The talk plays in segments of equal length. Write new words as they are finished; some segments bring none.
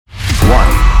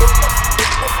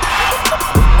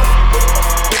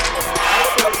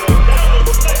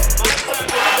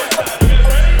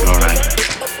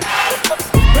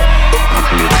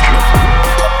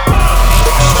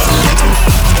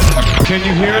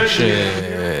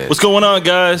Action. What's going on,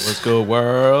 guys? What's good,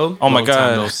 world? Oh my Long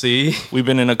time God. no see. We've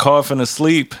been in a coffin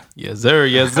asleep, Yes, sir.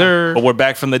 Yes, sir. but we're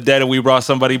back from the dead and we brought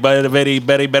somebody very, very,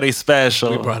 very, very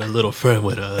special. We brought a little friend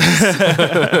with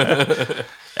us.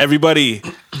 Everybody,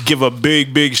 give a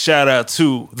big, big shout out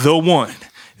to the one,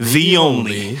 the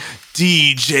only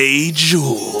DJ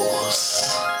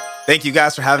Jules. Thank you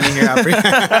guys for having me here.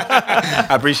 I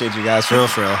appreciate you guys, for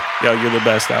real. Yo, you're the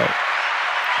best out.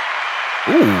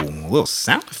 Ooh, little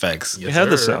sound effects. You had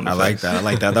the sound I like that.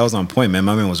 That was on point, man.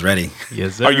 My man was ready.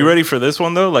 Yes, sir. Are you ready for this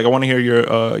one though? Like, I want to hear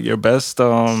your best,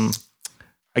 I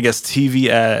guess, TV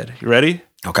ad. You ready?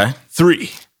 Okay. 3,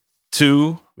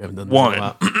 2, We haven't done this in a 1.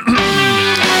 while.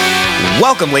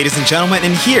 Welcome, ladies and gentlemen.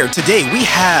 And here today we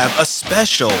have a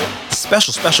special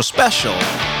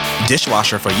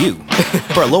dishwasher for you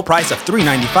for a low price of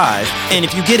 $3.95. And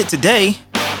if you get it today,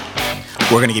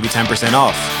 we're going to give you 10%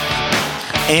 off.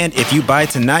 And if you buy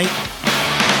tonight,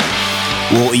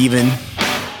 we'll even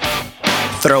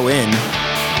throw in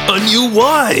A new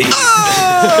wife.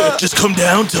 Just come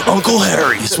down to Uncle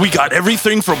Harry's. We got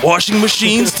everything from washing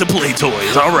machines to play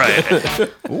toys. All right.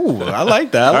 Ooh, I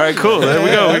like that. All right, cool. There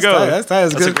we go. That's tight.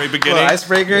 That's a great beginning.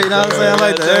 Icebreaker, you know what I'm saying? I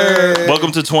like that.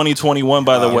 Welcome to 2021,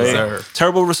 by the way. sir.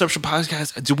 Terrible Reception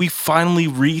Podcast. Did we finally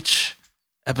reach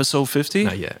episode 50?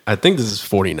 Not yet. I think this is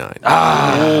 49.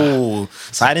 Oh,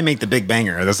 so I didn't make the big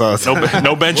banger. That's all.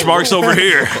 No benchmarks over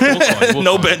here. We'll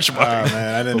No find. benchmark.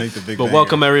 Man, I didn't make the big But banger.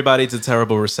 welcome everybody to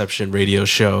Terrible Reception Radio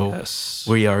Show. Yes.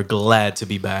 We are glad to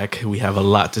be back. We have a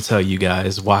lot to tell you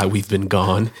guys why we've been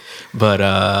gone. But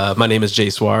my name is Jay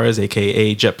Suarez,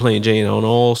 aka Jet Plane Jane, on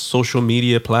all social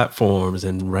media platforms.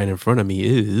 And right in front of me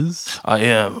is I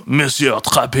am Monsieur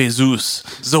Trapezus,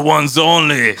 the one's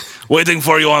only, waiting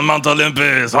for you on Mount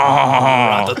Olympus.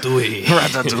 Ratatouille.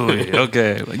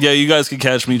 Okay. Yeah, you guys can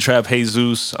catch me, Trap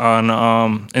Jesus,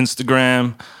 on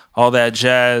Instagram, all that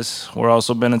jazz. We're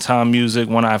also Benetton Music,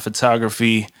 One Eye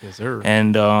Photography. Yes, sir.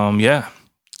 And yeah,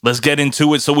 let's get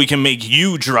into it so we can make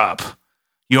you drop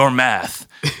your math,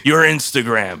 your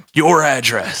Instagram, your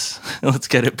address. Let's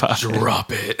get it poppin'. Drop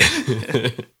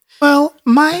it. Well,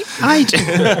 my IG.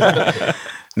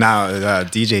 Now,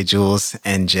 DJ Jules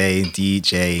and J,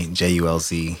 DJ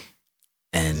JULZ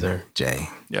and Sir. J.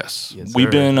 Yes. Yes, We've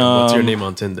sir. been What's your name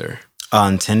on Tinder?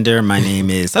 On Tinder, my name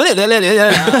is. I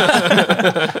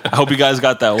hope you guys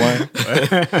got that one.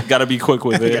 Gotta be quick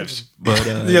with it. But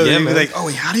Yeah, man. like, oh,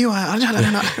 wait, how do you?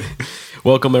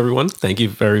 Welcome, everyone. Thank you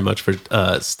very much for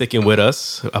sticking with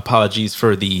us. Apologies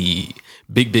for the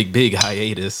big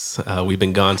hiatus. We've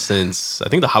been gone since, I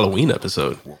think, the Halloween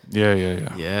episode. Yeah.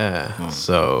 Yeah.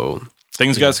 So,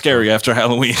 Things got scary after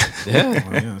Halloween.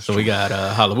 yeah. So we got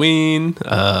Halloween,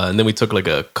 and then we took like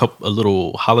a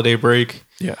little holiday break.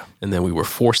 Yeah. And then we were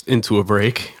forced into a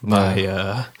break by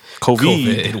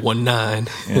COVID.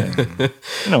 COVID-19.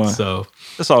 You know, So,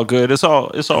 it's all good. It's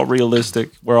all realistic.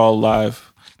 We're all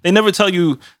alive. They never tell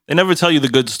you the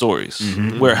good stories.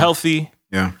 We're healthy.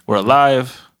 Yeah. We're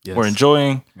alive. Yes. We're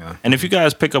enjoying. Yeah. And if you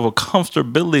guys pick up a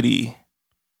comfortability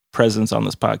presence on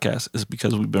this podcast, it's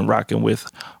because we've been rocking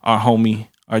with our homie,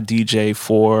 our DJ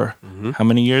for how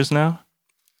many years now?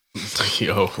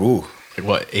 yo, Ooh. like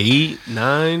what, 8,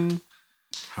 9,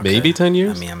 maybe 10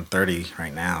 years? I mean, I'm 30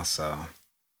 right now, so.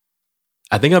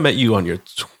 I think I met you on your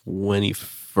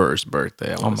 21st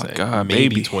birthday. I wanna my say. God,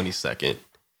 maybe baby. 22nd.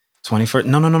 21st?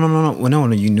 No. Well, no.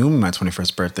 You knew me my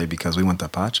 21st birthday because we went to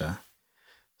Pacha.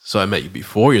 So I met you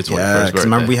before your 21st Yeah, birthday. because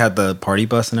remember we had the party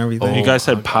bus and everything? You guys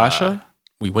my said Pasha?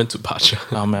 We went to Pacha.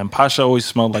 Oh man, Pasha always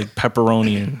smelled like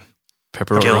pepperoni and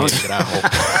Pepperoni.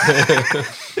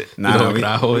 Nah, You know no, what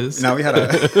grajo is? No, we had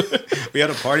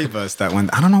a party bus that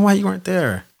went. I don't know why you weren't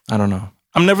there, I don't know.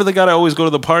 I'm never the guy that always go to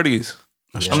the parties.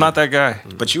 I'm not that guy.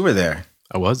 but you were there.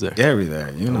 I was there. Yeah, we were there.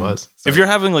 You know, was. If you're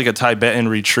having like a Tibetan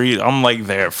retreat, I'm like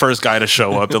there, first guy to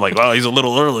show up. They're like, "Well, he's a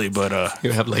little early, but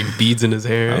You have like beads in his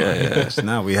hair.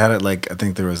 No, we had it like I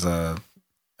think there was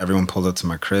everyone pulled up to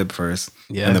my crib first.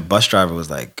 Yeah. And the bus driver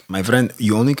was like, my friend,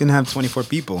 you only can have 24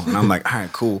 people. And I'm like, all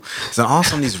right, cool. So all of a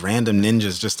sudden these random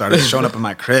ninjas just started showing up in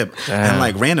my crib. And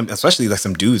like random, especially like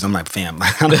some dudes. I'm like, fam,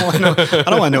 like, I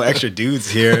don't want no extra dudes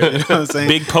here. You know what I'm saying?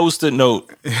 big post-it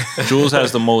note. Jules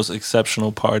has the most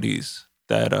exceptional parties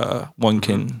that one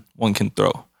can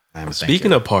throw.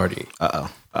 Speaking of party,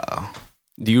 Uh-oh.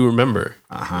 do you remember?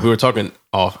 We were talking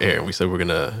off air. We said we're going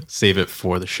to save it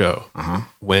for the show.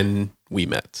 When we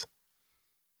met.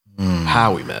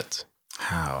 How we met.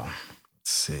 How? Let's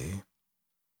see.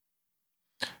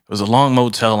 It was a long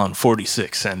motel on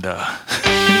 46 and good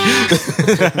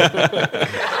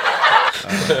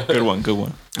one.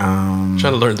 Trying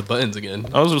to learn the buttons again.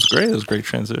 Oh, it was great. It was a great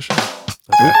transition.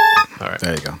 Okay. All right.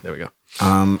 There you go. There we go.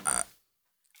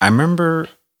 I remember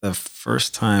the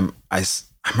first time I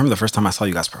saw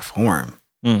you guys perform,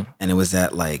 and it was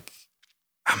at like,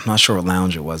 I'm not sure what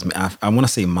lounge it was. I want to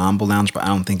say Mambo Lounge, but I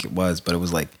don't think it was. But it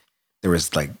was like there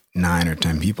was like 9 or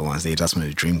 10 people on stage. That's one of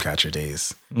the Dreamcatcher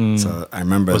days. So I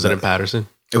remember. Was it in Patterson?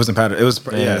 It was in Patterson. It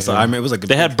was So I mean, it was like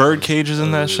they had bird cages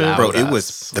in that shit. Bro,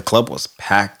 the club was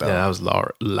packed though. Yeah, that was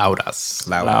Laudas.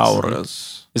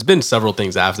 Laudas. It's been several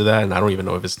things after that, and I don't even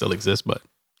know if it still exists. But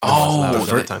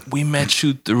We met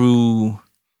you through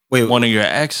one of your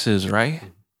exes, right?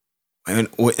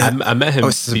 I met him. Oh,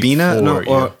 Sabina?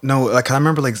 Before, no. Like I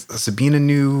remember, like Sabina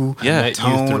knew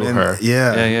Tone and her.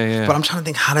 Yeah. But I'm trying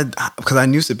to think because I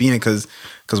knew Sabina because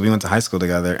we went to high school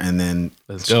together, and then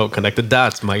let's go connect the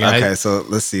dots, my guy. Okay, so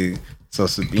let's see. So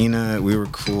Sabina, we were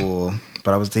cool,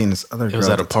 but I was dating this other girl. It was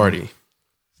at a party.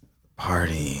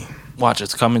 Watch,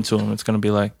 it's coming to him. It's gonna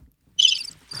be like.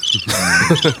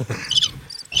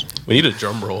 We need a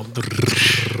drum roll.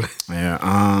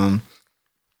 Yeah.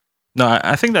 No,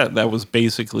 I think that was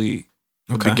basically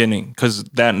the beginning, because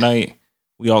that night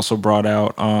we also brought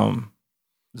out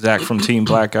Zach from Team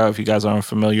Blackout. If you guys aren't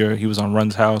familiar, he was on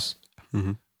Run's House.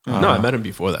 No, I met him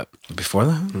before that. Before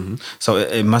that? Mm-hmm. So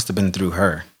it must have been through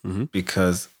her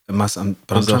because it must.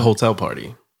 But it was a hotel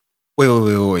party.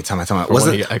 Wait. Time out. Was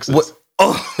it your exes? What?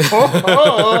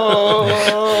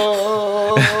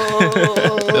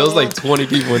 There was like 20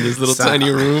 people in this little tiny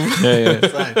room.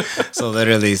 Yeah. So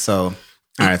literally, all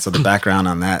right. So the background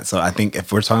on that. So I think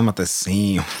if we're talking about the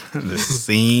same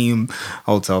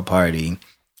hotel party,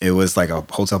 it was like a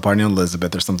hotel party in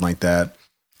Elizabeth or something like that.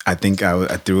 I think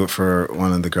I threw it for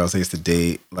one of the girls I used to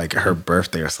date, like her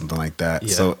birthday or something like that.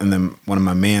 Yeah. So, and then one of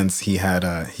my mans, he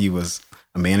was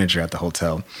a manager at the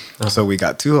hotel. So we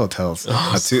got 2 hotels.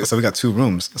 So we got 2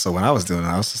 rooms. So what I was doing,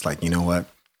 I was just like, you know what?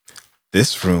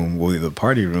 This room will be the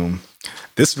party room.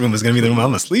 This room is gonna be the room I'm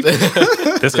gonna sleep in.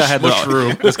 This guy had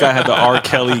the R.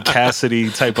 Kelly Cassidy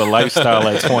type of lifestyle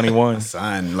at 21.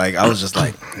 Son, like I was just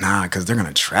like, nah, because they're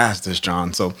gonna trash this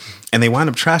John. So, and they wound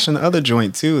up trashing the other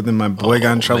joint too. Then my boy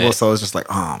got in trouble, man. So I was just like,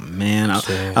 oh man. I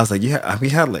was like, yeah, we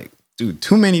had like, dude,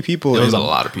 too many people. There was a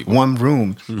lot of people. One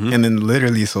room, and then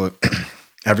literally, so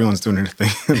everyone's doing their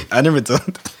thing. I never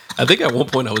told. I think at one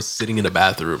point I was sitting in the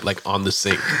bathroom, like on the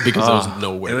sink, because there was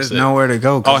nowhere. There was nowhere to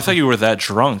go. Oh, I thought you were that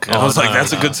drunk. I was like,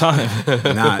 that's a good time.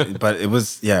 Nah, but it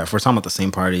was, yeah. If we're talking about the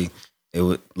same party, it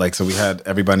would like, so we had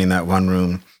everybody in that one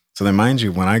room. So then, mind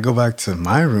you, when I go back to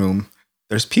my room,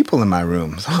 there's people in my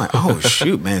room. So I'm like, oh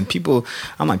shoot, man, people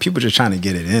just trying to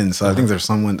get it in. So I think there's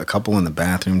a couple in the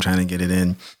bathroom trying to get it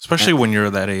in. Especially when you're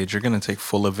that age, you're gonna take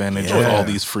full advantage of all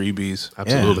these freebies.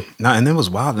 Absolutely. Yeah. No, and it was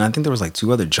wild. And I think there was like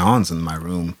 2 other Johns in my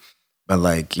room. But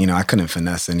like, you know, I couldn't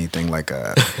finesse anything like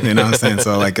you know what I'm saying?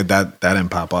 So like that didn't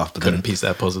pop off. But couldn't piece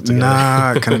that puzzle together.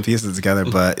 Nah, I couldn't piece it together.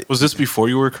 But was this before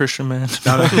you were a Christian man?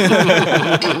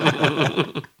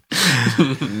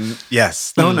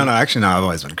 Yes. No. Actually, no, I've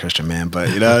always been a Christian man. But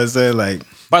you know what I'm saying? Like,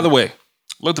 by the way,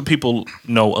 let the people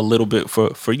know a little bit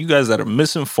for you guys that are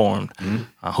misinformed,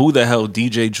 who the hell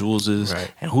DJ Jules is,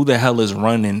 and who the hell is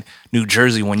running New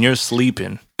Jersey when you're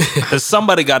sleeping. Because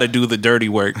somebody got to do the dirty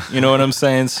work. You know what I'm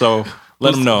saying? So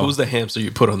let them know. Who's the hamster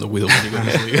you put on the wheel when you go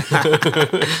to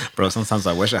sleep? Bro, sometimes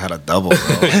I wish I had a double, bro.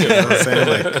 You know what I'm saying?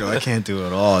 Like, I can't do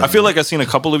it all. I feel like I've seen a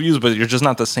couple of you, but you're just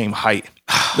not the same height.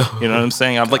 You know what I'm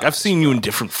saying? I've seen you in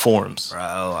different forms.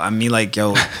 Bro, I mean, like,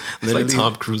 yo, literally. It's like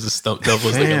Tom Cruise's stunt double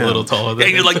is like a little taller than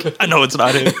and you're like, I know it's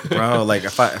not him. Bro, like,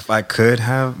 if I could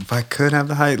have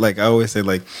the height, like, I always say,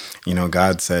 like, you know,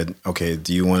 God said, okay,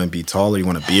 do you want to be tall or you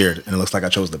want a beard? And it looks like I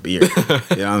chose the beard. You know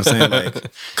what I'm saying? Like,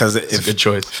 because it's a good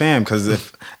choice. Fam, because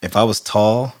if I was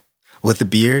tall with the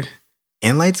beard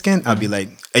and light skin, I'd be like,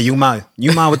 hey, you ma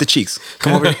with the cheeks.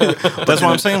 Come over here. That's what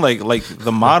I'm saying. Like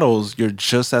the models, you're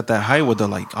just at that height where they're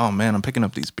like, oh man, I'm picking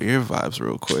up these beard vibes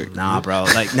real quick. Nah, bro.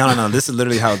 Like, no. This is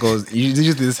literally how it goes.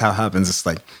 Usually this is how it happens. It's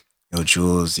like, yo,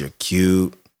 Jules, you're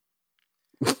cute.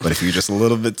 But if you're just a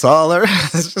little bit taller,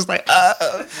 it's just like,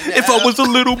 if I was a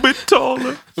little bit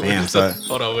taller. Damn, son.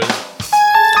 Hold on, wait.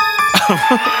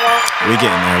 We getting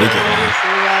there.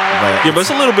 But it's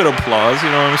a little bit of applause, you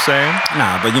know what I'm saying?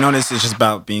 Nah, but you know, this is just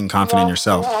about being confident in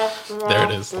yourself. There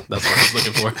it is. That's what I was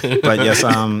looking for. But yes,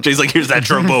 Jay's like, here's that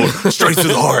trombone, straight to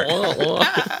the heart.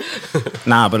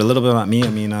 Nah, but a little bit about me. I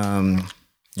mean,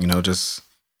 you know, just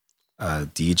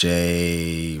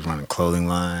DJ, running a clothing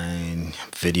line,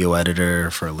 video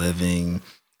editor for a living.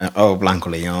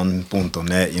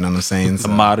 BlancoLeon.net, you know what I'm saying? The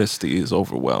modesty is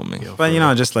overwhelming. But, you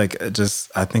know,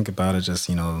 I think about it, just,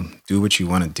 you know, do what you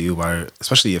want to do,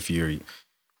 especially if you're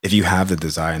if you have the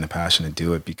desire and the passion to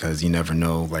do it, because you never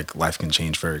know, like life can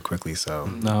change very quickly. So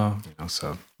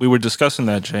so we were discussing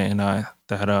that, Jay and I,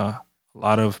 that a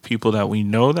lot of people that we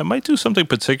know that might do something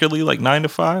particularly like 9 to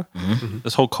 5.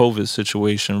 This whole COVID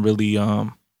situation really,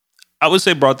 I would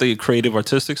say, brought the creative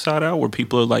artistic side out, where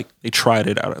people are like, they tried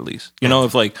it out at least. You know,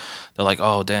 if like they're like,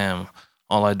 oh damn,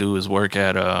 all I do is work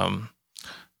at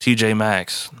TJ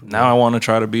Maxx. Now I want to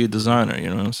try to be a designer. You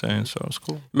know what I'm saying? So it's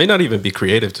cool. May not even be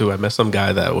creative too. I met some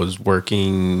guy that was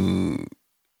working,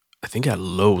 I think at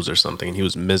Lowe's or something, and he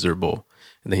was miserable.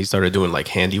 And then he started doing like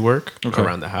handiwork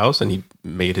around the house, and he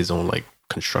made his own like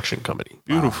construction company.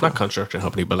 Beautiful. Not construction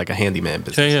company, but like a handyman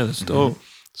business. Yeah, that's dope.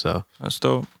 So That's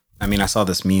dope. I mean, I saw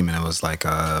this meme and it was like,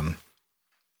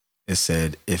 it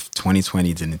said, if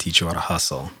 2020 didn't teach you how to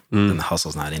hustle, then the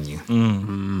hustle's not in you.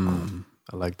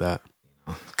 I like that.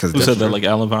 Because Who said that? Like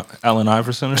Allen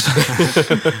Iverson or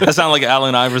something? That sounded like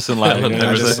Allen Iverson line.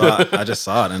 I just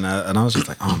saw it, and I was just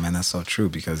like, oh man, that's so true.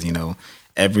 Because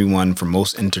everyone, for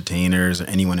most entertainers or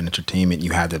anyone in entertainment,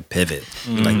 you had to pivot.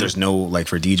 Like there's no, like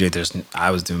for DJ,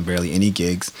 I was doing barely any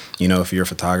gigs. If you're a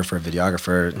photographer, a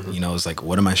videographer, it's like,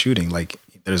 what am I shooting? Like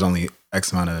there's only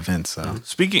X amount of events. So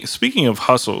Speaking of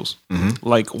hustles,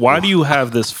 like why do you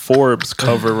have this Forbes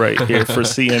cover right here for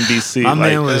CNBC? My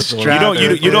man was strapped.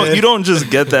 You don't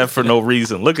just get that for no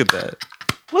reason. Look at that.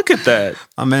 Look at that.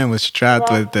 My man was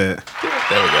strapped with it.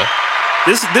 There we go.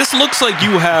 This looks like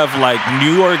you have like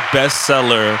New York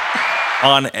bestseller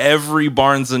on every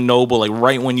Barnes and Noble, like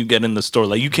right when you get in the store.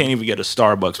 Like you can't even get a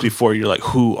Starbucks before you're like,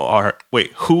 who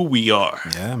we are.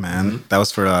 Yeah, man. That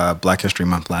was for Black History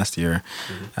Month last year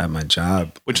at my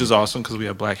job. Which is awesome because we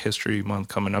have Black History Month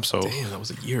coming up. So Damn, that was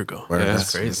a year ago.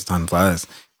 That's crazy. Time flies.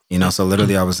 So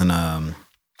literally I was I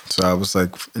was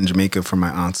like in Jamaica for my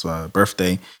aunt's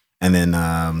birthday, and then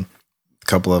a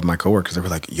couple of my coworkers, they were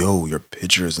like, yo, your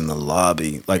picture's in the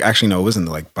lobby. Like, actually, no, it wasn't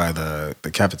like by the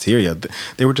cafeteria.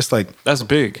 They were just like, that's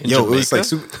big. Yo, it was like,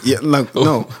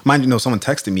 no, mind you, someone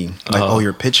texted me like, oh,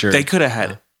 your picture. They could have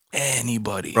had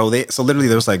anybody. Bro, so literally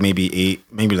there was like maybe 8,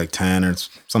 maybe like 10 or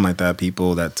something like that,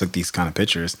 people that took these kind of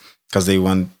pictures because they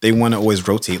want to always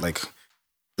rotate like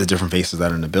the different faces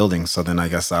that are in the building. So then I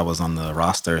guess I was on the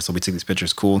roster. So we took these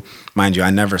pictures. Cool. Mind you,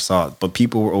 I never saw it, but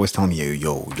people were always telling me,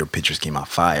 yo, your pictures came out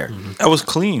fire. That was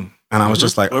clean. And I was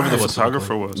just like, whoever the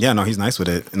photographer was. Yeah, no, he's nice with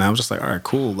it. And I was just like, all right,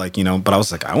 cool. Like, but I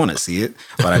was like, I want to see it,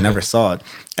 but I never saw it.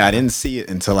 I didn't see it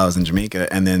until I was in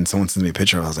Jamaica. And then someone sent me a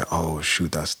picture. I was like, oh,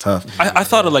 shoot, that's tough. I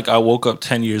thought of like, I woke up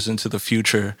 10 years into the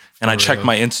future and I checked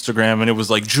my Instagram and it was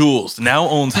like, Jules now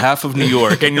owns half of New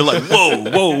York. And you're like,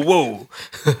 whoa.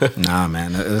 Nah,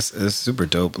 man, it was super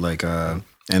dope. Like, and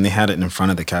they had it in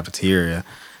front of the cafeteria.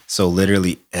 So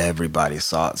literally everybody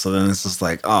saw it. So then it's just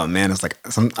like, oh man, it's like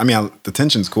the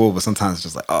tension's cool, but sometimes it's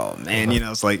just like, oh man,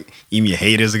 it's like even your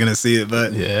haters are gonna see it.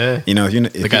 But yeah,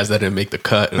 if the guys that didn't make the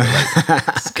cut, like,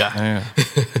 this guy,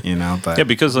 but yeah,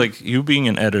 because like you being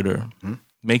an editor,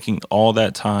 making all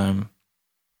that time,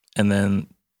 and then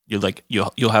you're like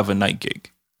you'll have a night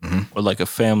gig or like a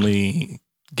family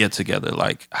get together.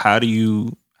 Like how do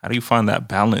you find that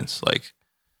balance? Like.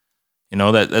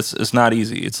 That's it's not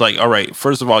easy. It's like, all right,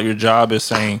 first of all, your job is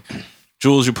saying,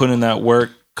 Jules, you put in that work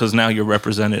because now you're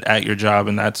represented at your job.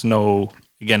 And that's it's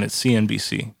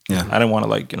CNBC. Yeah. I didn't want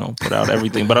to put out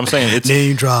everything, but I'm saying it's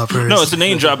name droppers. No, it's a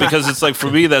name drop because it's like, for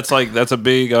me, that's a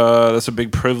big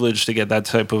privilege to get that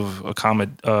type of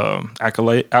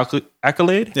accolade.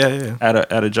 Yeah.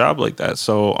 At a job like that.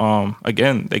 So,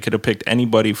 again, they could have picked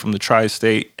anybody from the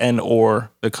tri-state and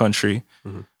or the country,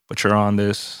 but you're on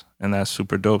this. And that's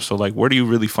super dope. So, like, where do you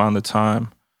really find the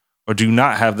time, or do you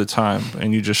not have the time,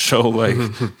 and you just show like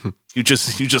you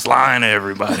just lying to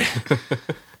everybody?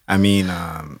 I mean,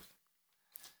 I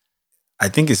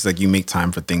think it's like you make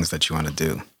time for things that you want to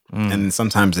do, and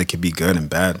sometimes it could be good and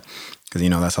bad because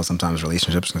that's how sometimes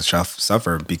relationships can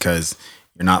suffer because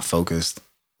you're not focused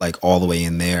like all the way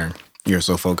in there. You're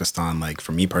so focused on like,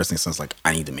 for me personally, so it's like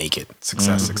I need to make it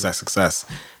success.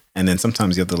 And then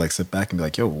sometimes you have to like sit back and be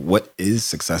like, yo, what is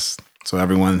success? So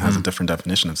everyone has a different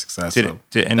definition of success. That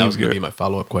was going to be my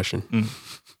follow-up question.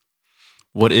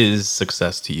 What is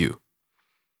success to you?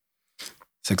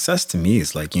 Success to me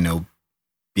is like,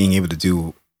 being able to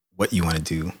do what you want to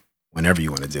do whenever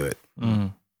you want to do it.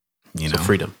 So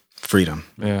freedom.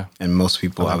 Yeah. And most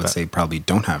people, I would say, probably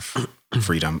don't have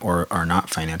freedom or are not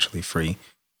financially free,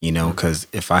 because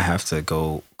if I have to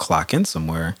go clock in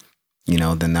somewhere,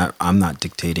 then that I'm not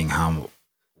dictating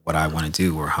what I want to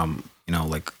do or how,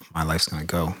 like my life's going to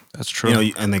go. That's true.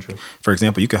 And like, for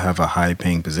example, you could have a high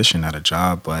paying position at a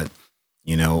job, but,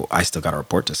 I still got to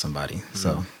report to somebody.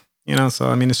 So, so,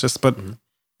 I mean, it's just, but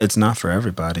it's not for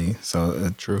everybody. So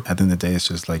True. At the end of the day, it's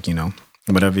just like,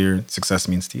 whatever your success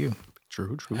means to you.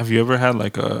 True. Have you ever had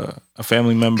like a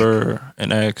family member,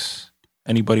 an ex,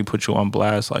 anybody put you on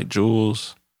blast like,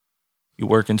 Jules, you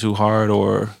working too hard,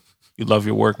 or you love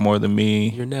your work more than me?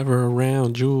 You're never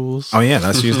around, Jules. Oh yeah,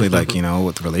 that's usually like,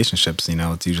 with relationships,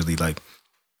 it's usually like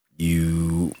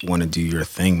you want to do your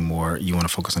thing more. You want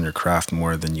to focus on your craft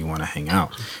more than you want to hang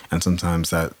out. And sometimes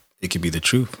that it could be the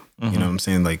truth. You know what I'm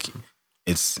saying? Like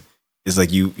it's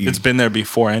like you it's been there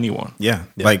before anyone. Yeah.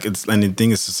 Like and the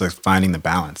thing is just like finding the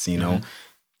balance, and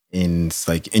it's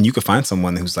like, and you could find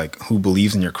someone who's like, who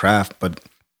believes in your craft, but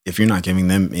if you're not giving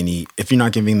them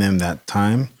that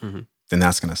time, then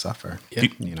that's going to suffer. Yeah.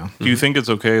 Do you think it's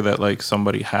okay that like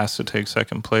somebody has to take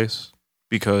second place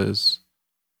because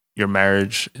your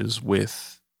marriage is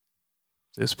with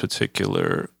this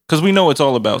particular, because we know it's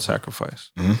all about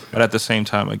sacrifice, but at the same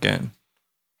time, again,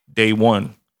 day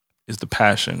one is the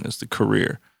passion, is the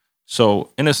career. So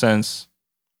in a sense,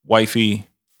 wifey,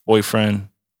 boyfriend,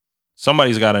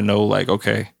 somebody's got to know like,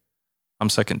 okay, I'm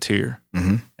second tier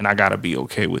and I got to be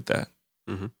okay with that.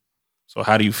 So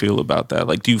how do you feel about that?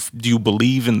 Like, do you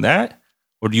believe in that,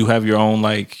 or do you have your own,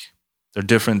 like, they're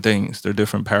different things, they're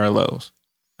different parallels?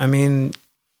 I mean,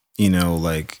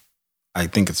 like, I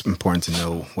think it's important to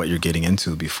know what you're getting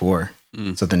into before.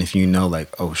 So then if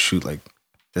like, oh shoot, like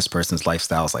this person's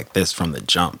lifestyle is like this from the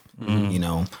jump,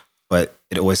 but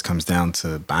it always comes down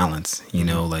to balance,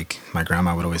 like my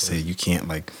grandma would always say, you can't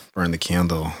like burn the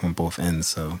candle on both ends.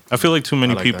 So I feel like too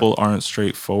many people aren't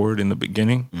straightforward in the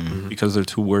beginning because they're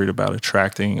too worried about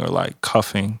attracting or like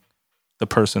cuffing the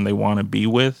person they want to be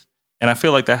with. And I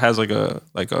feel like that has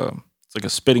it's like a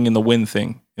spitting in the wind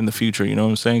thing in the future. You know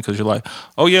what I'm saying? Because you're like,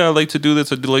 oh yeah, I like to do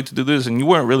this. I do like to do this. And you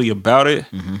weren't really about it.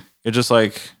 You're just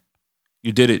like,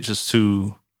 you did it just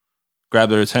to grab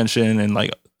their attention and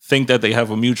like think that they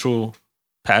have a mutual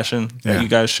passion that you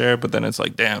guys share. But then it's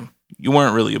like, damn, you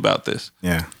weren't really about this.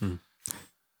 Yeah.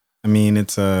 I mean,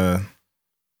 it's a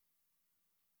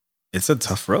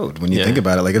tough road when you think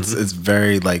about it. Like it's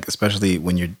very like, especially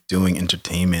when you're doing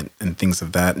entertainment and things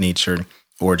of that nature,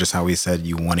 or just how we said,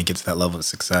 you want to get to that level of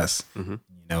success,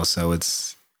 so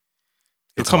it's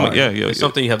hard. It's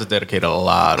something you have to dedicate a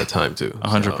lot of time to.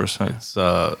 100%. It's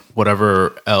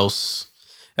whatever else,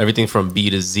 everything from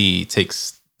B to Z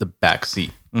takes the back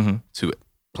seat to it.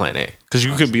 Plan A. Because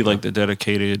you could be like the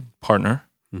dedicated partner.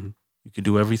 You could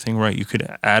do everything right. You could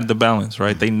add the balance,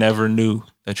 right? They never knew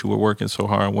that you were working so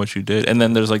hard on what you did. And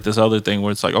then there's like this other thing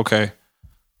where it's like, okay,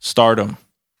 stardom,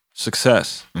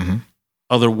 success.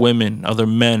 Other women, other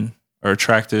men are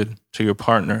attracted to your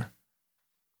partner.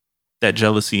 That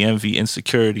jealousy, envy,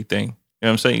 insecurity thing. You know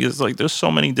what I'm saying? It's like there's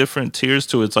so many different tiers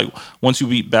to it. It's like once you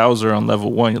beat Bowser on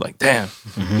level 1, you're like, damn,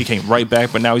 he came right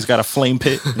back, but now he's got a flame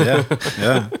pit.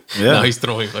 Yeah. Now he's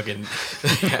throwing fucking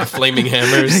flaming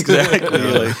hammers. Exactly.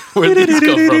 You're like, where did this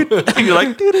come from? You're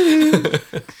like,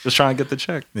 just trying to get the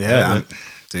check. Yeah,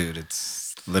 dude,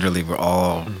 it's literally, we're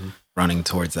all running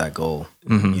towards that goal,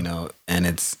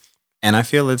 and I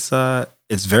feel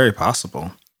it's very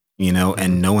possible,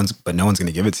 and no one's going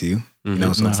to give it to you.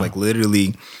 So it's like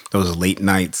literally those late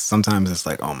nights. Sometimes it's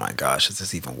like, oh my gosh, is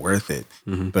this even worth it?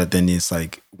 But then it's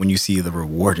like when you see the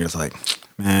reward, you're just like,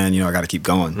 man, I got to keep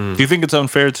going. Do you think it's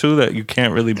unfair too that you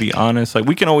can't really be honest? Like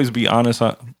we can always be honest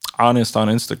on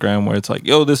Instagram, where it's like,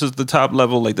 yo, this is the top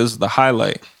level, like this is the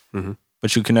highlight,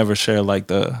 but you can never share like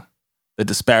the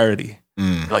disparity.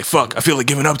 You're like, fuck, I feel like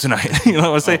giving up tonight. You know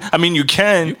what I'm saying? I mean, you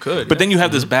could, but then you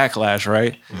have this backlash,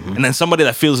 right? And then somebody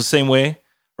that feels the same way,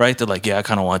 right? They're like, yeah, I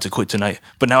kind of wanted to quit tonight,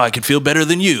 but now I can feel better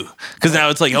than you. Because now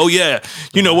it's like, oh yeah,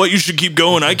 you know what? You should keep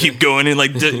going. I keep going. And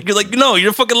like, you're like, no, you're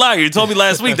a fucking liar. You told me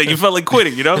last week that you felt like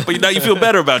quitting, But now you feel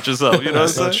better about yourself. You know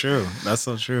That's so true. That's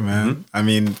so true, man. I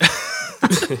mean...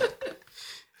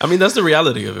 that's the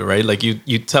reality of it, right? Like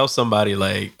you tell somebody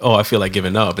like, oh, I feel like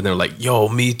giving up. And they're like, yo,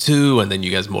 me too. And then you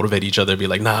guys motivate each other, be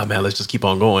like, nah, man, let's just keep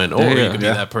on going. Or you could be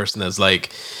that person that's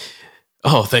like,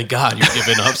 oh, thank God you're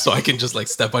giving up so I can just like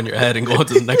step on your head and go on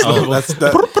to the next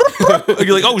level.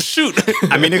 You're like, oh, shoot.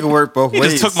 I mean, it could work both ways. You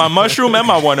just took my mushroom and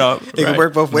my one up. It could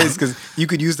work both ways because you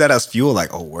could use that as fuel,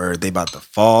 like, oh, word, they about to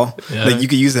fall. Yeah. Like, you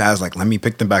could use it as like, let me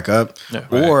pick them back up. Yeah,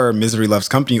 or misery loves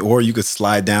company, or you could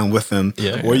slide down with them.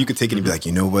 Yeah, or you could take it and be like,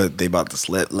 you know what, they about to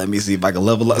slip. Let me see if I can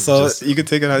level up. So you could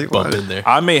take it how you want. In there.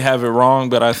 I may have it wrong,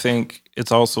 but I think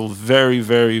it's also very,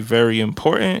 very, very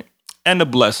important and a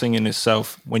blessing in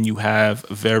itself when you have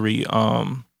very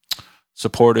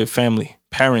supportive family,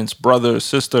 parents, brother,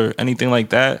 sister, anything like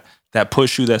that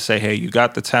push you, that say, hey, you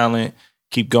got the talent,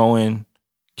 keep going,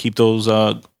 keep those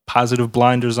positive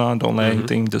blinders on. Don't let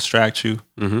anything distract you.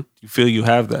 You feel you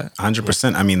have that?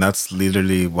 100%. I mean, that's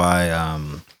literally why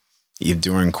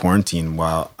during quarantine,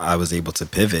 while I was able to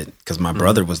pivot, because my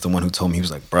brother was the one who told me, he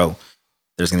was like, bro,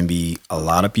 there's going to be a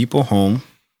lot of people home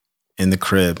in the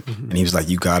crib. And he was like,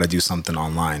 you got to do something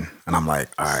online. And I'm like,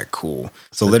 all right, cool.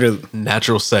 So literally.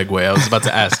 Natural segue. I was about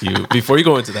to ask you, before you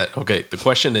go into that, okay, the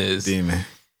question is,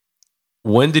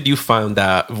 when did you find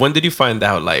out,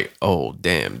 like, oh,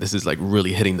 damn, this is like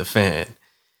really hitting the fan?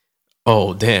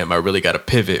 Oh, damn, I really got to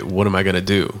pivot. What am I going to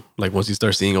do? Like, once you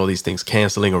start seeing all these things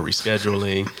canceling or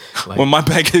rescheduling. Like, when my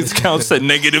bank account said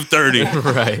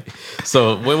 -30. Right.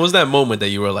 So when was that moment that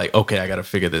you were like, okay, I got to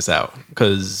figure this out?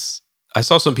 Because I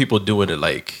saw some people doing it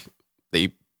like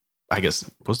I guess,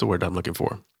 what's the word I'm looking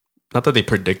for? Not that they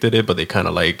predicted it, but they kind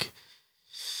of like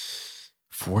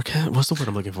forecast. What's the word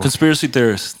I'm looking for? Conspiracy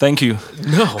theorists. Thank you.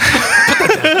 No.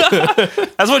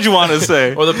 That's what you want to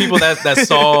say. Or the people that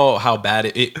saw how bad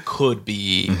it could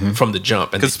be from the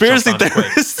jump. And conspiracy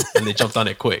theorists. And they jumped on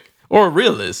it quick. Or a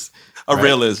realist. A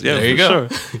realist, yeah. There you go.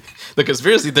 Sure. The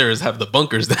conspiracy theorists have the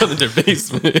bunkers down in their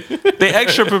basement. They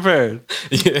extra prepared.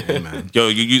 Yeah. Oh, man. Yo,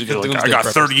 I got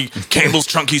 30 Campbell's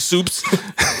Chunky Soups.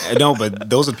 I know, but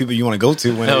those are the people you want to go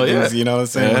to when things, you know what I'm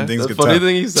saying? When things get funny tough.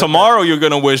 thing he said Tomorrow you're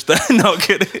going to wish that. No,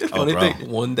 kidding. Funny thing,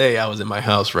 one day I was in my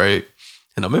house, right?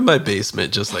 And I'm in my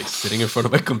basement, just like sitting in front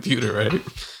of my computer, right?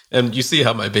 And you see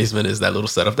how my basement is, that little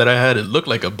setup that I had? It looked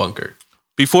like a bunker.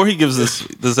 Before he gives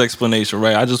this explanation,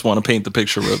 right, I just want to paint the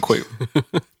picture real quick.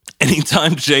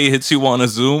 Anytime Jay hits you on a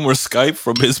Zoom or Skype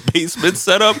from his basement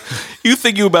setup, you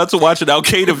think you're about to watch an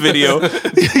Al-Qaeda video.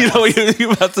 You know,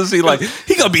 you're about to see, like,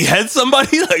 he gonna behead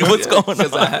somebody? Like, what's going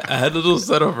on? I had a little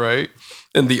setup, right?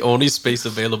 And the only space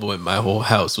available in my whole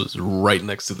house was right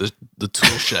next to the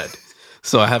tool shed.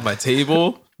 So I had my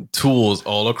table, tools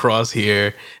all across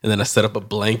here, and then I set up a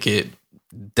blanket.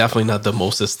 Definitely not the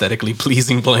most aesthetically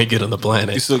pleasing blanket on the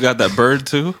planet. You still got that bird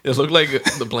too? It looked like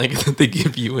the blanket that they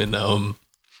give you in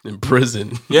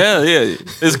prison. Yeah.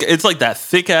 It's like that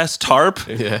thick ass tarp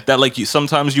that like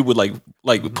sometimes you would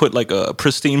like put like a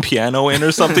pristine piano in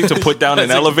or something to put down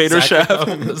an elevator shaft.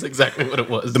 That's exactly what it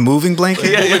was. The moving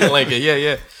blanket? Moving blanket.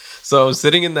 Yeah. So I was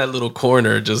sitting in that little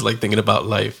corner just like thinking about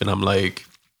life, and I'm like,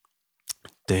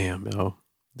 damn, yo,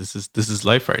 this is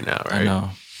life right now, right? I know.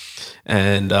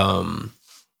 And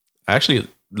I actually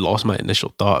lost my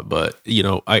initial thought, but you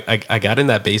know, I got in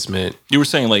that basement. You were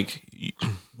saying, like,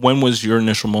 when was your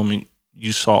initial moment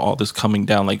you saw all this coming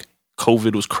down? Like,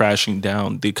 COVID was crashing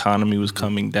down, the economy was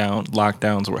coming down,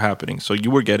 lockdowns were happening. So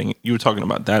you were talking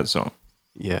about that zone.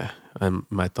 Yeah,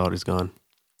 my thought is gone.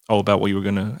 Oh, about what you were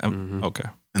gonna. Okay.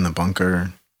 In the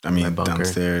bunker. I mean,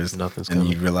 downstairs. Nothing's and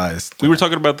coming. you realized we were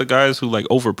talking about the guys who like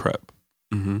over prep.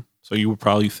 So you were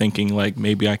probably thinking like,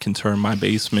 maybe I can turn my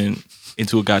basement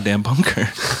into a goddamn bunker.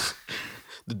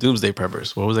 The doomsday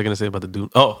preppers. What was I going to say about the doom?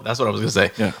 Oh, that's what I was going to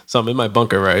say. Yeah. So I'm in my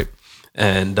bunker, right?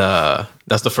 And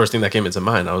that's the first thing that came into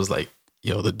mind. I was like,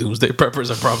 yo, the doomsday preppers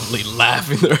are probably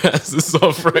laughing their asses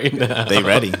off right now. They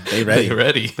ready.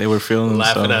 They were feeling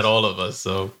laughing themselves. at all of us.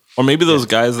 So, or maybe those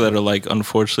guys that are like,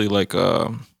 unfortunately, like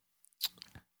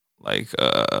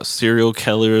serial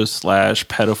killers /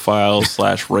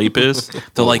 pedophiles / rapists.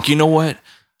 They're like, you know what?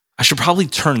 I should probably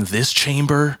turn this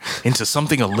chamber into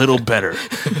something a little better.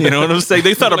 You know what I'm saying?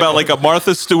 They thought about like a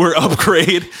Martha Stewart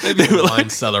upgrade. Maybe a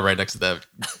wine cellar right next to that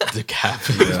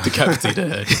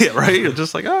decapitated head. Yeah, right? You're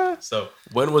just like, ah. So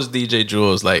when was DJ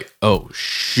Jules like, oh,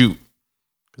 shoot.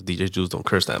 Because DJ Jules don't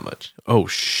curse that much. Oh,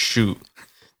 shoot.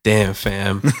 Damn,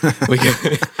 fam.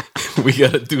 We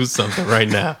got to do something right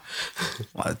now.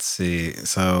 Let's see.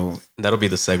 So that'll be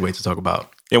the segue to talk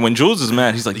about. Yeah, when Jules is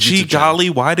mad, he's like, gee, golly,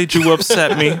 why did you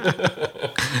upset me?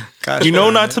 Gosh, you know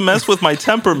not to mess with my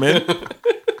temperament.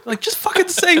 Like, just fucking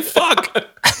say fuck.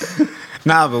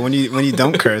 Nah, but when you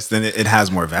don't curse, then it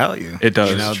has more value. It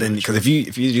does. You know, then because if you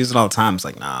use it all the time, it's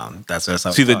like, nah, that's how.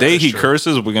 See, the day he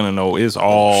curses, we're gonna know is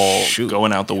all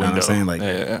going out the window. What I'm saying? Like,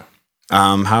 yeah.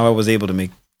 How I was able to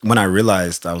make, when I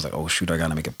realized I was like, oh shoot, I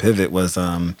gotta make a pivot, was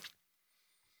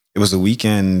it was a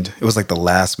weekend. It was like the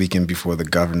last weekend before the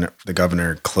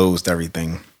governor closed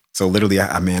everything. So literally,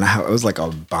 it was like a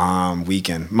bomb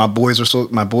weekend. My boys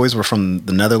were from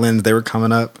the Netherlands. They were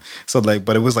coming up. So like,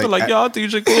 but it was like, y'all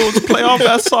DJ Jules, play off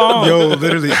that song. Yo,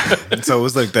 literally. So it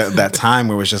was like that time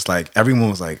where it was just like, everyone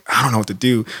was like, I don't know what to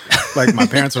do. Like my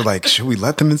parents were like, should we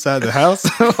let them inside the house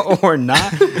or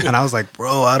not? And I was like,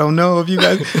 bro, I don't know if you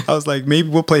guys, I was like, maybe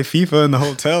we'll play FIFA in the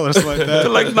hotel or something like that. They're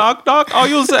like, knock, knock, are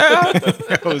you there?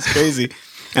 It was crazy.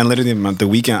 And literally the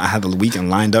weekend, I had the weekend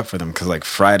lined up for them because like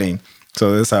Friday.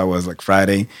 So this is how it was, like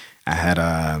Friday, I had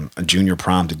a junior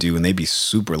prom to do, and they'd be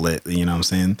super lit. You know what I'm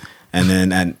saying? And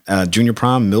then at junior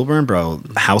prom, Milburn, bro,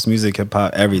 house music, hip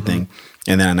hop, everything.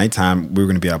 And then at nighttime, we were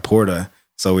gonna be at Porta,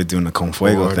 so we're doing the Con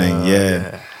Fuego thing.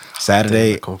 Yeah.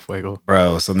 Saturday, Con Fuego.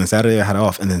 bro. So then Saturday I had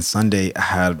off, and then Sunday I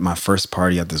had my first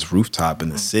party at this rooftop in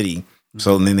the city.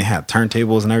 So then they had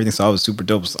turntables and everything. So I was super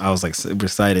dope. So I was like super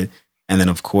excited. And then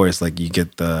of course, like you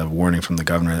get the warning from the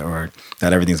governor or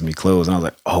that everything's gonna be closed. And I was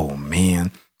like, oh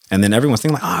man. And then everyone's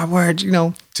thinking like, word,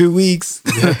 2 weeks.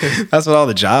 That's what all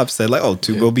the jobs said. Like,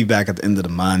 we'll be back at the end of the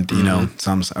month, you know. So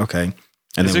I'm just like, okay.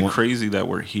 And is it crazy that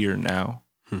we're here now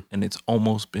and it's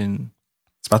almost been...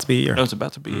 It's about to be a year. No, it's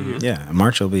about to be a year. Yeah, in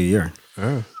March will be a year.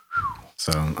 Oh.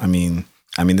 So, I mean,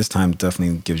 this time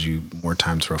definitely gives you more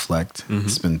time to reflect,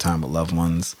 spend time with loved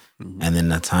ones, and then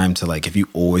the time to, like, if you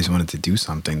always wanted to do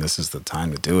something, this is the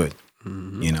time to do it.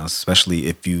 You know, especially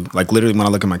if you, like, literally when I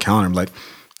look at my calendar, I'm like,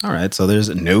 all right, so there's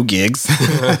no gigs.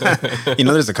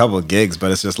 There's a couple of gigs, but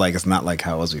it's just like, it's not like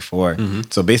how it was before.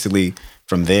 So basically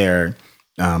from there,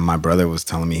 my brother was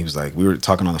telling me, he was like, we were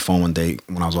talking on the phone one day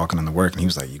when I was walking into work, and he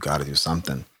was like, you got to do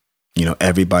something.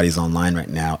 Everybody's online right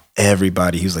now.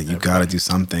 Everybody. He was like, you got to do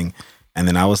something. And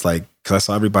then I was like, because I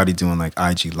saw everybody doing like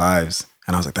IG lives,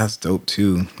 and I was like, that's dope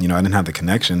too. I didn't have the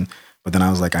connection, but then I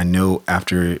was like, I know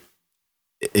after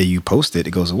you post it,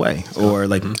 it goes away. Or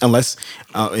like, unless,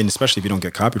 and especially if you don't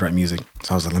get copyright music.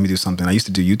 So I was like, let me do something. I used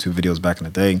to do YouTube videos back in the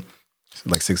day,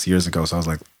 like 6 years ago. So I was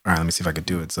like, all right, let me see if I could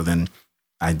do it. So then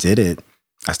I did it.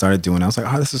 I started doing it. I was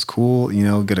like, this is cool.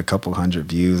 Get a couple hundred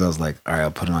views. I was like, all right,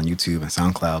 I'll put it on YouTube and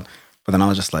SoundCloud. But then I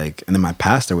was just like, and then my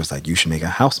pastor was like, you should make a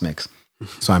house mix.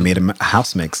 So I made a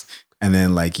house mix. And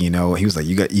then like, he was like,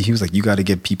 you got to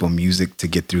give people music to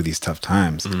get through these tough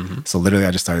times. So literally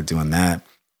I just started doing that.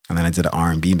 And then I did an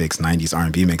R&B mix, 90s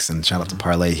R&B mix. And shout out to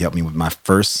Parlay. He helped me with my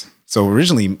first. So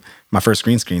originally my first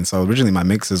green screen. So originally my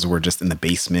mixes were just in the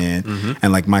basement.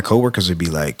 And like my coworkers would be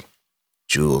like,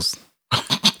 Jules,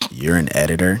 you're an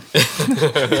editor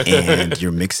and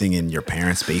you're mixing in your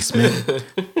parents' basement.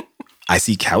 I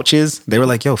see couches. They were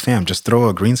like, yo, fam, just throw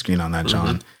a green screen on that,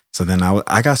 John. So then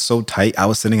I got so tight. I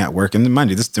was sitting at work, and mind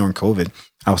you, this is during COVID.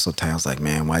 I was so tight. I was like,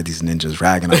 man, why are these ninjas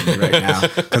ragging on me right now?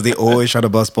 Because they always try to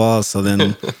bust balls. So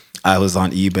then I was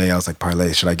on eBay. I was like,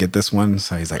 Parlay, should I get this one?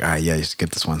 So he's like, all right, yeah, you should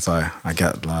get this one. So I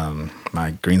got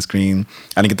my green screen.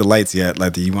 I didn't get the lights yet,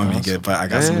 like you want me to get, but I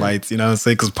got some lights, you know what I'm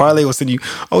saying? Because Parlay was sending you,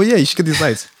 oh yeah, you should get these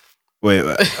lights. Wait,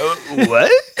 what?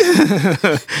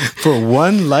 For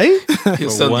one light?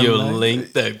 He'll send you a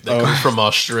link that comes from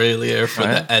Australia for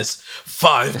the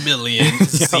S5 million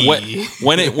C.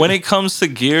 When it comes to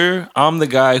gear, I'm the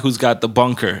guy who's got the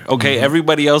bunker. Okay,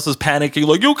 everybody else is panicking,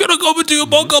 like, you could have come into your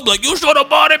bunker. I'm like, you should have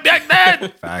bought it back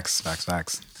then. Facts.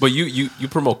 But you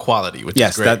promote quality, which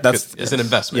is great. It's an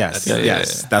investment.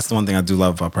 Yes. That's the one thing I do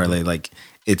love about Parlay. Like,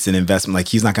 it's an investment. Like,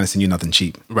 he's not going to send you nothing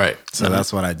cheap. Right. So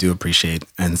that's what I do appreciate.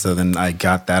 And so then I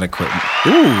got that equipment.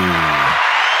 Ooh.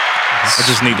 I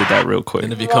just needed that real quick.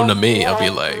 And if you come to me, I'll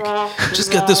be like,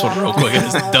 just get this one real quick. And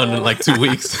it's done in like 2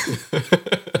 weeks.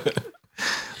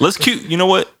 Let's cue, you know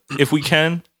what? If we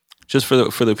can, just for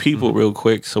the people real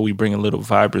quick, so we bring a little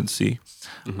vibrancy.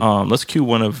 Let's cue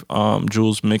one of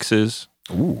Jules' mixes.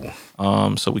 Ooh.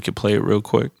 So we can play it real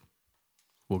quick.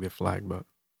 We'll get flagged, but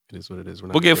it is what it is.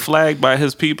 We'll get flagged by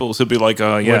his people. So it'll be like,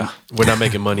 yeah. We're not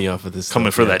making money off of this.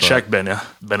 Coming for that check, Benetton.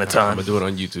 I'm going to do it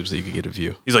on YouTube so you can get a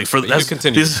view. He's like,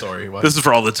 continue the story. This is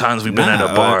for all the times we've been at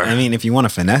a bar. I mean, if you want to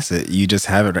finesse it, you just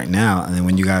have it right now. And then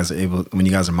when you guys are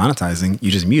monetizing,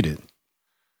 you just mute it.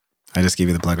 I just gave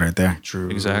you the plug right there. True.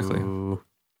 Exactly.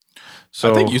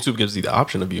 So I think YouTube gives you the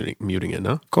option of muting it,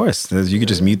 no? Of course. You could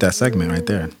just mute that segment right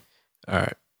there. All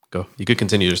right. Go. You could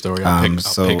continue your story. I'll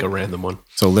pick a random one.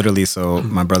 So literally,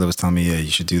 my brother was telling me, yeah, you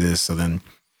should do this. So then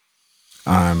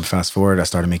fast forward, I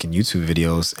started making YouTube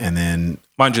videos, and then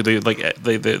mind you,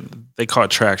 they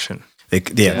caught traction.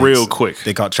 Real quick.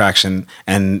 They caught traction.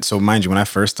 And so mind you, when I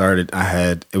first started,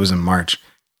 it was in March,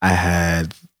 I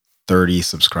had 30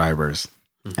 subscribers.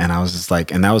 And I was just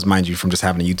like, and that was, mind you, from just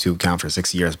having a YouTube account for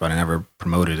 6 years, but I never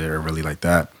promoted it or really like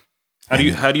that. How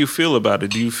do you feel about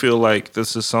it? Do you feel like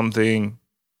this is something,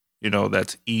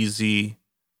 that's easy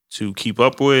to keep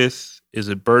up with? Is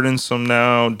it burdensome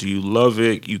now? Do you love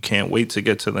it? You can't wait to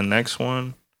get to the next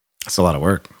one? It's a lot of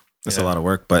work. It's a lot of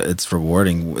work, but it's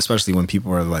rewarding, especially when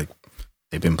people are like,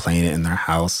 they've been playing it in their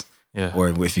house. Yeah. Or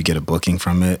if you get a booking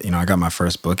from it. I got my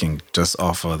first booking just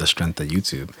off of the strength of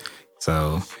YouTube.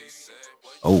 So,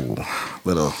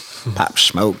 little pop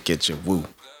smoke, get you woo,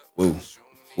 woo.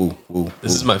 Woo.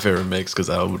 This is my favorite mix because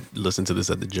I would listen to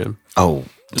this at the gym. Oh,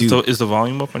 dude. Is the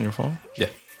volume up on your phone? Yeah.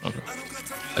 Okay.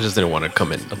 I just didn't want to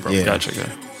come in. Yeah. Gotcha.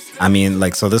 I mean,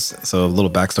 like, so a little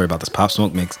backstory about this Pop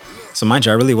Smoke mix. So mind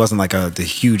you, I really wasn't like the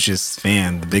hugest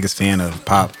fan, the biggest fan of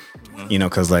pop, you know,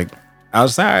 because like I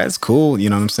was like, all right, it's cool, you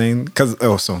know what I'm saying? Because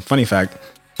so fun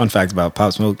fact about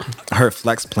Pop Smoke, I heard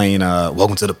Flex playing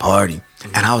 "Welcome to the Party,"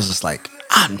 and I was just like,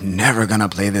 I'm never gonna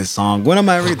play this song. When am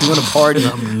I ever doing a party?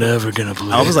 I'm never gonna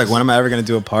play. I was like, when am I ever gonna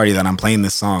do a party that I'm playing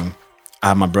this song? I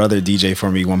had my brother DJ for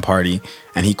me one party,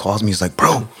 and he calls me. He's like,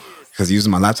 bro, because he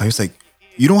using my laptop. He's like,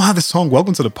 you don't have this song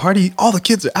 "Welcome to the Party"? All the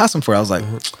kids are asking for it. I was like,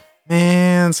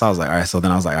 man. So I was like, all right. So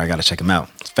then I was like, I gotta check him out.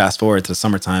 Fast forward to the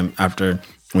summertime after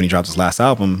when he dropped his last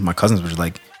album, my cousins were just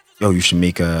like, yo, you should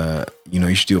make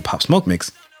you should do a Pop Smoke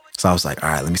mix. So I was like, all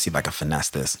right, let me see if I can finesse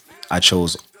this. I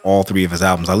chose all 3 of his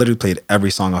albums. I literally played every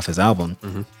song off his album,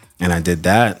 and I did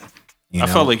that. I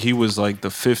felt like he was like the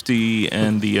 50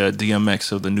 and the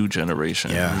DMX of the new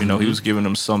generation. Yeah. You know, he was giving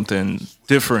them something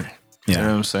different. Yeah. You know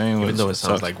what I'm saying? Even though it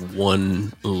sounds like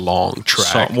one long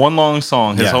track. one long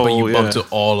song. His Yeah, whole, but you bump to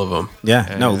all of them.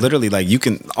 Yeah, no, literally, like you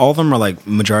can. All of them are like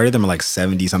majority of them are like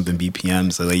 70 something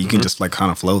BPM, so like you can just like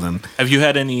kind of flow them. Have you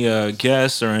had any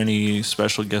guests or any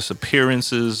special guest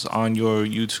appearances on your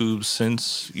YouTube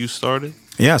since you started?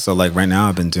 Yeah, so like right now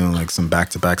I've been doing like some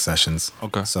back-to-back sessions.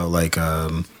 Okay. So like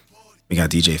we got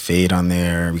DJ Fade on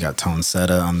there, we got Tone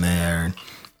Seta on there,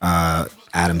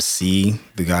 Adam C,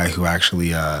 the guy who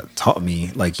actually taught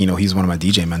me, like, you know, he's one of my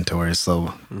DJ mentors.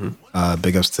 So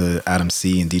big ups to Adam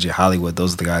C and DJ Hollywood.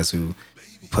 Those are the guys who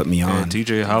put me on. Yeah,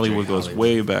 DJ Hollywood goes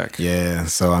way back. Yeah.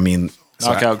 So I mean,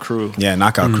 Knockout Crew. Yeah,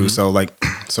 Knockout Crew. So like,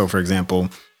 so for example,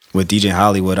 with DJ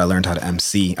Hollywood, I learned how to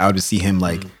MC. I would just see him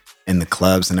like in the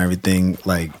clubs and everything,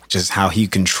 like just how he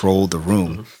controlled the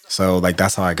room. So like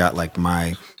that's how I got like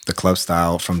the club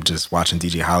style from just watching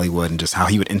DJ Hollywood and just how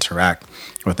he would interact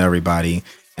with everybody.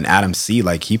 And Adam C,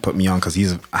 like he put me on because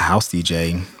he's a house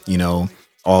DJ, you know,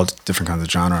 all different kinds of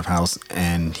genre of house.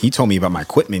 And he told me about my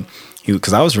equipment.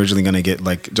 Because I was originally gonna get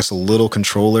like just a little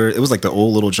controller. It was like the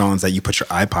old little Johns that you put your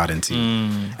iPod into.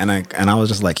 And I was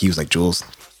just like, he was like, Jules,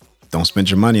 don't spend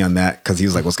your money on that. Because he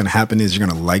was like, what's gonna happen is you're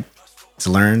gonna like to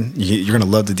learn. You're gonna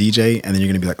love the DJ, and then you're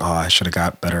gonna be like, oh, I should have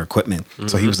got better equipment.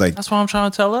 So he was like, That's what I'm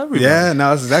trying to tell everybody. yeah, no,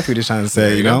 that's exactly what he's trying to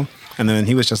say, you know. And then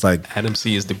he was just like, Adam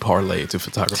C is the parlay to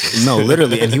photography. no,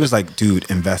 literally. And he was like, dude,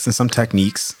 invest in some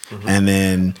techniques. And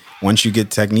then once you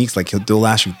get techniques, like they'll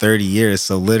last you 30 years.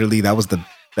 So literally that was the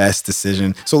best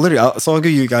decision. So literally, I'll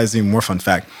give you guys even more fun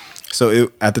fact.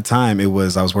 So at the time I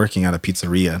was working at a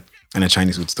pizzeria and a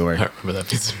Chinese food store. I remember that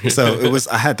pizzeria.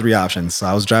 So I had 3 options. So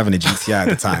I was driving a GTI at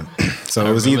the time. So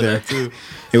it was either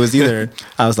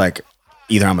I was like,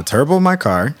 either I'm a turbo in my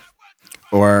car,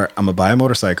 or I'm gonna buy a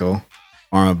motorcycle,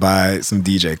 or I'm gonna buy some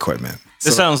DJ equipment.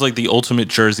 This sounds like the ultimate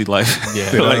Jersey life.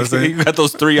 Yeah. You know what I'm Like saying? you got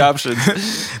those 3 options.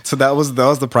 So that was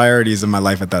the priorities in my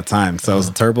life at that time. So it was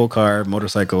a turbo car,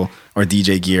 motorcycle, or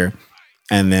DJ gear.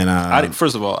 And then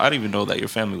First of all, I didn't even know that your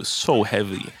family was so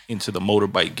heavy into the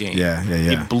motorbike game. Yeah.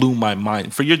 It blew my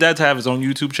mind. For your dad to have his own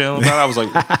YouTube channel, I was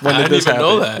like, when did this even happen?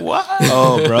 know that. What?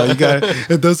 oh, bro, you got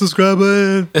hit the subscribe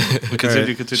button.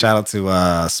 Continue. Shout out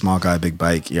to Small Guy Big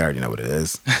Bike. You already know what it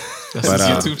is. That's his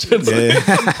YouTube channel. Yeah.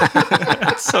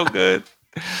 That's so good.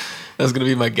 That's gonna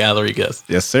be my gallery guest.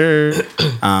 Yes, sir.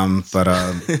 But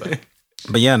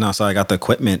yeah, no. So I got the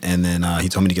equipment, and then he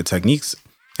told me to get techniques,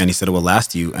 and he said it will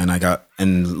last you. And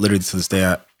literally to this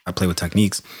day, I play with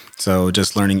techniques. So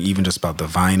just learning even just about the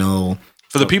vinyl.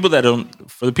 For the people that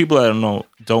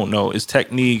don't know, is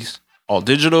techniques all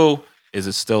digital? Is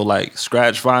it still like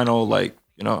scratch vinyl? Like,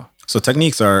 you know? So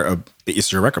techniques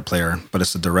it's your record player, but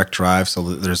it's a direct drive, so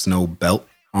there's no belt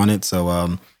on it.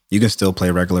 So you can still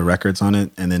play regular records on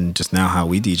it. And then just now how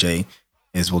we DJ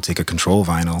is we'll take a control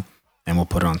vinyl and we'll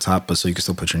put it on top, but so you can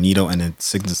still put your needle, and it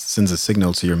sends a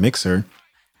signal to your mixer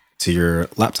to your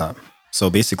laptop. So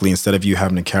basically, instead of you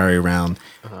having to carry around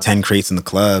 10 crates in the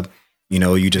club, you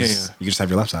know, you just have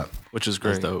your laptop, Which is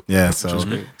great. That's dope. Yeah. So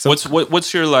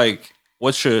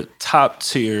what's your top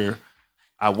tier?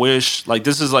 I wish, like,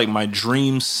 this is like my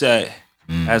dream set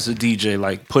as a DJ.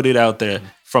 Like, put it out there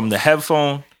from the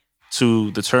headphone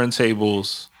to the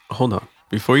turntables. Hold on.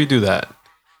 Before you do that,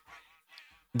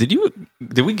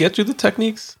 did we get you the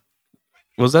techniques?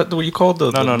 Was that what you called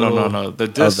the No. The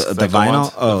disc, the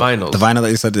vinyl, the vinyls. the vinyl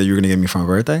that you said that you were gonna give me for my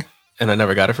birthday. And I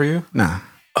never got it for you? Nah.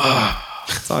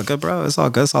 It's all good, bro. It's all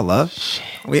good. It's all love.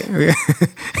 We Because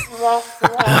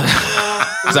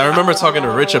I remember talking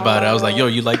to Rich about it. I was like, yo,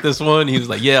 you like this one? He was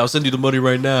like, yeah, I'll send you the money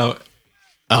right now.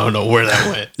 I don't know where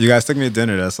that went. You guys took me to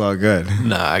dinner. That's all good.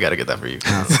 Nah, I got to get that for you.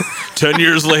 10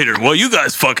 years later. Well, you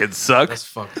guys fucking suck. That's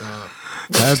fucked up.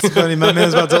 That's funny. My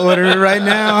man's about to order it right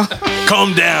now.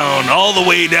 Come down, all the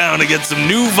way down to get some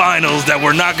new vinyls that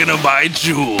we're not gonna buy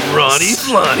Jules. Ronnie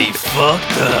Flonnie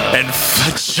fucked up. And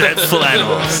Chet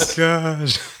flannels.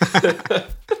 Gosh.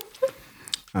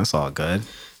 That's all good.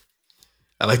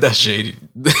 I like that shade.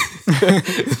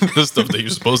 The stuff that you're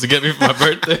supposed to get me for my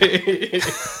birthday.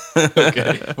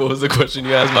 Okay. What was the question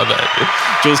you asked? My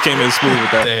bad. Jules came in smooth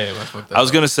with that. Damn, I fucked that I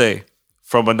was gonna say,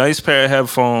 from a nice pair of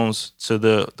headphones to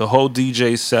the whole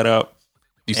DJ setup.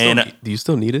 Do you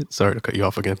still need it? Sorry to cut you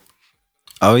off again.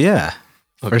 Oh, yeah.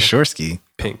 For sure, Ski.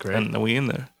 Pink, right? And we in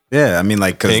there. Yeah, I mean,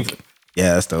 like, cause, Pink.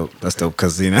 yeah, that's dope. That's dope,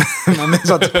 because, you know, my man's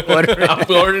about to order it. I'm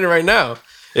ordering it right now.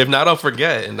 If not, I'll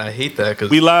forget, and I hate that because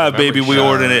We live, baby. We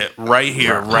ordering it right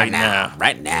here, right now.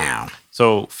 Right now.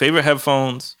 So, favorite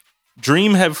headphones,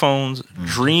 dream headphones,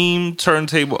 dream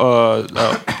turntable,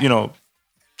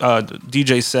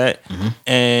 DJ set,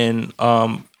 and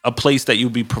a place that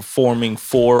you'll be performing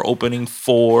for, opening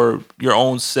for your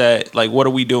own set. Like, what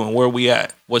are we doing? Where are we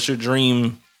at? What's your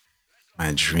dream?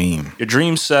 My dream. Your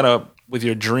dream setup with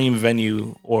your dream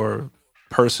venue or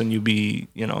person you be,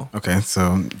 Okay,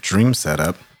 so dream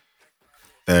setup.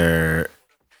 There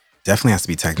definitely has to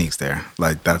be techniques there.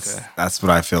 Like that's what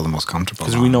I feel the most comfortable.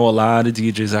 Because we know a lot of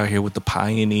DJs out here with the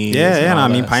Pioneers. Yeah. No, I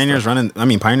mean, Pioneers running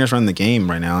the game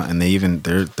right now, and their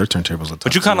turntables are tough.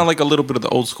 But you kind of like a little bit of the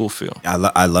old school feel.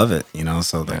 I love it,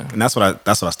 So and that's what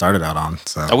I started out on.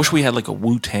 So I wish we had like a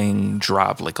Wu-Tang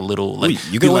drop, like a little like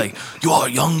you could like you're a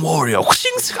young warrior, like you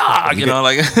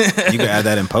could add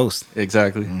that in post.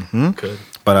 Exactly. Could.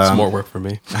 But it's more work for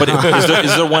me. But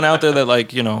is there one out there that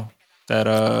like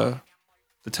that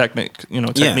the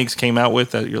techniques came out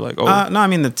with that you're like, oh no, I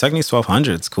mean the Technics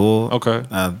 1200 is cool. Okay.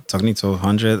 Technics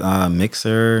 1200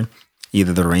 mixer,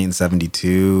 either the Rain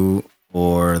 72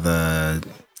 or the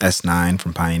S9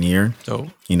 from Pioneer. Oh,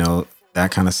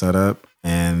 That kind of setup,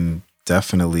 and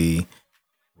definitely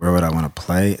where would I want to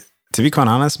play? To be quite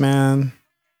honest, man,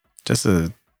 just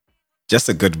a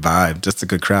good vibe, just a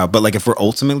good crowd. But like if we're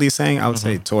ultimately saying, I would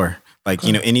say tour. Like,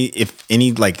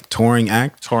 any like touring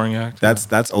act.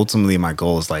 That's ultimately my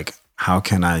goal is like, how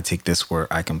can I take this where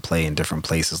I can play in different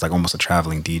places, like almost a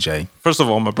traveling DJ? First of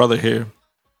all, my brother here,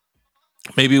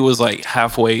 maybe it was like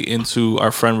halfway into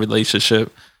our friend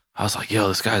relationship. I was like, yo,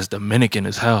 this guy's Dominican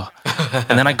as hell.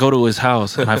 And then I go to his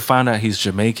house and I find out he's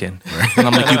Jamaican. And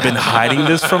I'm like, you've been hiding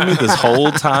this from me this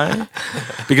whole time?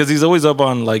 Because he's always up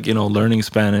on like, learning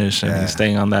Spanish and he's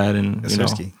staying on that. And,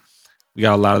 risky. We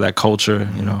got a lot of that culture,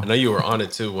 I know you were on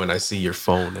it too when I see your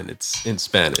phone and it's in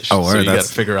Spanish. Oh, so you got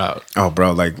to figure out. Oh,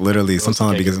 bro, like literally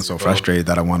sometimes because I'm so frustrated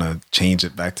that I want to change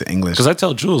it back to English. Because I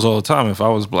tell Jules all the time, if I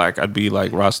was black, I'd be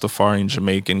like Rastafarian,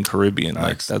 Jamaican, Caribbean.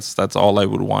 Like that's all I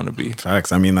would want to be.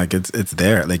 Facts. I mean, like it's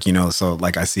there. Like, so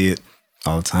like I see it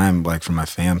all the time, like from my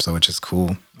fam. So it's just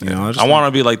cool. I want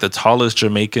to be like the tallest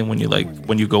Jamaican when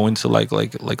you go into like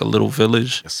a little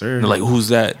village. Yes, sir. They're like, who's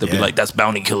that? They'll be like, that's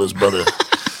Bounty Killer's brother.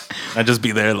 I'd just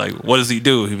be there like, what does he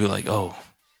do? He'd be like, oh,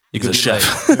 he's a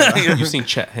chef. Like, you seen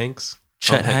Chet Hanks?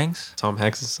 Chet Hanks? Tom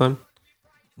Hanks' son?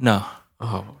 No.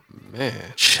 Oh,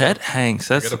 man. Chet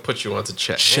Hanks. I got to put you onto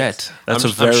Chet Hanks. That's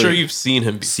I'm sure you've seen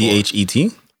him before.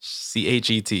 CHET?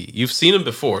 CHET. You've seen him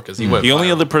before because he went The only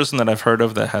viral. other person that I've heard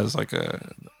of that has like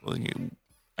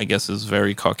I guess is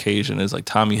very Caucasian is like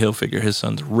Tommy Hilfiger. His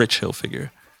son's Rich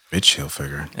Hilfiger. Rich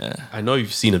Hilfiger. Yeah. I know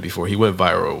you've seen him before. He went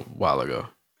viral a while ago.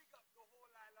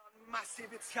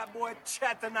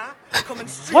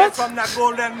 What? From the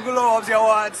Golden Globes, you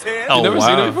want to see? Oh, You never seen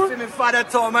him wow. before? See me father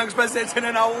Tom Hanks presenting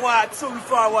in a white soon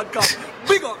forward cup.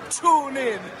 Big up, tune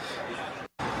in.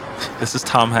 This is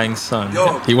Tom Hanks' son.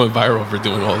 Yo, He went viral for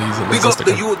doing all these. big up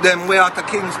the youth them way out of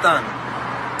Kingston.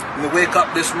 Me wake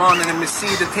up this morning and me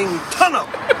see the thing turn up.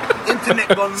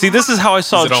 Internet gone. See, this is how I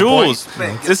saw Is it on Jules.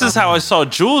 point? This is how I saw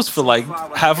Jules for like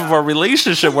half of our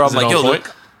relationship where I'm Is it like, on yo, point?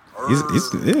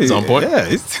 He's on point? Yeah,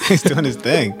 he's doing his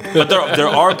thing. but there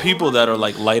are people that are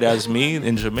like light as me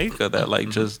in Jamaica that like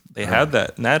just they have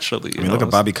that naturally. I mean, look at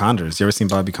Bobby Condors. You ever seen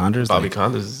Bobby Condors? Bobby Like,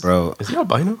 Condors. bro. Is he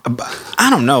albino? I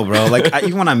don't know, bro. Like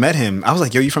even when I met him, I was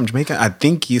like, "Yo, you from Jamaica?" I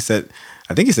think he said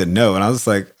no, and I was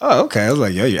like, "Oh, okay." I was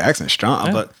like, "Yo, your accent's strong."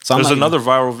 Yeah. But so there's I'm like, another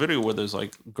viral video where there's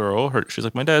like a girl, she's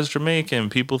like, my dad's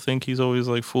Jamaican. People think he's always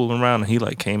like fooling around, and he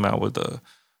like came out with the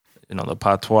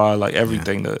patois, like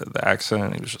everything, the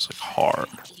accent. He was just like hard.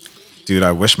 dude,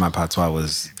 I wish my patois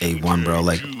was A1, bro.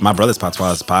 Like my brother's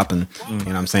patois is popping. You know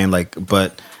what I'm saying? Like,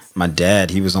 but my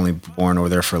dad, he was only born over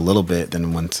there for a little bit,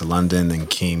 then went to London and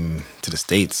came to the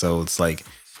States. So it's like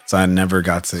So I never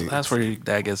got to. That's where your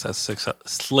dad gets that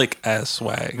slick ass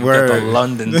swag. You Word. get the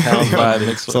London town vibe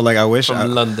mixed with. So like I wish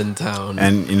From London town.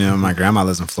 and you know my grandma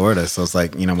lives in Florida, so it's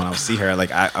like, you know, when I see her, like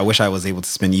I wish I was able to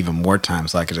spend even more time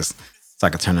so I could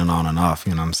turn it on and off.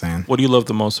 You know what I'm saying, What do you love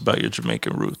the most about your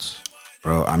Jamaican roots?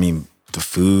 bro? I mean, the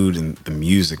food and the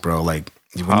music, bro. Like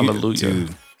Hallelujah.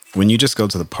 when you just go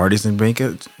to the parties in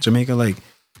Jamaica, like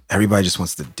everybody just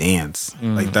wants to dance.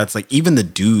 Like that's like even the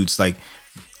dudes like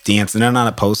dance, and they're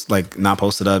not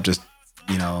posted up, just,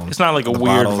 you know. It's not like a the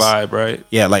weird bottles. vibe, right?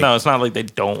 Yeah, like No, it's not like they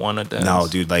don't want to dance. no,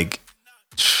 dude, like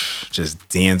just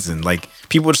dancing. Like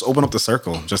people just open up the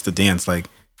circle just to dance. Like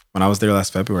when I was there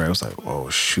last February, I was like, oh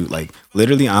shoot, like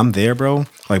literally I'm there, bro.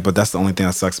 Like, but that's the only thing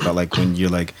that sucks about like when you're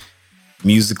like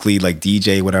musically like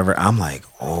DJ, whatever. I'm like,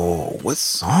 oh, what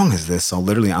song is this? So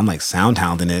literally I'm like sound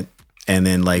hounding it, and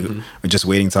then like just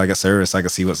waiting till I get service so I can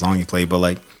see what song you play. But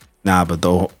like, nah, but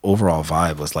the overall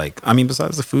vibe was like, I mean,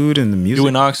 besides the food and the music. You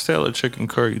in oxtail or chicken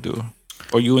curry do?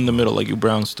 Or you in the middle like you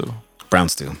brown stew? Brown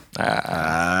stew.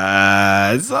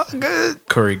 It's all good.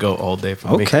 Curry goat all day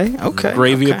for me. Okay.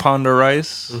 Gravy okay. upon the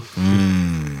rice?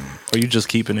 Or you just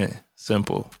keeping it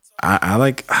simple? I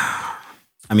like,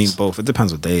 I mean, both. It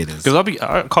depends what day it is. Because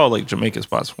I call like Jamaican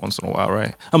spots once in a while,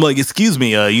 right? I'm like, excuse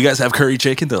me, you guys have curry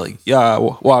chicken? They're like, yeah,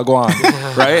 wagwan,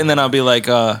 right? And then I'll be like,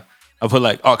 I'll put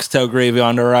like oxtail gravy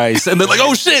on the rice, and they're like,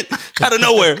 oh shit, out of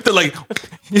nowhere. They're like,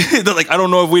 I don't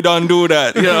know if we done do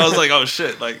that. You know, I was like, oh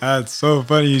shit, like That's so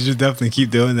funny. You should definitely keep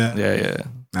doing that. yeah.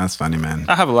 That's funny, man.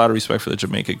 I have a lot of respect for the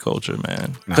Jamaican culture,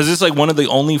 man, because it's like one of the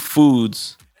only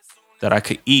foods that I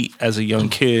could eat as a young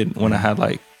kid when I had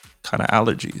like kind of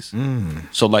allergies.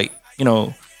 So like, you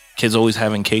know, kids always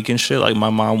having cake and shit. Like my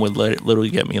mom would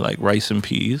literally get me like rice and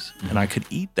peas, and I could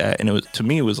eat that, and it was, to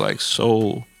me, it was like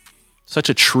such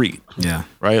a treat. Yeah.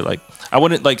 Right? Like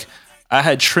I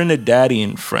had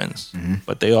Trinidadian friends,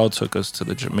 but they all took us to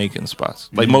the Jamaican spots.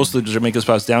 Like most of the Jamaican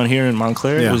spots down here in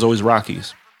Montclair, it was always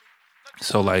Rockies.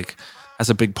 So like that's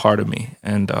a big part of me.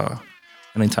 And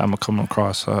anytime I come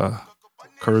across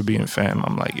Caribbean fam,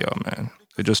 I'm like, yo, man,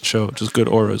 they just chill, just good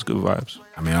auras, good vibes.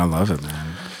 I mean, I love it,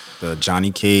 man. The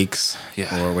Johnny cakes,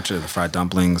 Yeah. or the fried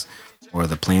dumplings, or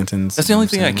the plantains. That's the only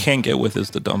thing I can. can't get with is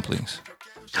the dumplings.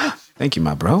 Thank you,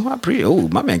 my bro.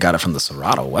 My man got it from the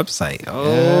Serato website.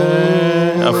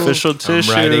 Oh, Official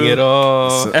tissue. Writing it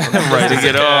off. Writing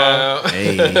it off.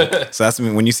 hey. So that's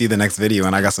when you see the next video,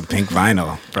 and I got some pink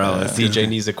vinyl, bro. DJ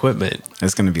needs equipment.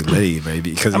 It's gonna be litty,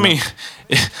 baby. Because I mean,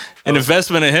 an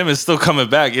investment in him is still coming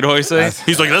back. You know what I say?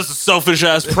 He's like, that's a selfish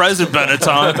ass present,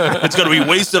 Benetton. It's gonna be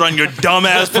wasted on your dumb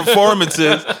ass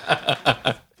performances.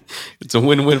 It's a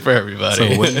win-win for everybody.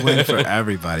 it's a win-win for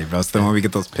everybody, bro. So then when we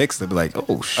get those pics, they'll be like,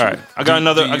 oh shit. All right, I got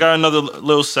another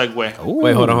little segue. Wait,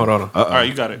 hold on. All right,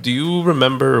 you got it. Do you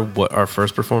remember what our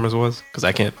first performance was? Because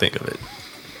I can't think of it.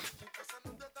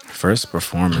 First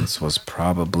performance was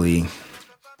probably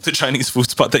The Chinese food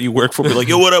spot that you work for. Be like,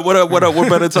 yo, what up? We're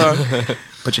Benetton.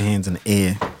 put your hands in the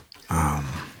air.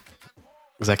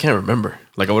 Because I can't remember.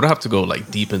 Like I would have to go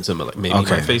like deep into my, like maybe my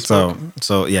Facebook.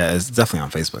 So yeah, it's definitely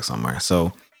on Facebook somewhere.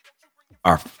 So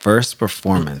our first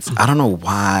performance, I don't know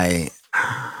why.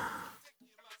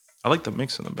 I like the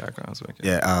mix in the background. So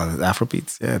The Afro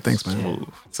beats. Yeah, thanks, man. Smooth.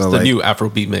 So the like, new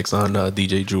Afrobeat mix on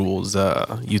DJ Jules'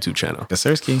 YouTube channel. yes,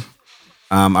 sir, Ski.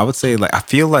 I would say like I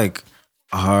feel like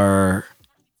our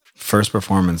first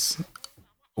performance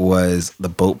was the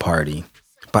boat party,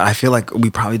 but I feel like we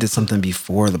probably did something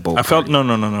before the boat. I felt party.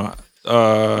 no.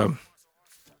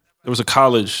 There was a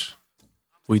college.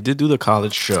 We did do the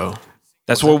college show.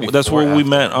 That's Was where that that's before or where we after?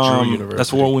 met. Drew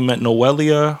That's University. where we met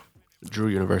Noelia. Drew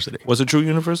University. Was it Drew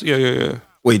University? Yeah.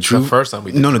 Wait, Drew. The first time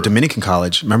we did No, Drew. Dominican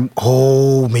College. Remember?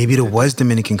 Oh, maybe it was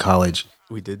Dominican College.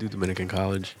 We did do Dominican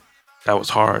College. That was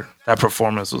hard. That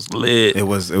performance was lit. It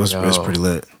was Yo. pretty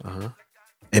lit.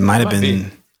 It might have might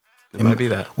been. It might be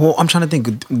that. Well, I'm trying to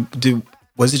think.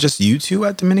 Was it just you two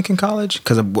at Dominican College?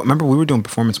 Because remember we were doing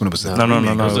performance when it was No. It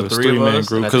was It the was three of three-man us,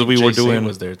 group, and I 'cause think we were Jay Saint doing-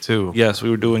 was there too. Yes, we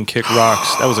were doing Kick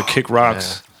Rocks. That was a Kick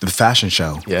Rocks. the fashion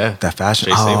show. Yeah. that fashion.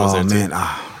 Jay Saint was there Oh too.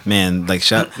 man, man, like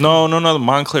shut. No, the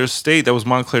Montclair State. That was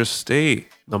Montclair State.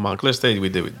 No, Montclair State we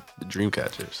did with the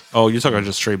Dreamcatchers. Oh, you're talking about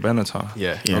just straight Benetton.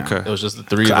 Yeah. Yeah. Okay. It was just the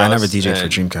three of us. I never DJed for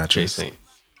and Dreamcatchers. Jay Saint.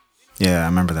 Yeah, I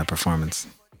remember that performance.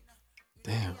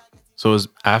 Damn. So it was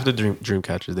after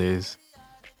Dreamcatcher days.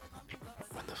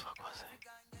 When the fuck was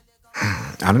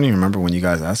it? I don't even remember when you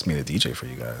guys asked me to DJ for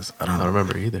you guys. I I don't don't.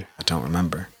 remember either. I don't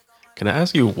remember. Can I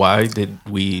ask you why did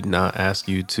we not ask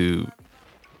you to?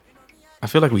 I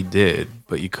feel like we did,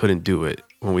 but you couldn't do it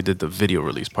when we did the video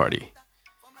release party.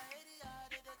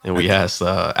 And we asked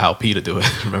Al P to do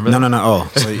it. Remember that? No.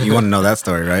 Oh, so you want to know that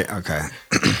story, right? Okay.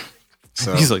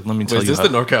 So He's like, let me tell Is you. this the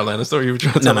North Carolina story you were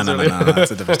trying to tell us no, earlier?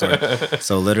 it's a different story.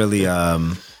 So literally,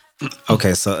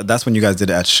 okay, so that's when you guys did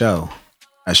it at Show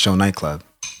Nightclub.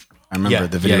 I remember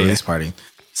the video release party.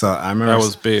 So I remember That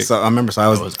was big. So I remember. So I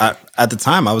was at the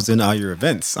time I was doing all your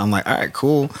events. I'm like, all right,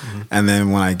 cool. Mm-hmm. And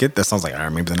then when I get this, I was like, all right,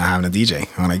 maybe they're not having a DJ.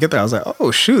 And when I get there, I was like,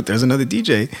 oh shoot, there's another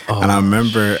DJ. And I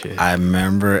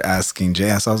remember asking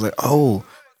Jay. So I was like, oh.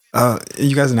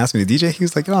 You guys didn't ask me to DJ? He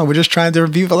was like, oh, we're just trying to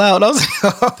review people out. I was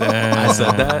like,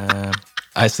 oh.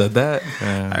 I said that.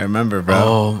 I remember, bro.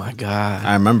 Oh my God.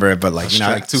 I remember it, but like,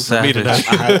 Strike two for me Savage.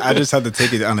 today. I just had to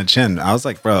take it on the chin. I was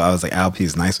like, bro,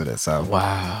 LP's nice with it. So,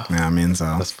 Wow. yeah, I mean, so.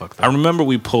 That's fucked I up. remember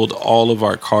we pulled all of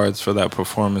our cards for that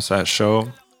performance at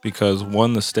Show because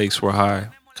one, the stakes were high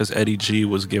because Eddie G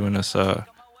was giving us a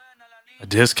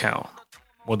discount.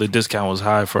 Well, the discount was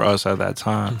high for us at that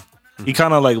time. He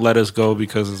kind of like let us go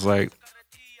because it's like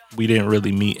we didn't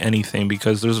really meet anything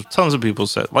because there's tons of people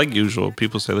said, like usual,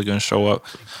 people say they're going to show up.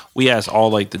 We asked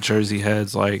all like the Jersey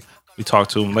heads, like we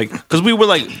talked to them, like, because we were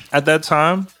like, at that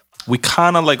time, we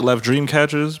kind of like left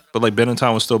Dreamcatchers, but like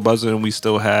Benetton was still buzzing and we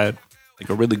still had like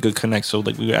a really good connect. So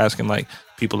like we were asking like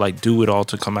people like Do It All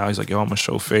to come out. He's like, yo, I'm going to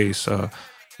show face.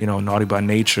 You know, Naughty by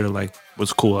Nature, like,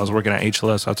 was cool. I was working at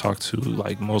HLS. I talked to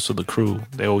like most of the crew.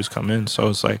 They always come in. So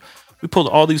it's like, we pulled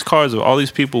all these cards of all these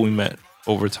people we met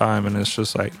over time. And it's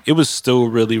just like, it was still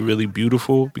really, really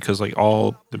beautiful because like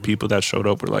all the people that showed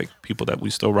up were like people that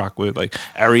we still rock with. Like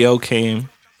Ariel came,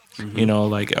 you know,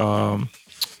 like,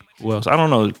 who else? I don't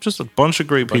know. Just a bunch of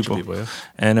great people. Yeah.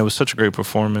 And it was such a great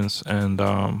performance. And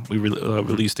we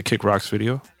released the Kick Rocks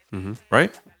video,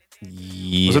 right?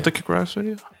 Yeah. Was it the Kick Rocks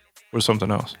video? Or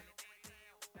something else?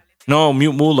 No,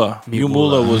 Mute Moolah. Mute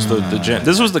Moolah was the jam.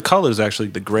 This was the colors actually.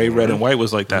 The gray, red, and white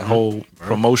was like that whole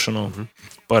promotional.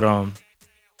 But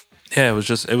yeah,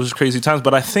 it was crazy times.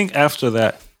 But I think after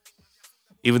that,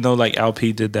 even though like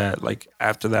LP did that, like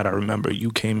after that, I remember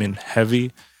you came in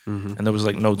heavy, and there was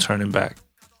like no turning back.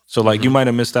 So like you might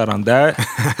have missed out on that,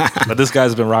 but this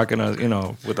guy's been rocking us, you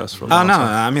know, with us for a long time.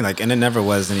 I mean, like, and it never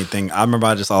was anything. I remember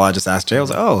I just asked Jay. I was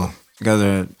like, oh, you guys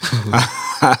are.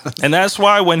 And that's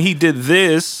why when he did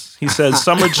this, he said,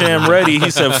 Summer Jam ready.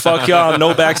 He said, fuck y'all,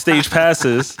 no backstage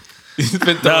passes. He's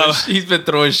been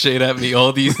throwing shade at me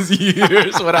all these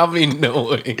years without me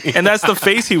knowing. And that's the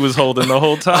face he was holding the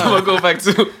whole I'm time. gonna go back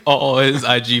to all his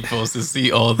IG posts to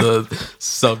see all the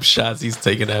sub shots he's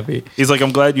taking at me. He's like,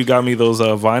 I'm glad you got me those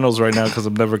vinyls right now because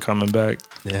I'm never coming back.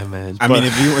 Yeah, man. I mean,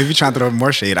 if you try to throw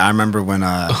more shade, I remember when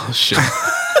Oh shit.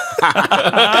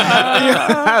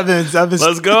 I've been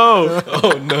Let's go.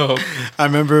 Oh no. I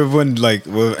remember when like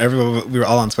everyone we were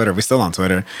all on Twitter. We're still on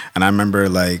Twitter, and I remember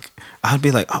like I'd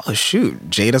be like, oh shoot,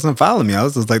 Jay doesn't follow me. I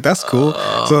was just like, that's cool.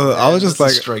 So I was just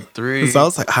like, strike three. So I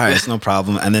was like, all right, it's no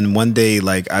problem. And then one day,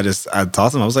 like I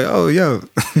tossed him. I was like, oh yo,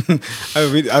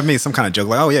 I made some kind of joke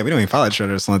like, oh yeah, we don't even follow each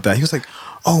other or something like that. He was like,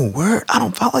 oh word, I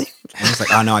don't follow you. And I was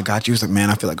like, oh no, I got you. He was like,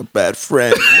 man, I feel like a bad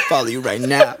friend. I follow you right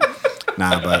now.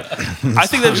 Nah, but I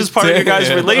think that's just part of your guys'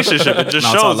 relationship. It just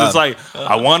No, it's all shows. love. It's like,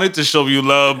 I wanted to show you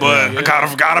love, but I kind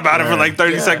of forgot about it for like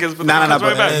 30 seconds. But No, then it comes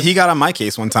but right back. he got on my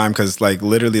case one time because, like,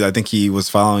 literally, I think he was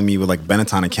following me with like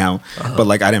Benetton account, but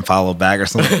like I didn't follow back or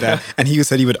something like that. And he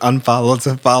said he would unfollow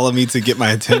to follow me to get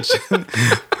my attention.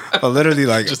 But literally,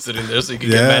 like, Just sitting there so you can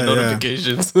Yeah, get mad yeah.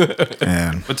 notifications.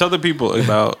 man, But tell the people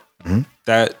about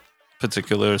that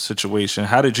particular situation.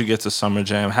 How did you get to Summer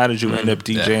Jam? How did you end up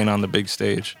DJing on the big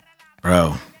stage?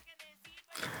 bro,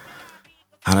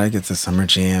 how did I get to Summer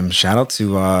Jam? Shout out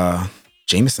to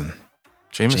Jameson.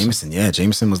 Yeah,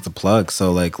 Jameson was the plug.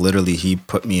 So like literally he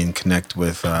put me in connect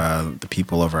with the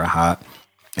people over at Hot,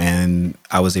 and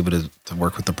I was able to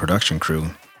work with the production crew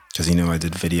because he knew I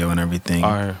did video and everything.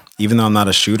 Alright. Even though I'm not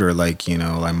a shooter, like, you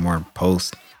know, I'm more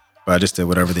post, but I just did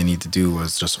whatever they need to do.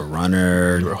 Was just a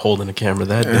runner, You were holding the camera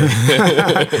that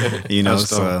day. you know. That's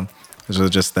So it was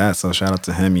just that. So shout out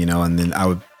to him, you know. And then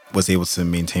I was able to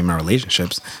maintain my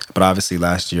relationships. But obviously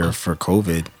last year for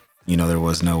COVID, you know, there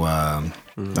was no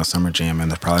Summer Jam, and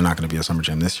there's probably not going to be a Summer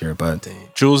Jam this year. But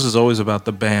Jules is always about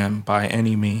the BAM by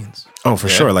any means. oh, for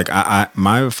sure. Like I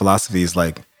my philosophy is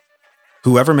like,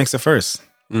 whoever makes it first.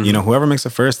 You know, whoever makes it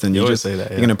first, then you always just say that,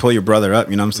 yeah. you're gonna pull your brother up.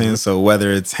 You know what I'm saying? So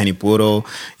whether it's Henny Puro,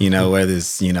 you know, whether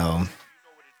it's you know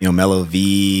Mellow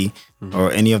V,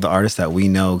 or any of the artists that we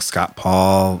know, Scott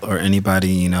Paul, or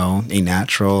anybody, you know, A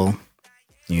Natural,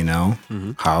 you know,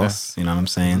 House. You know what I'm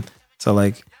saying? So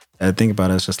like, I think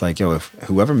about it, it's just like, yo, if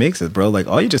whoever makes it, bro, like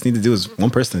all you just need to do is one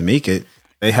person to make it.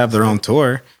 They have their own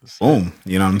tour. Boom.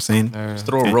 You know what I'm saying? Just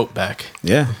throw a rope back,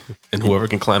 Yeah, and whoever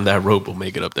can climb that rope will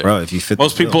make it up there. bro. If you fit,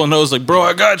 Most the bill. people know is like, bro,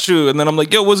 I got you. And then I'm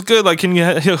like, yo, what's good? Like, can you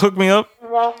hook me up?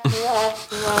 I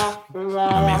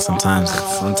mean,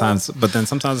 sometimes, but then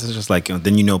sometimes it's just like,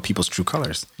 then you know people's true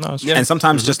colors. No, it's And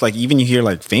sometimes just like, even you hear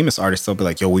like famous artists, they'll be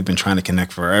like, yo, we've been trying to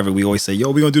connect forever. We always say,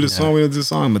 yo, we're going to do this song, we're going to do this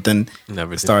song. But then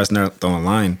Never the did. stars don't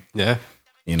align, Yeah.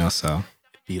 you know, so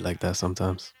Be like that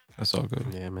sometimes. That's all good.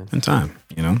 Yeah, man. in time,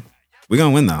 you know, we're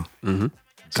going to win though.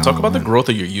 So talk about the growth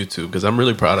of your YouTube, because I'm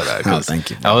really proud of that. 'cause thank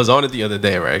you. I was on it the other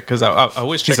day, right? Because I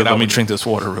always He check said, it out. let me drink this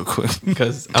water real quick.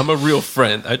 Because I'm a real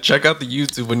friend. I check out the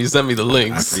YouTube when you send me the I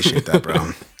links. appreciate that, bro.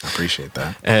 I appreciate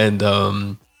that. And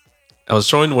I was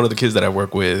showing one of the kids that I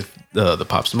work with the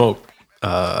Pop Smoke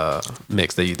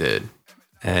mix that you did,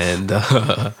 and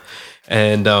I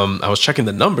was checking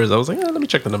the numbers. I was like, let me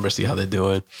check the numbers, see how they're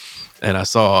doing, and I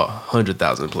saw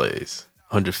 100,000 plays.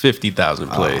 150,000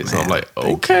 plays. And I'm like,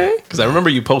 okay, because I remember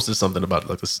you posted something about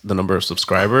like the number of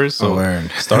subscribers. So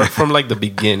word. start from like the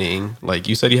beginning. Like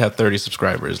you said, you had 30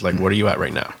 subscribers. Like, what are you at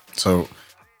right now? So,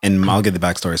 and I'll give the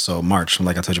backstory. So March,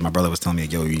 like I told you, my brother was telling me,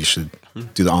 yo, you should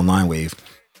do the online wave.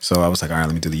 So I was like, all right,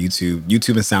 let me do the YouTube and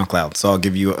SoundCloud. So I'll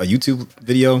give you a YouTube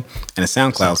video and a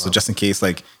SoundCloud. So just in case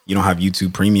like you don't have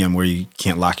YouTube Premium where you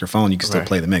can't lock your phone, you can still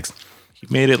play the mix. He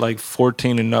made it like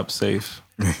 14 and up safe.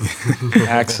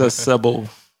 Accessible.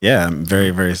 Yeah, very,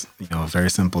 very, very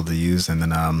simple to use. And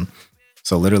then,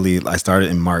 so literally I started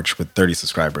in March with 30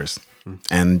 subscribers.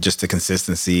 And just the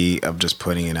consistency of just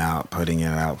putting it out.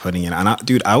 And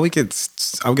dude, I would get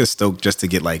stoked just to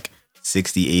get like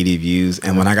 60, 80 views.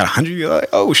 And when I got 100, you're like,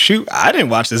 oh shoot, I didn't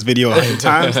watch this video 100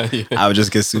 times. I would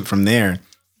just get soup from there,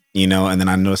 And then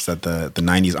I noticed that the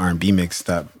 90s R&B mix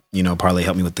that, Parlay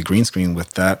helped me with the green screen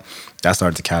with that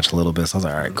started to catch a little bit. So I was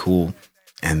like, all right, cool.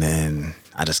 And then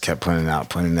I just kept putting it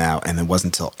out. And it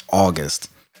wasn't until August.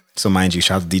 So mind you,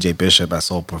 shout out to DJ Bishop at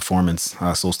Soul Performance,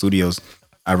 Soul Studios.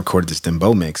 I recorded this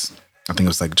Dembow mix. I think it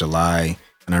was like July,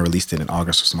 and I released it in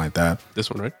August or something like that. This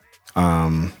one, right?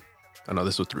 I know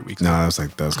this was 3 weeks ago. No, that was a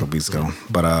couple weeks ago.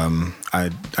 But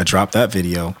I dropped that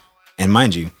video, and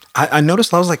mind you, I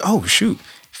noticed, I was like, oh shoot,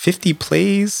 50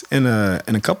 plays in a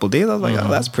couple days. I was like, oh,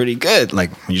 that's pretty good.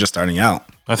 Like when you're just starting out.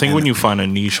 I think when you find a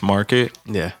niche market,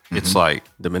 Yeah. it's like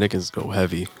Dominicans go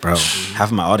heavy. Bro, half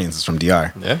of my audience is from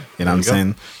DR. Yeah, You know what I'm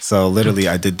saying? So literally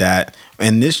I did that.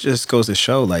 And this just goes to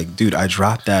show, like, dude, I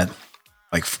dropped that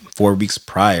like 4 weeks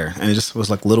prior, and it just was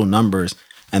like little numbers.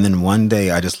 And then one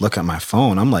day I just look at my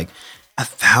phone. I'm like,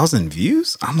 1,000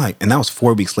 views? I'm like, and that was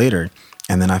 4 weeks later.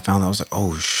 And then I found out, I was like,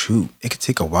 oh shoot, it could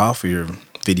take a while for your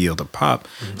video to pop.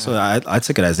 So I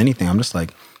took it as anything. I'm just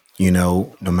like,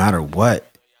 no matter what,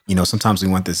 sometimes we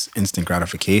want this instant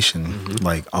gratification,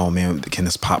 like, oh man, can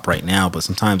this pop right now? But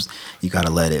sometimes you gotta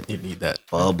let it You need that.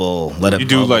 bubble. Let it you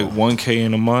do bubble. like 1K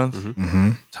in a month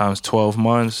times 12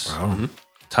 months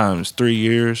times 3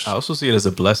 years. I also see it as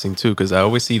a blessing too, because I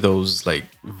always see those like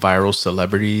viral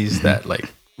celebrities that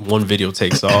like one video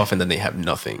takes off and then they have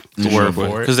nothing to show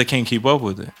for it. Because they can't keep up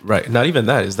with it. Right. Not even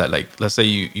that. Is that like, let's say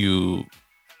you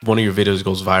one of your videos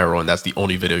goes viral and that's the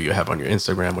only video you have on your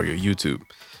Instagram or your YouTube.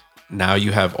 Now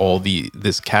you have all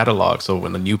this catalog. So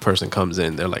when a new person comes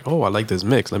in, they're like, oh, I like this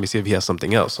mix. Let me see if he has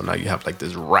something else. So now you have like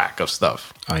this rack of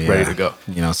stuff ready to go.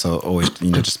 So always,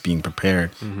 just being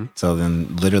prepared. So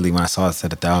then literally when I saw it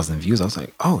said 1,000 views, I was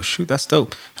like, oh shoot, that's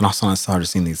dope. And also I started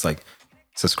seeing these like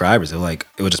subscribers. It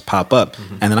would just pop up.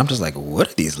 And then I'm just like, what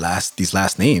are these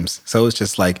last names? So it's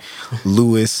just like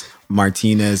Luis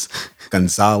Martinez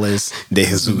Gonzalez De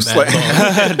Jesus. Like,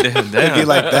 it'd be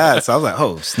like that. So I was like,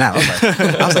 oh snap.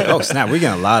 I was like, oh snap, we're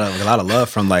getting a lot of love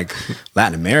from like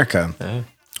Latin America.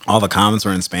 All the comments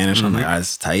were in Spanish. I'm like, all right,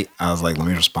 this is tight. I was like, let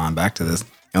me respond back to this.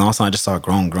 And also I just saw it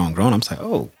growing. I'm just like,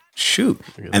 oh shoot.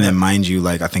 And then mind you,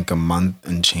 like I think a month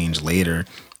and change later,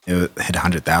 it hit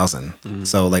 100,000.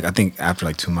 So like I think after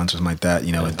like 2 months or something like that,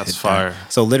 it That's hit fire.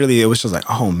 that. So literally it was just like,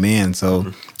 oh man.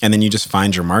 So and then you just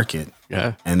find your market.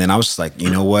 Yeah. And then I was just like, you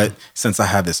know what? Since I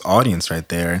have this audience right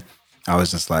there, I was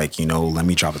just like, let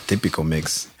me drop a typical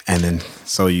mix. And then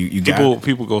so you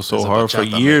People go so hard for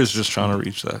years just trying to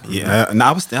reach that. yeah. And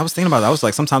I was thinking about it. I was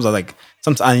like, sometimes I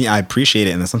appreciate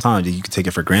it, and then sometimes you can take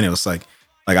it for granted. It's like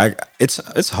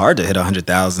it's hard to hit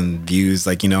 100,000 views,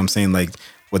 like, what I'm saying, like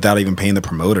without even paying the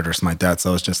promoter or something like that.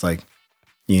 So it's just like,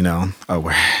 So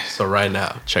right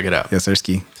now, check it out. Yes,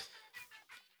 Sirski.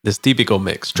 This Típico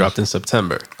mix dropped in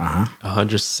September.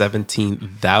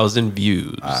 117,000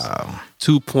 views. Wow.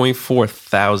 2.4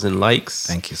 thousand likes.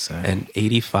 Thank you, sir. And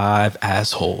 85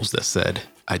 assholes that said,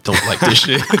 I don't like this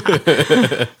shit.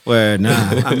 Well,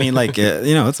 nah. I mean, like,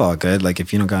 it's all good. Like,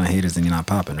 if you don't got any haters, then you're not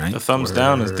popping, right? The thumbs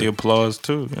down is the applause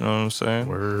too. You know what I'm saying?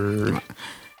 Word.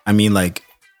 I mean, like,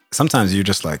 sometimes you're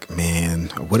just like, man,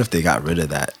 what if they got rid of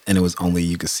that and it was only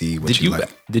you could see what you like?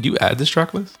 Did you add this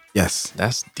track list? Yes.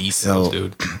 That's decent,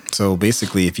 dude. So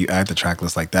basically, if you add the track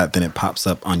list like that, then it pops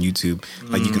up on YouTube.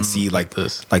 Like you can see like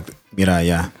this. like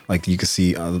like you can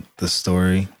see the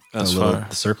story, That's the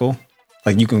circle.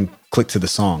 Like you can click to the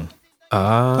song.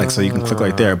 Like so you can click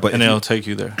right there, but and it'll take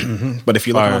you there. But if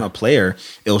you're looking on a player,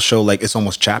 it'll show like it's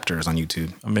almost chapters on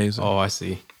YouTube. Amazing. Oh, I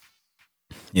see.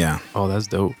 Yeah. Oh, that's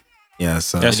dope. Yeah.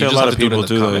 So I see a lot of people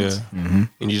do that. Yeah.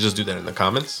 And you just do that in the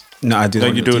comments? no, I do. No,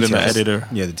 like you the do it in the details. editor.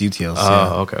 Yeah, the details.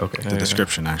 Oh, okay. The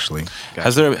description actually.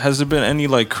 Has there been any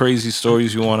like crazy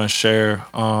stories you want to share?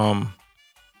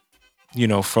 You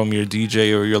know, from your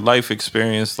DJ or your life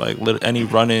experience, like any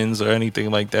run-ins or anything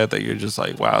like that you're just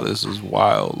like, wow, this is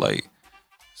wild. Like,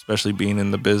 especially being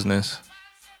in the business.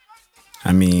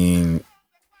 I mean,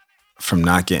 from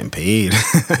not getting paid,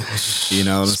 you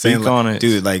know what I'm saying? Speak on Like, it,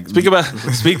 dude. Like,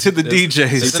 speak to the There's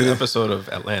DJs. an episode of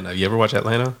Atlanta. You ever watch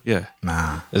Atlanta? Yeah,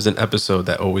 nah. There's an episode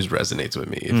that always resonates with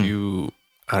me. If you,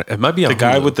 it might be on the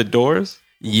guy Hulu. with the doors.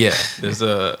 Yeah, there's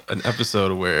an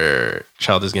episode where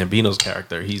Childish Gambino's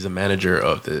character, he's a manager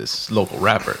of this local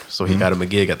rapper. So he got him a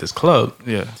gig at this club.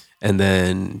 Yeah, And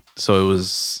then, so it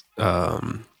was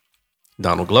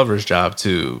Donald Glover's job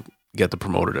to get the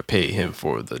promoter to pay him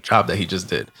for the job that he just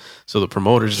did. So the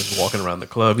promoter's just walking around the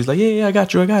club. He's like, yeah, I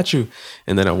got you.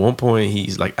 And then at one point,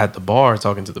 he's like at the bar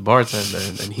talking to the bartender.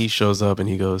 And then he shows up and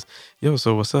he goes, yo,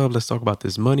 so what's up? Let's talk about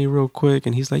this money real quick.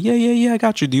 And he's like, yeah, I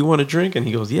got you. Do you want a drink? And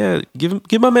he goes, yeah,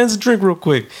 give my man a drink real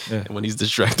quick. Yeah. And when he's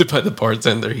distracted by the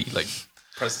bartender, he like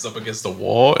presses up against the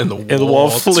wall and the wall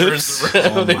flips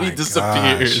around and he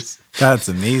disappears. Gosh. That's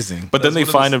amazing. but then they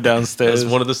find him downstairs.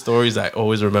 That's one of the stories I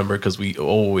always remember because we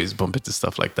always bump into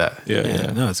stuff like that.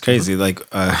 Yeah. No, it's crazy. Like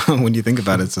when you think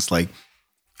about it, it's just like,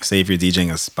 say if you're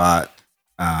DJing a spot,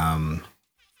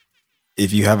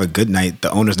 if you have a good night,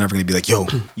 the owner's never going to be like, yo,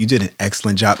 you did an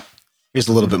excellent job. Here's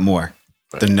a little bit more.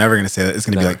 Right. They're never going to say that. It's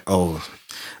going to be like, oh,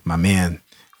 my man,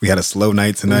 we had a slow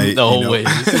night tonight. Always.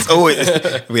 It's always.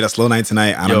 We had a slow night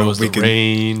tonight. I don't know if we can.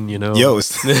 Rain, you know. Yo,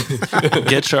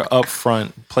 Get your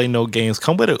upfront. Play no games.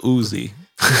 Come with a Uzi.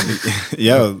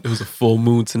 Yo, it was a full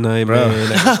moon tonight, bro.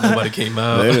 Man. Nobody came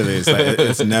out. Literally,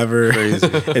 it's never crazy.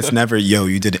 It's never, yo,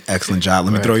 you did an excellent job.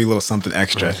 Let me throw you a little something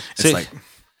extra. Right. It's See, like,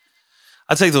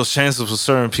 I take those chances with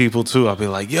certain people too. I'll be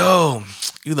like, yo,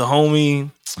 you the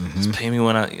homie. Just pay me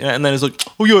when and then it's like,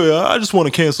 oh yeah, I just want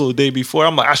to cancel the day before.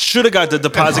 I'm like, I should have got the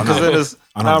deposit because then it's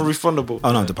not refundable.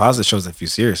 Oh no, deposit shows if you're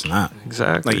serious or not.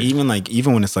 Exactly. Even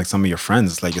when it's like some of your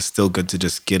friends, it's like it's still good to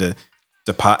just get a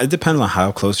deposit. It depends on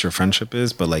how close your friendship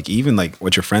is, but like even like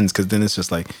with your friends, because then it's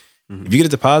just like if you get a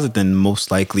deposit, then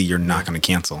most likely you're not going to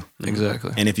cancel.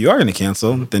 Exactly. And if you are going to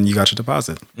cancel, then you got your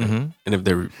deposit. And if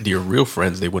they're your real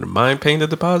friends, they wouldn't mind paying the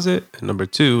deposit. And number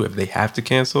two, if they have to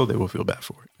cancel, they will feel bad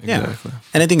for it. Yeah. Exactly.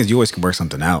 And the thing is, you always can work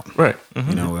something out. Right.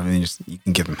 You know, I mean, you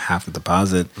can give them half the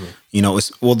deposit. You know,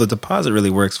 the deposit really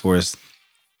works for us.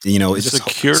 You know, it just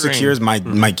secures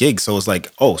my gig. So it's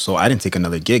like, oh, so I didn't take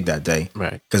another gig that day.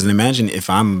 Right. Because imagine if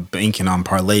I'm banking on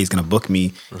Parlay, he's going to book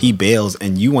me, he bails,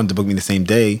 and you wanted to book me the same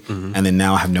day, and then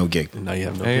now I have no gig. And now you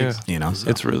have no gigs. You know, so.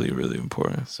 It's really, really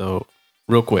important. So,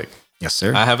 real quick. Yes,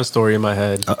 sir. I have a story in my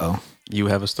head. Uh-oh. You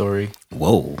have a story.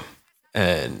 Whoa.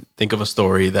 And think of a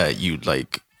story that you'd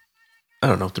like, I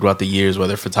don't know, throughout the years,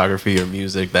 whether photography or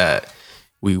music, that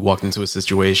we walked into a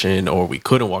situation or we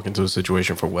couldn't walk into a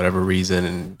situation for whatever reason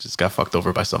and just got fucked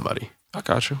over by somebody. I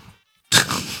got you.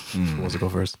 Who wants to go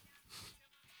first?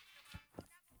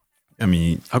 I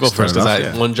mean, I'll go first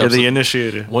because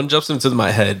one jumps into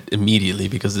my head immediately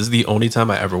because this is the only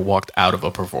time I ever walked out of a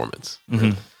performance.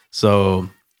 So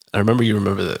I remember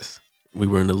this. We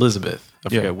were in Elizabeth. I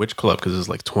forget which club because there's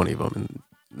like 20 of them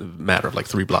in a matter of like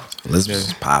 3 blocks. Elizabeth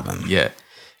was popping. Yeah.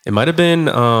 It might have been,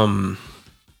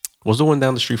 what was the one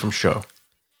down the street from Show?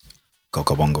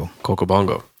 Coco Bongo.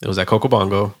 It was at Coco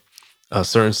Bongo. A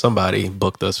certain somebody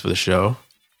booked us for the show.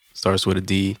 Starts with a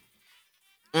D.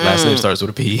 Last name starts with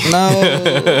a P.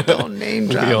 No, don't name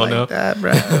drop like that,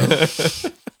 bro.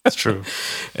 That's true.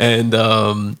 And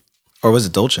or was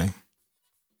it Dolce?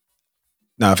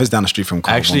 No, if it's down the street from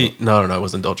Coco actually, Bongo. no, it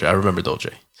wasn't Dolce. I remember Dolce.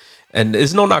 And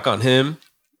it's no knock on him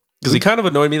because he kind of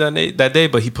annoyed me that day,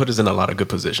 but he put us in a lot of good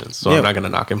positions. So I'm not going to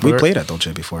knock him for it. We played at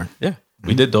Dolce before. Yeah.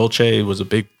 We did Dolce. It was a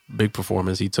big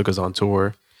performance. He took us on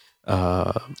tour.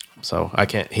 So I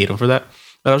can't hate him for that.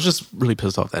 But I was just really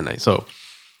pissed off that night. So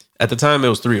at the time, it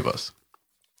was 3 of us.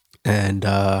 And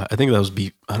I think that was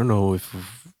I don't know if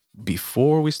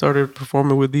before we started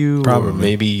performing with you. Probably. Or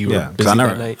maybe you were Yeah, busy because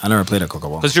that night. I never played at Coca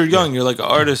Wall. Because you're young, you're like an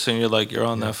artist, and you're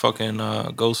on that fucking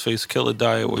Ghostface Killer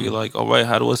diet where you're like, all right,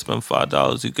 how do I spend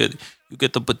 $5? You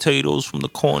get the potatoes from the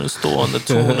corner store and the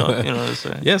tuna. You know what I'm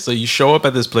saying? Yeah, so you show up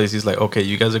at this place. He's like, okay,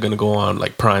 you guys are gonna go on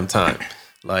like prime time,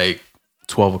 like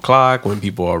 12 o'clock when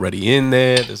people are already in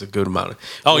there. There's a good amount of.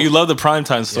 Oh, you love the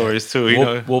primetime stories too. You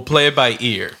know? We'll play it by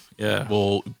ear. Yeah.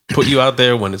 We'll put you out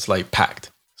there when it's like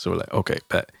packed. So we're like, okay,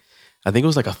 bet. I think it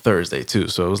was like a Thursday too.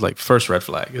 So it was like first red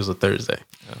flag. It was a Thursday.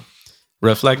 Yeah.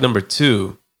 Red flag number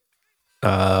 2,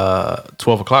 12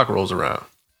 o'clock rolls around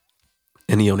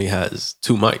and he only has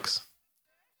 2 mics.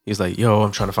 He's like, yo,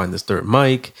 I'm trying to find this third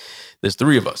mic. There's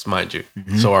 3 of us, mind you.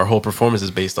 Mm-hmm. So our whole performance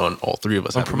is based on all 3 of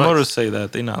us. When promoters say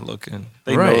that, they're not looking.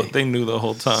 They knew the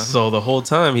whole time. So the whole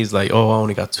time he's like, oh, I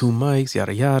only got 2 mics,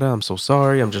 yada, yada. I'm so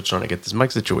sorry. I'm just trying to get this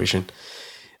mic situation.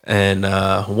 And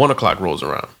 1 o'clock rolls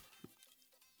around.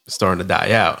 It's starting to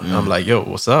die out. And I'm like, yo,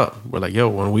 what's up? We're like, yo,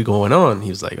 when are we going on? He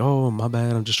was like, oh, my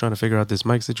bad. I'm just trying to figure out this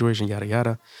mic situation, yada,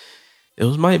 yada. It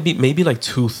was maybe like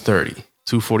 2:30,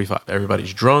 2:45.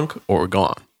 Everybody's drunk or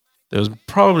gone. There was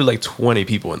probably like 20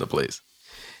 people in the place.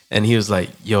 And he was like,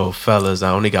 yo, fellas,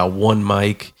 I only got 1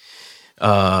 mic.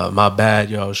 My bad,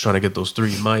 yo. I was trying to get those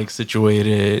 3 mics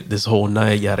situated this whole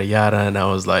night, yada, yada. And I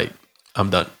was like, I'm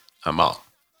done. I'm out.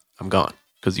 I'm gone.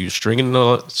 Because you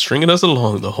were stringing us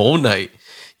along the whole night.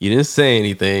 You didn't say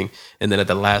anything. And then at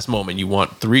the last moment, you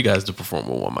want 3 guys to perform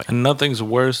with 1 mic. And nothing's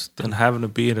worse than having to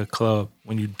be at a club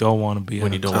when you don't want to be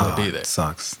when you don't want to be there. It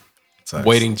sucks.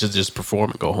 Waiting to just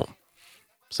perform and go home.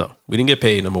 So we didn't get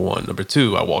paid, number 1. Number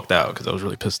 2, I walked out because I was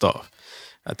really pissed off.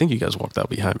 I think you guys walked out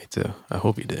behind me too. I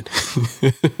hope you did.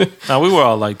 No, we were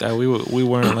all like that. We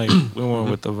weren't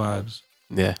with the vibes.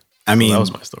 Yeah. I mean, that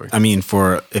was my story. I mean, if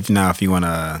you want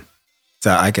to,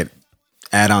 so I could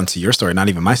add on to your story, not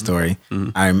even my story.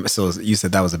 Mm-hmm. So you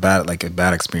said that was a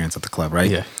bad experience at the club,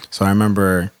 right? Yeah. So I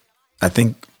remember, I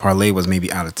think Parlay was maybe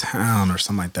out of town or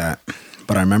something like that.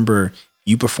 But I remember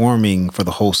you performing for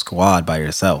the whole squad by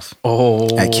yourself.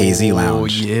 At KZ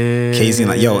Lounge. Yeah. KZ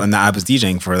Lounge. Yo, and I was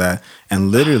DJing for that.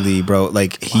 And literally, bro,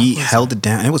 like he held it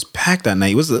down. It was packed that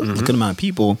night. It was a good amount of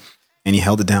people. And he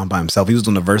held it down by himself. He was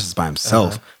doing the verses by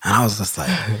himself. And I was just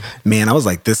like, man, I was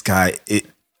like, this guy,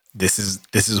 this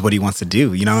is what he wants to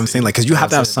do. You know what I'm saying? Like, because you have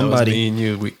to have somebody. Me and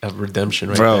you, we have redemption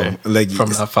right bro, there. Like, from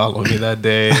not following me that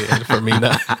day and for me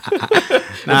not.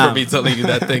 And for me telling you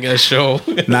that thing at show.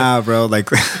 Nah, bro. Like,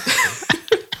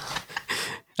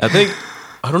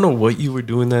 I don't know what you were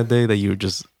doing that day that you were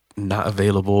just not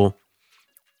available.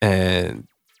 And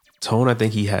Tone, I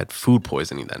think he had food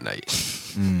poisoning that night.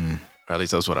 Or at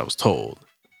least that's what I was told.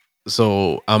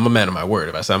 So I'm a man of my word.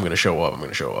 If I say I'm going to show up, I'm going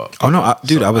to show up. Oh, no,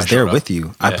 dude, I was there with you.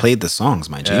 Yeah. I played the songs,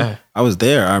 my G. Yeah. I was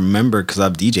there. I remember because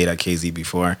I've DJ'd at KZ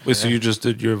before. Wait, so you just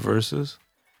did your verses?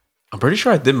 I'm pretty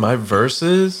sure I did my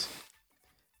verses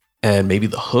and maybe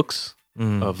the hooks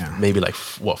of maybe like,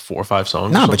 4 or 5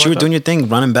 songs? No, but you were doing your thing,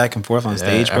 running back and forth on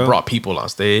stage, bro. I brought people on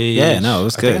stage. Yeah, no, it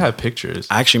was good. I think I had pictures.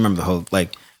 I actually remember the whole,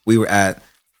 like, we were at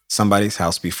somebody's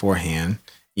house beforehand.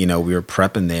 You know, we were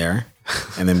prepping there.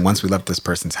 And then once we left this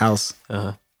person's house,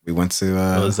 we went to...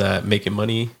 was that Making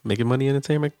Money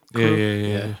Entertainment crew?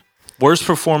 Yeah. Worst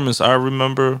performance I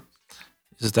remember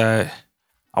is that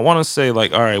I want to say,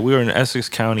 like, all right, we were in Essex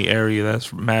County area.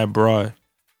 That's mad broad.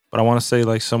 But I want to say,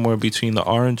 like, somewhere between the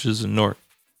Oranges and Newark.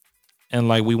 And,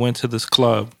 like, we went to this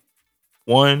club.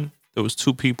 One, there was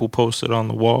 2 people posted on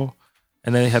the wall.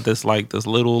 And then they had this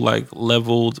little, like,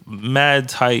 leveled, mad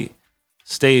tight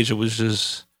stage. It was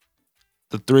just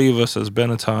the 3 of us as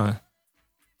Benetton.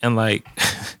 And, like,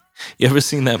 you ever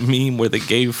seen that meme where the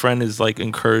gay friend is, like,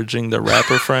 encouraging the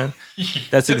rapper friend?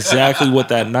 That's exactly what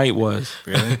that night was.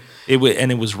 Really? It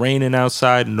was raining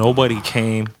outside. Nobody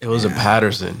came. It was in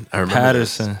Patterson. I remember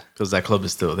Patterson. Because that club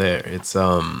is still there. It's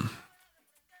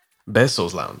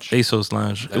Bezos Lounge. Bezos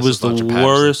Lounge. It was the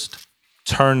worst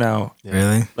turnout. Yeah.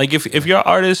 Really? Like, if you're an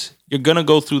artist, you're going to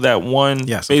go through that one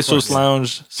Bezos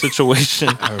Lounge situation.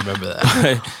 I remember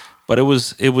that. But it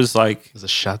was like, it was a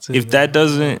shot if that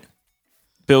doesn't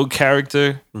build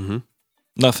character,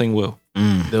 nothing will.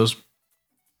 There was,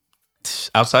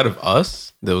 outside of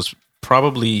us, there was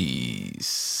probably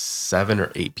 7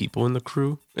 or 8 people in the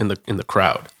crew, in the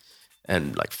crowd.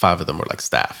 And like 5 of them were like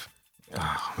staff.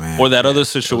 Oh, man. Or that other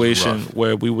situation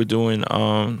where we were doing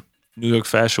New York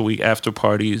Fashion Week after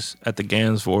parties at the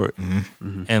Gansevoort.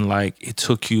 And like, it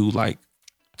took you like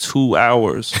 2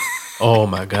 hours. Oh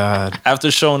my God. After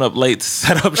showing up late to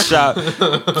set up shop.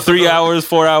 3 hours,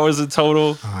 4 hours in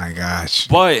total. Oh my gosh.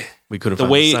 But we couldn't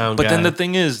find the sound guy. Then the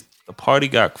thing is, the party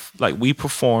got, like, we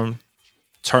performed,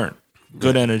 turned,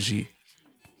 good energy,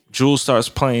 Jules starts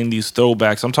playing these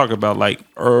throwbacks. I'm talking about like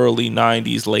early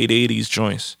 90s, late 80s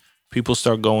joints. People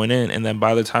start going in. And then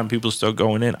by the time people start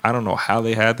going in, I don't know how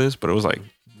they had this, but it was like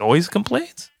noise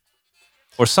complaints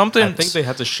or something. I think they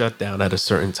had to shut down at a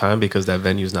certain time because that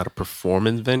venue is not a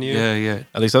performance venue. Yeah.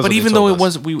 At least that's but what even they though told it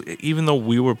us. was, even though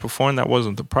we were performing, that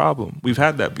wasn't the problem. We've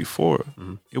had that before.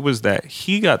 Mm-hmm. It was that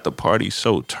he got the party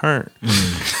so turned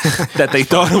that they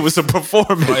thought it was a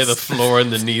performance. By the floor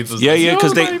underneath. Was Yeah, like, yeah,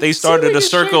 because "Yo, my they started a ceiling is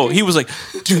circle. shaking." He was like,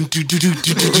 dun, dun, dun, dun,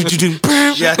 dun, dun, dun, dun,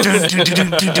 dun, Yeah. dun, dun, dun, dun,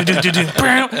 dun, dun, dun,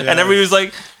 dun, and everybody was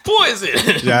like, Poison.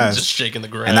 Yeah. Just shaking the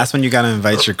ground. And that's when you gotta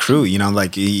invite your crew. You know,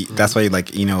 like that's why,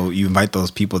 like, you know, you invite those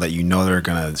people that you know they're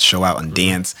gonna show out and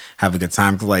dance, have a good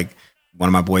time. 'Cause, like one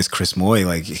of my boys, Chris Moy,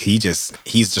 like he's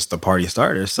just a party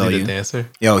starter. So the dancer.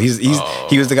 Yo, he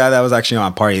was the guy that was actually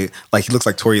on party. Like he looks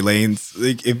like Tory Lanez,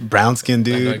 like brown skin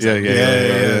dude. exactly.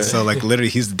 Yeah. So like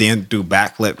literally, he's dance, do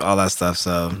backflip, all that stuff.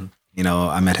 So you know,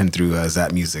 I met him through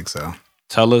Zap Music. So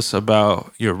tell us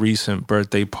about your recent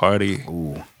birthday party.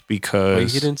 ooh. Because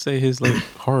Wait, he didn't say his like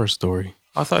horror story.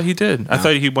 I thought he did. I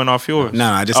thought he went off yours. No,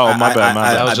 I just Oh, my bad.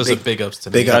 That was I just a big ups to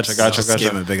me. big ups. Gotcha. Just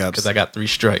give him big ups. Because I got 3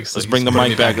 strikes. Let's bring the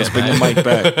mic back. Let's bring the mic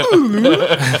back.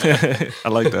 I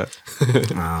like that.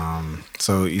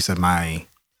 So you said my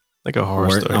like a horror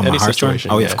word, story. my Any heart story?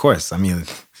 situation. Oh yeah, of course. I mean,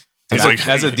 He's like,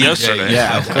 as a DJ, yesterday.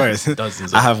 yeah, of course.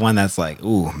 Dozens of I have one that's like,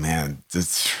 ooh, man,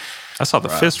 this, I saw the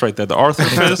fist right there, the Arthur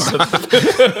fist.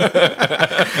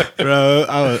 bro.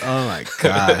 Oh my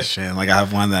gosh, man. Like I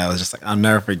have one that I was just like, I'll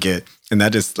never forget, and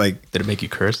that just like, Did it make you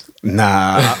curse?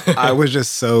 nah, I was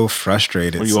just so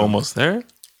frustrated. Were you So, almost there?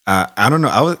 I don't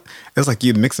know. It was like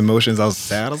you had mixed emotions. I was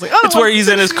sad. I was like, oh, It's where he's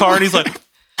in his car and he's like,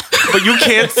 but you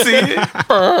can't see it.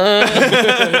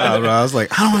 bro. I was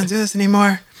like, I don't want to do this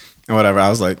anymore. And whatever. I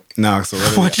was like, no. So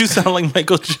literally- Why'd you sound like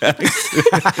Michael Jackson?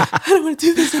 I don't want to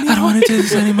do this anymore. I don't want to do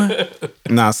this anymore.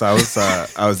 no. So I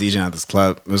was DJing at this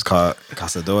club. It was called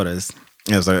Casadores.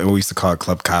 It was like we used to call it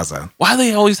Club Casa. Why do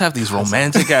they always have these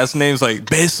romantic ass names like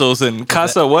Besos and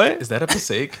Casa what? Is that a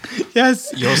Passaic?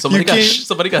 Yes. Yo, somebody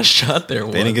got shot there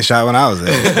once. They didn't get shot when I was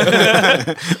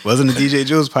there. Wasn't a DJ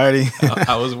Jules party.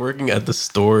 I was working at the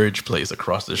storage place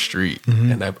across the street,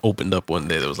 and I opened up one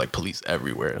day. There was like police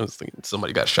everywhere. I was thinking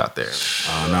somebody got shot there.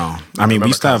 Oh no! I mean, we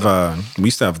used to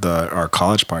have our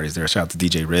college parties there. Shout out to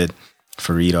DJ Red,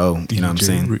 Farido. You know what I'm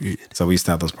saying? So we used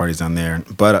to have those parties down there.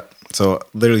 But so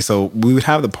we would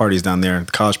have the parties down there,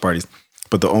 the college parties.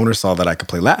 But the owner saw that I could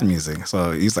play Latin music,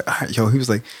 so he's like, all right, yo, he was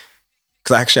like,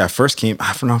 because actually I first came,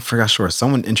 I forgot sure.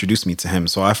 Someone introduced me to him,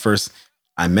 so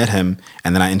I met him,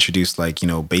 and then I introduced like, you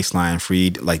know, Baseline,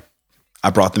 Freed, like I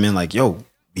brought them in, like, yo,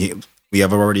 we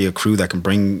have already a crew that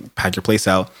can pack your place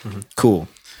out. Cool.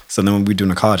 So then we were doing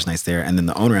the college nights there, and then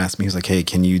the owner asked me, he was like, hey,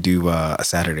 can you do a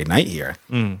Saturday night here?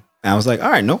 And I was like, all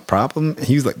right, no problem.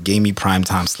 He was like, gave me prime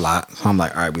time slot. So I'm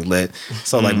like, all right, we lit.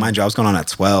 So like, mind you, I was going on at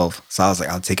 12. So I was like,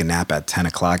 I'll take a nap at 10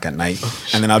 o'clock at night.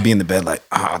 And then I'll be in the bed like,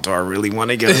 oh, do I really want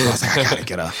to get up? I was like, I gotta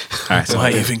get up. All right. So Am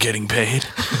I even getting paid?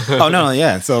 oh, no,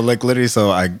 yeah. So like literally,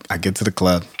 so I get to the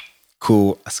club.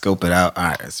 Cool. I scope it out. All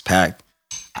right, it's packed.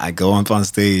 I go up on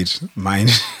stage.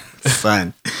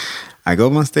 Son. I go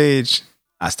up on stage.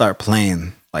 I start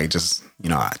playing like just, you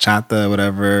know, bachata,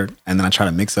 whatever. And then I try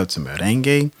to mix up to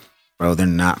merengue. Bro, they're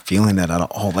not feeling that at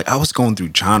all. Like I was going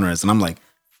through genres and I'm like,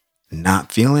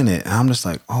 not feeling it. And I'm just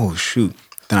like, oh shoot.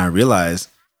 Then I realized,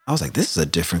 I was like, this is a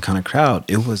different kind of crowd.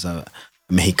 It was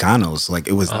Mexicanos. Like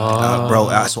it was,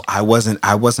 bro. So I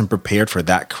wasn't prepared for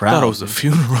that I crowd. thought it was a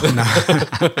funeral.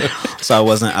 So I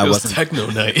wasn't techno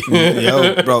night.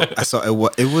 Yo, bro. So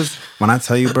it was when I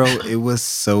tell you, bro, it was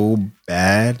so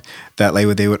bad that like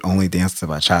they would only dance to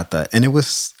bachata, and it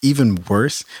was even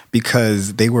worse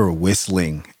because they were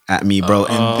whistling at me, bro.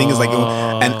 And the thing is, like,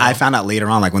 and I found out later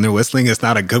on, like, when they're whistling, it's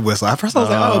not a good whistle. At first, I was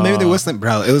like, oh, maybe they're whistling,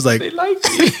 bro. It was like, They like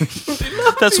me.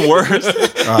 That's worse.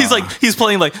 He's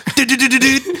playing like, and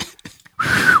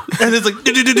it's like,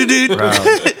 bro,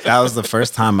 that was the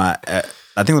first time I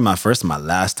think it was my first and my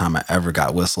last time I ever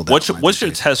got whistled at. What's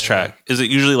your test track? Is it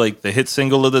usually like the hit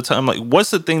single of the time? Like,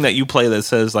 what's the thing that you play that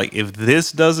says like, if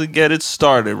this doesn't get it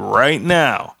started right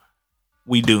now,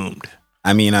 we doomed?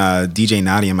 I mean, DJ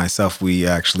Naughty and myself, we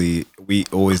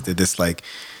always did this, like,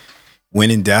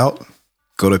 when in doubt,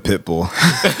 go to Pitbull.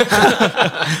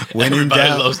 When in Everybody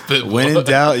doubt, loves Pitbull. when in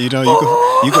doubt, you know,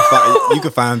 you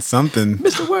could find something.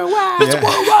 Mr. Worldwide.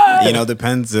 Yeah.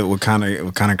 depends what kind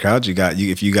of crowd you got.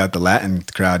 If you got the Latin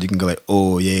crowd, you can go like,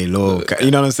 oh yeah, loca.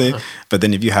 You know what I'm saying? But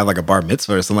then if you have like a bar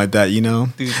mitzvah or something like that,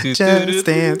 just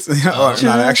dance.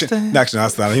 Actually, that's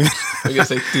not even. I'm gonna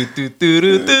say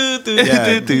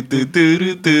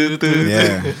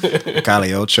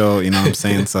Cali Ocho. You know what I'm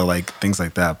saying? So like things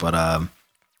like that. But So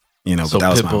but that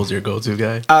was Pitbull's your go-to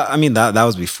guy. I mean that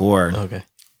was before. Okay.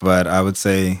 But I would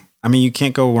say, you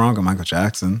can't go wrong with Michael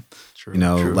Jackson. True,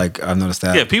 true. Like I've noticed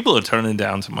that. Yeah, people are turning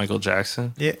down to Michael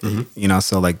Jackson. Yeah.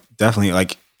 So like definitely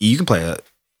like you can play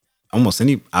almost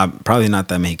any. Probably not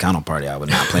that Mexicano party. I would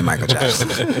not play Michael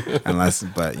Jackson unless.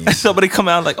 But somebody come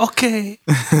out like, okay.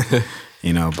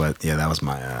 But yeah, that was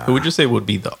my. Who would you say would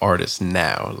be the artist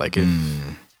now? Like if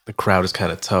the crowd is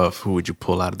kind of tough, who would you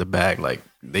pull out of the bag? Like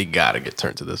they gotta get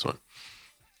turned to this one.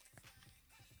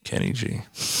 Kenny G.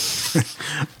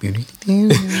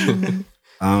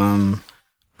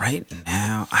 Right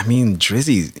now,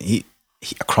 Drizzy, he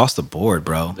across the board,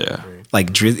 bro. Yeah.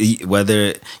 Like Drizzy,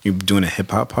 whether you're doing a hip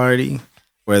hop party,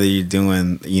 whether you're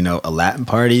doing, a Latin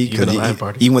party,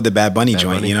 even with the Bad Bunny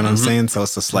joint, you know what I'm saying? So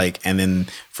it's just like, and then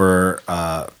for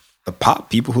the pop,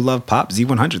 people who love pop,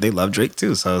 Z100, they love Drake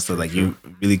too. So like you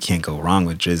really can't go wrong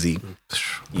with Drizzy,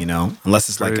 unless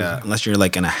it's like unless you're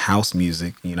like in a house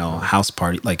music, house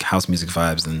party, like house music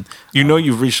vibes. Then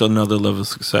you've reached another level of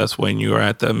success when you are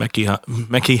at the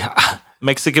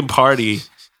Mexican party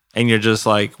and you're just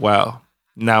like, wow,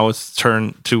 now it's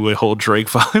turned to a whole Drake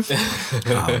vibe.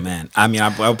 Oh man, I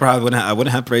probably wouldn't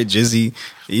have played Jizzy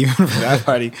even for that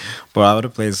party, but I would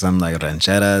have played some like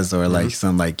rancheras or like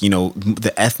some like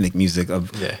the ethnic music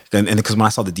of and because when I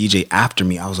saw the DJ after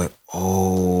me, I was like,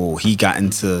 oh, he got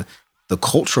into the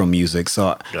cultural music,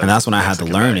 so and that's when I had to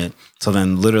learn it. So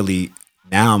then literally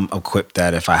now I'm equipped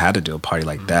that if I had to do a party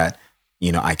like that,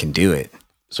 I can do it.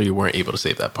 So you weren't able to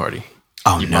save that party.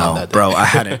 Oh no, bro! I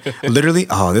had it literally.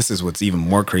 Oh, this is what's even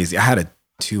more crazy. I had a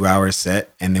 2-hour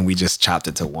set, and then we just chopped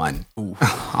it to 1.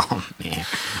 Oh man!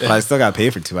 But I still got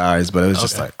paid for 2 hours, but it was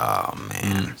just like, oh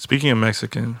man. Speaking of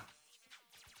Mexican,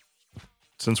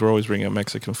 since we're always bringing up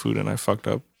Mexican food, and I fucked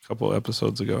up a couple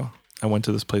episodes ago, I went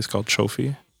to this place called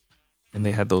Chofi, and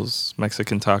they had those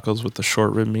Mexican tacos with the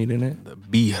short rib meat in it. The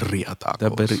birria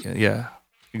tacos. Yeah.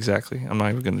 Exactly. I'm not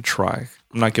even going to try.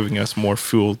 I'm not giving us more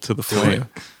fuel to the flame.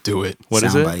 Do it. What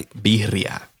is it?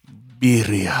 Birria.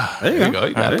 Birria. There you go.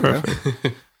 You got it.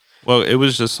 Perfect. Well, it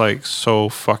was just like so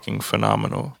fucking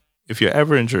phenomenal. If you're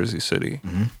ever in Jersey City,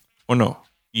 or no,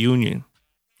 Union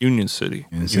City.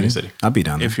 Union City. I'll be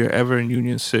down there. If you're ever in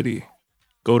Union City,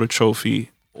 go to Chofi,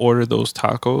 order those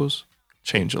tacos,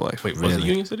 change your life. Wait, was it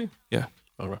Union City? Yeah.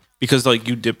 All right. Because like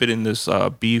you dip it in this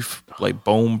beef, like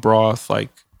bone broth, like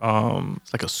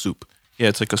it's like a soup. Yeah,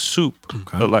 it's like a soup.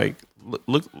 Okay. But like,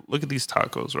 look at these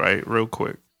tacos, right? Real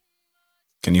quick.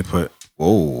 Can you put?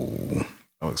 Whoa,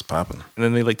 that looks popping. And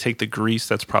then they like take the grease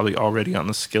that's probably already on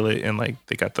the skillet, and like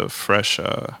they got the fresh.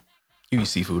 You eat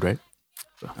seafood, right?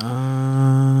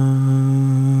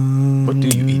 What do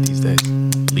you eat these days?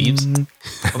 Leaves?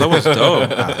 Oh, that was dope.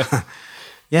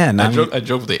 Yeah, I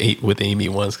joked with Amy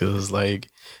once because it was like,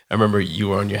 I remember you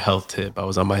were on your health tip, I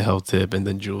was on my health tip, and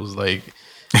then Jules like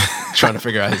trying to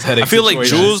figure out his headache. I feel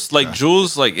situation. like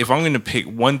Jules, if I'm going to pick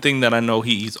one thing that I know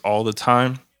he eats all the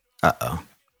time,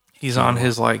 he's on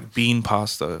his like bean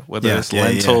pasta, whether it's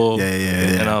lentil,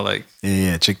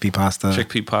 chickpea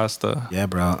pasta. Yeah,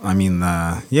 bro. I mean,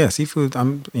 seafood.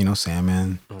 I'm,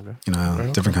 salmon.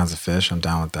 Okay. Different kinds of fish. I'm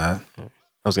down with that. I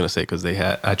was gonna say because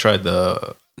I tried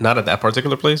not at that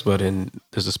particular place, but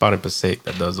there's a spot in Passaic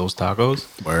that does those tacos.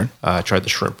 Word. I tried the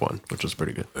shrimp one, which was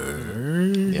pretty good.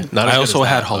 Yeah. I also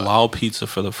had halal pizza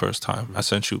for the first time. I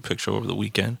sent you a picture over the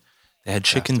weekend. They had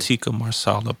chicken tikka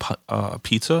marsala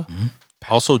pizza. Mm-hmm.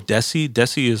 Also, desi.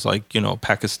 Desi is like,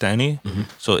 Pakistani. Mm-hmm.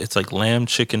 So it's like lamb,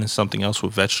 chicken, and something else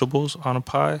with vegetables on a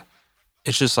pie.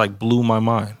 It's just like blew my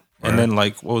mind. Right. And then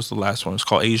like, what was the last one? It's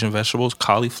called Asian vegetables,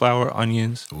 cauliflower,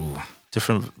 onions,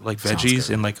 different like veggies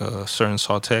in like a certain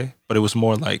saute. But it was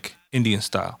more like Indian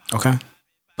style. Okay.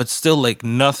 But still like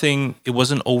nothing, it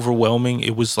wasn't overwhelming.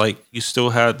 It was like you still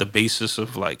had the basis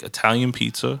of like Italian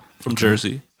pizza from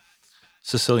Jersey,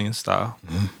 Sicilian style.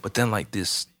 Mm. But then like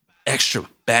this extra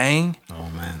bang. Oh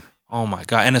man. Oh my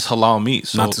God. And it's halal meat.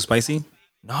 So not too spicy?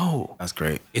 No. That's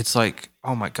great. It's like,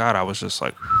 oh my God. I was just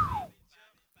like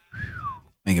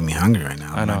making me hungry right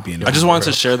now. I know. I just wanted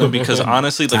to share them because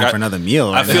honestly, like for another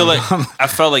meal. I feel like I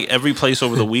felt like every place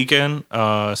over the weekend,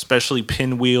 especially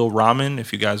Pinwheel Ramen,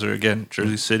 if you guys are again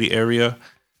Jersey City area,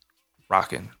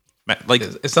 rocking. Like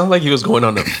it sounded like he was going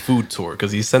on a food tour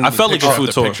because he sent. I felt like a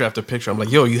food tour, picture after picture. I'm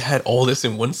like, yo, you had all this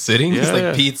in one sitting. It's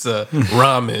like pizza,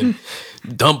 ramen,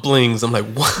 dumplings. I'm like,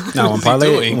 what? No, What is he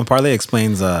doing? when Parlay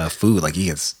explains food, like he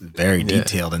gets very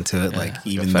detailed into it. Like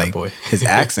even fat like boy. his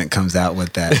accent comes out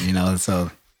with that, you know.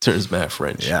 So Turns mad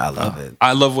French. yeah, I love it.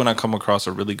 I love when I come across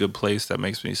a really good place that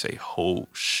makes me say, "Oh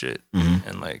shit,"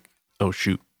 and like, Oh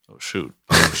shoot. "Oh shoot."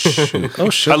 Oh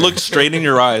shit! I looked straight in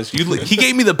your eyes. He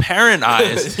gave me the parent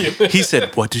eyes. He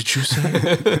said, "What did you say?"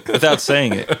 Without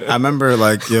saying it. I remember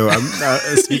like I'm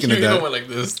speaking of You that. went like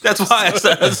this. That's why I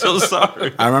said I'm so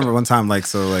sorry. I remember one time, like,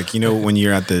 so, like, you know, when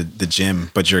you're at the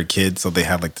gym, but you're a kid, so they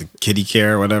have like the kiddie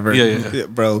care or whatever. Yeah.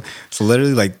 Bro. So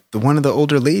literally, like, one of the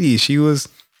older ladies, she was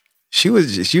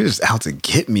out to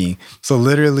get me. So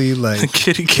literally, like,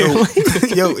 Kitty care.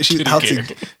 she's out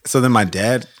to. So then my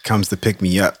dad comes to pick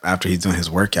me up after he's doing his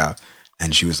workout,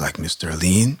 and she was like, "Mr.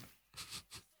 Aline,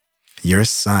 your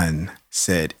son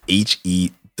said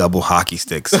HE double hockey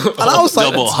sticks." And I was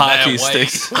like, Double hockey mad white.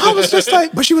 sticks. I was just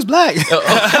like, but she was black. And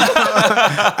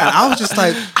I was just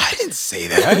like, I didn't say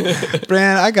that.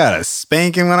 Man, I got a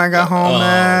spanking when I got home,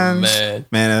 man.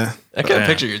 man. I can't Man.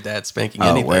 picture your dad spanking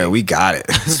Oh, anything. where we got it.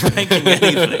 Spanking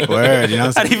anything. Word, you know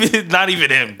what I'm saying? Not even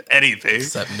him. Anything.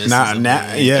 Except Mrs. Nah,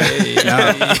 Aline. yeah.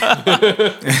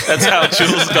 That's how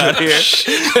Jules got here.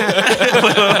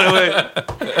 wait.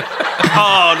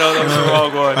 Oh no, that was the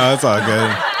wrong one. Oh, it's all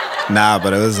good. Nah,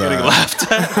 but it was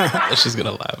Laughed at. She's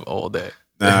gonna laugh all day.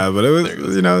 nah, but it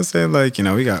was, you know what I'm saying? Like, you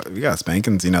know, we got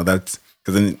spankings, you know, that's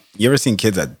because then you ever seen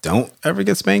kids that don't ever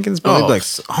get spankings? But they'd be like,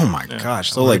 oh my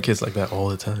gosh. So Like like, kids like that all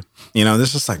the time. you know,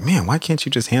 it's just like, man, why can't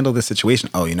you just handle this situation?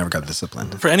 Oh, you never got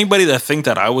disciplined. For anybody that think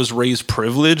that I was raised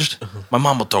privileged, my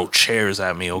mom will throw chairs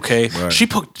at me. Okay, Right. she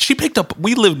picked up.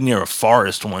 We lived near a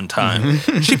forest one time.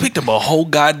 She picked up a whole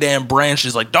goddamn branch.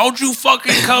 She's like, "Don't you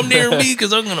fucking come near me,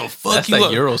 because I'm gonna fuck That's you that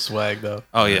up." Euro swag though.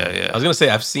 Oh yeah, I yeah. was gonna say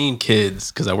I've seen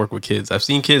kids because I work with kids. I've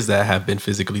seen kids that have been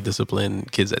physically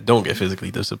disciplined, kids that don't get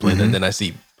physically disciplined, and then I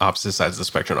see opposite sides of the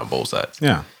spectrum on both sides.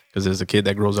 Yeah. Because there's a kid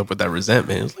that grows up with that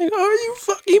resentment. It's like, oh, you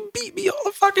fucking beat me all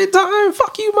the fucking time.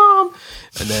 Fuck you, mom.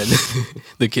 And then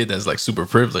the kid that's like super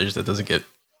privileged that doesn't get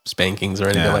spankings or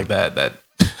anything Yeah. like that, that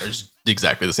is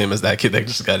exactly the same as that kid that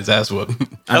just got his ass whooped.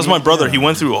 That's my brother. He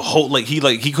went through a whole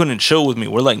he couldn't chill with me.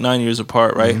 We're like 9 years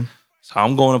apart, right? So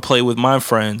I'm going to play with my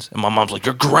friends, and my mom's like,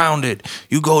 "You're grounded.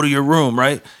 You go to your room,"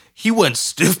 right? He went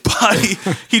stiff body.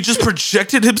 He just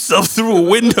projected himself through a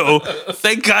window.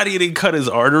 Thank God he didn't cut his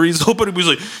arteries open. He was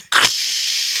like,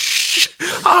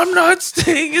 "I'm not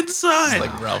staying inside."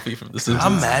 Like Ralphie from The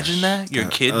Simpsons. Imagine that your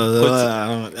kid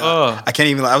I can't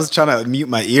even. I was trying to mute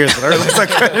my ears, but I realized I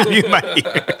couldn't mute my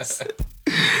ears.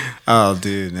 Oh,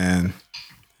 dude, man.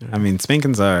 I mean,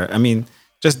 spankings are. I mean,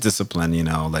 just discipline, you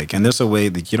know. Like, and there's a way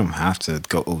that you don't have to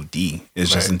go OD.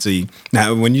 It's just Right. until you.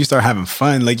 Now, when you start having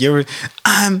fun, like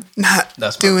I'm not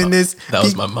That's my doing mom. this. That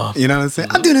was my mom. You know what I'm saying?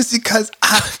 I'm doing this because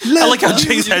I love. I like how you.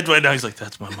 Jay's head right now. He's like,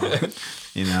 "That's my mom."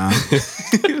 You know.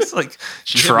 He was like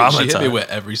She hit me traumatized. with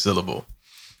every syllable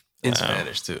in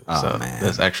Spanish too. Oh, so man.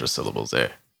 there's extra syllables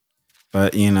there.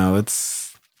 But you know,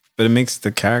 but it makes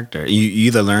the character. You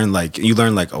either learn like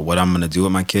oh, what I'm gonna do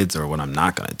with my kids or what I'm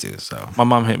not gonna do. So My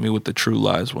mom hit me with the True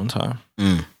Lies one time.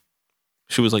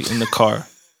 She was like in the car.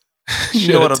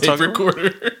 You know what I'm talking about?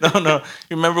 recorder. No.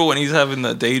 You remember when he's having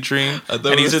the daydream? I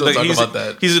thought we were still talking about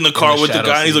that. He's in the car In the with the shadow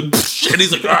guy, and he's scene. like, "Psh," and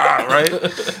he's like, "Ah,"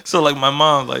 right? So like my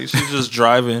mom, like she's just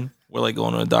driving. We're like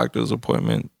going to a doctor's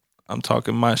appointment. I'm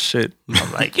talking my shit.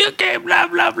 I'm like, "You can't blah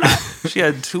blah blah." She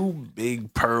had two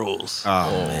big pearls.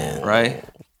 oh man. Right?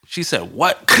 She said,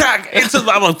 "What?" Crack into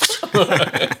the. I'm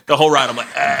like, the whole ride. I'm like,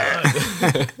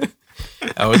 ah.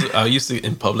 I used to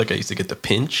in public. I used to get the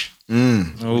pinch.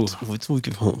 Ooh. Wait till we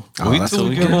get home. Oh, Wait that's till so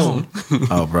we get good. home.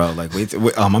 Oh, bro, like wait.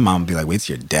 Oh, my mom would be like, "Wait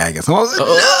till your dad gets home." I was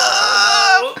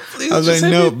like, Please I was just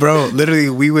like, hit no, me. bro. Literally,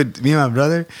 me and my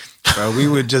brother, bro, we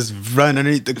would just run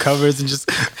underneath the covers and just.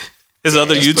 His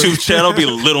other YouTube channel be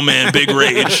Little Man Big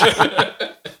Rage.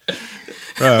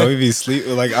 Bro, we'd be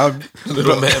sleeping like I'll.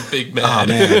 Little man, big man. Oh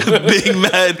man, Big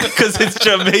Mad, because it's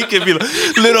Jamaican. Be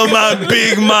like, "Little Man,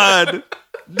 Big Mad.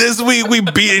 This week we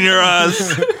beating your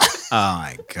ass." oh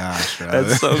my gosh, bro,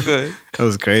 That's so good. that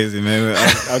was crazy, man.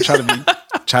 I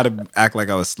try to act like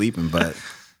I was sleeping, but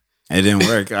it didn't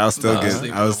work. I was still good.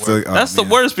 sleeping I was don't still. work. Oh, That's the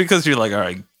man. worst because you're like, "All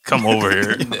right, come over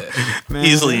here." Man,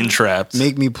 Easily entrapped.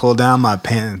 Make me pull down my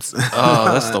pants.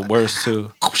 Oh, that's the worst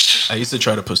too. I used to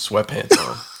try to put sweatpants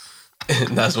on.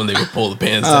 And that's when they would pull the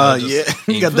pants down. Oh just yeah,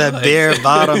 aim you got for that the bare legs.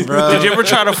 bottom, bro. Did you ever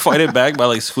try to fight it back by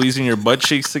like squeezing your butt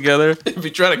cheeks together? If you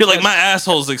try to You're like, "My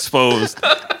asshole's exposed.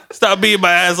 Stop being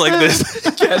my ass like this."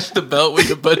 catch the belt with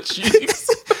your butt cheeks.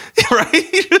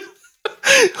 Right?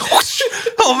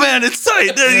 Oh man, it's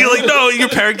tight. Then you're like, "No," your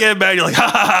parent getting mad. You're like, "Ha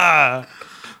ha ha."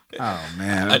 Oh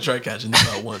man, I tried catching them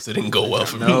out once. It didn't go well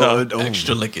for me. No.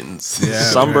 Extra lickings. Yeah.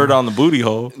 Sunbird on the booty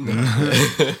hole.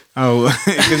 Oh,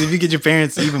 because if you get your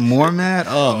parents even more mad,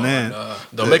 man,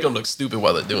 Don't make them look stupid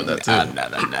while they're doing that too.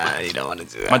 nah, you don't want to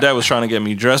do that. My dad was trying to get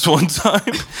me dressed one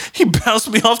time. He bounced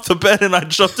me off the bed and I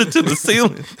jumped into the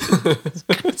ceiling.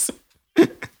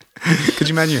 Could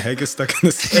you imagine your head gets stuck in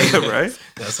the ceiling? Yeah, right?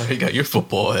 That's how you got your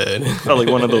football head. Felt like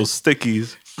one of those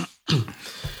stickies.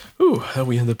 Ooh, how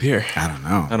we end up here? I don't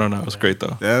know. I don't know. It was great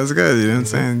though. That was good. You know what I'm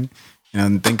saying? You know,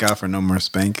 and thank God for no more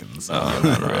spankings. For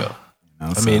real.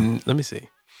 I I mean, let me see.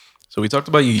 So we talked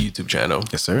about your YouTube channel.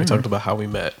 Yes, sir. We talked about how we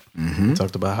met. We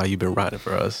talked about how you've been riding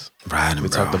for us. riding, We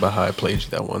talked about how I played you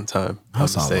that one time.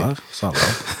 That's all love. That's all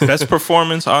love. Best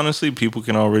performance, honestly, people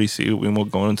can already see it. We won't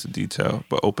go into detail,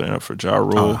 but opening up for Ja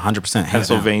Rule, 100%.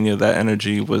 Pennsylvania, that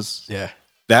energy was Yeah.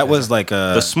 That was like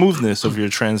the smoothness of your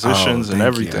transitions and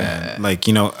everything. Like,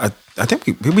 you know, I think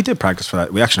we did practice for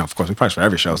that. We actually, of course, we practiced for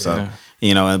every show. So,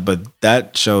 you know, but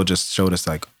that show just showed us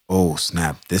like, oh,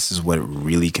 snap, this is what it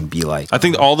really can be like. I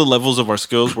think all the levels of our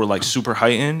skills were like super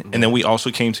heightened, and then we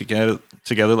also came together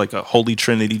like a holy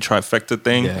trinity trifecta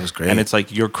thing. Yeah, it was great. And it's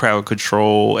like your crowd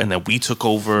control, and then we took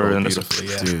over, and it's beautifully,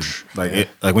 yeah. Dude, like,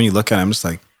 like when you look at it, I'm just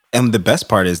like, and the best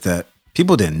part is that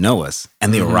people didn't know us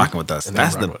and they were rocking with us.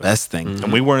 That's the best thing.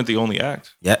 and we weren't the only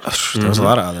act. Yeah, there was a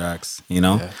lot of other acts, you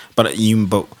know, but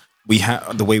we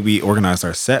had the way we organized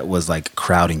our set was like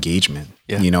crowd engagement,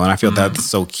 you know, and I feel that's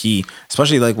so key,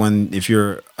 especially like if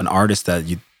you're an artist that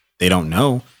they don't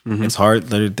know, it's hard.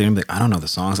 They're like, I don't know the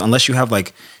songs unless you have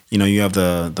like, you know, you have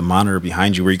the monitor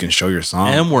behind you where you can show your song.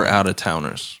 And we're out of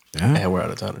towners. Yeah. And we're out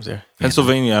of towners, yeah.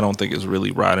 Pennsylvania, I don't think is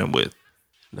really riding with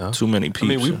too many people.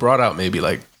 I mean, we brought out maybe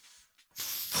like,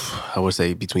 I would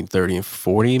say between 30 and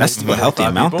 40. That's still a healthy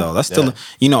 45 amount people. though. That's still,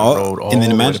 you know, all and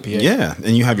then over imagine, the PA. yeah,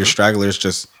 and you have your stragglers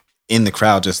just in the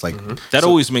crowd, just like, that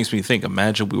always makes me think,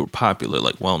 imagine we were popular,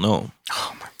 like well known.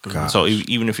 oh my God. So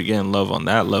even if you're getting love on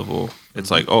that level,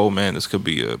 it's like, oh man, this could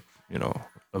be a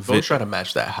Don't try to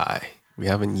match that high. We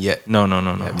haven't yet. No. We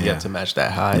haven't yet to match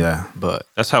that high. Yeah. But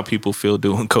That's how people feel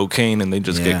doing cocaine and they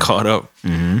just get caught up. You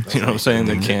know what I'm saying?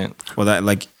 They can't. Well, that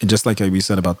like just like we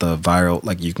said about the viral,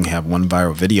 like you can have one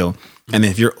viral video, and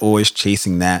if you're always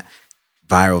chasing that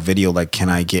viral video, like can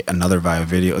I get another viral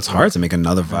video? It's hard to make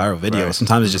another viral video. Right.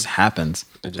 Sometimes it just happens.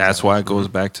 That's why it goes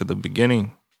back to the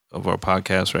beginning of our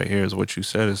podcast right here. Is what you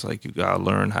said. It's like you gotta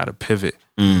learn how to pivot.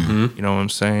 You know what I'm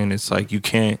saying? It's like you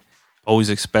can't always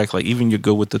expect, like even you're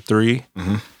good with the three,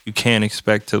 you can't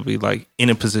expect to be like in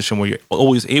a position where you're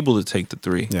always able to take the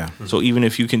three. Yeah. So even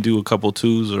if you can do a couple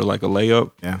twos or like a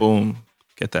layup, boom,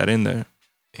 get that in there.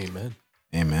 amen.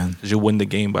 Amen. Because you'll win the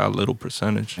game by a little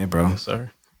percentage. Hey, bro. Yes,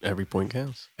 sir. Every point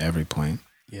counts. Every point.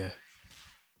 Yeah.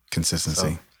 Consistency.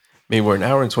 I mean, we're an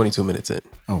hour and 22 minutes in.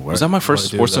 Oh, word. Was that my first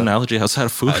Wanna do sports that? analogy outside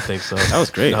of food? I think so. That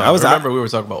was great. No, I remember we were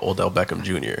talking about Odell Beckham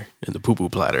Jr. and the poo-poo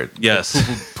platter.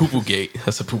 Yes. Poo-poo gate.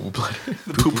 That's a poo-poo platter.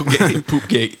 The poo-poo gate. Poop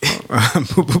gate.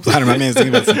 Poo-poo platter. My man's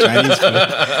thinking about some Chinese food.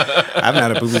 I haven't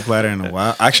had a poo-poo platter in a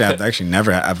while. Actually, I've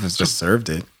never. I've just served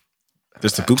it.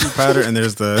 There's the poo-poo platter and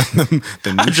there's the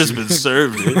I've just been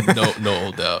served it. No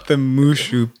Odell. the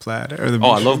mushu platter. Or the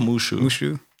Oh, I love mushu.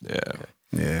 mushu. Yeah.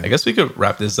 Yeah. I guess we could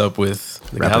wrap this up with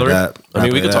the Wrap it gallery. up. I mean,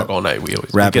 Wrap we it could up. talk all night. We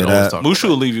Wrap can it always up. talk Mushu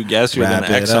will leave you gassier than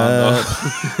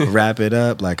Exxon, though. Wrap it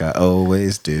up like I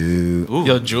always do. Ooh.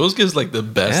 Yo, Jules gives like the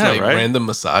best Yeah, right? random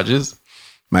massages.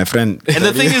 My friend. And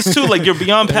the thing is, too, like you're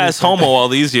beyond past homo all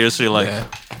these years, so you're like, Yeah.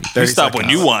 you stop when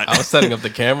you want. I was setting up the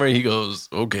camera. He goes,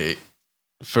 "Okay,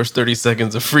 first 30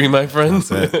 seconds are free, my friends."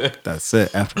 That's it. That's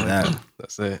it. After that,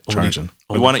 That's it. charging.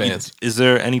 We want to. Is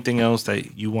there anything else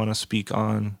that you want to speak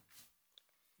on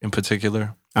in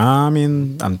particular? I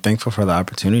mean, I'm thankful for the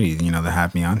opportunity, you know, to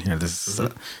have me on here. This is, you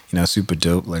know, super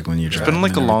dope. Like when you're It's been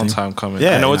like a long time coming.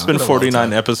 Yeah, I know I it's know. been It's been a long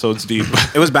 49 episodes deep.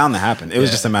 It was bound to happen. It was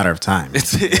just a matter of time.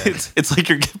 It's like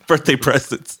your birthday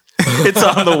presents. It's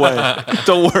on the way.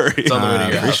 Don't worry. It's on the way to I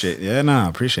your house. appreciate, yeah, no, I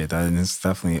appreciate that, and it's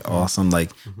definitely awesome.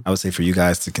 Like I would say, for you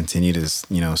guys to continue to,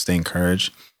 you know, stay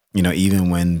encouraged. You know, even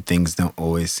when things don't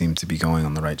always seem to be going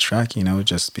on the right track, you know,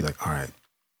 just be like, all right,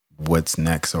 what's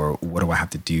next, or what do I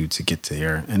have to do to get to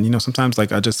here? And you know, sometimes,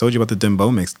 like I just told you about the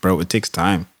Dembow mix, bro. It takes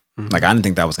time. Like I didn't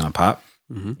think that was gonna pop.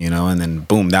 You know, and then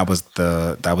boom, that was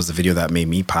the video that made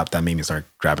me pop. That made me start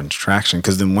grabbing traction.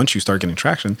 Because then once you start getting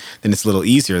traction, then it's a little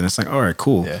easier. And it's like, all right,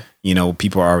 cool. Yeah. You know,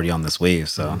 people are already on this wave,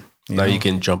 so Now you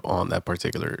can jump on that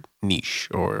particular niche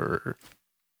or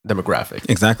demographic.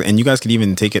 exactly. And you guys could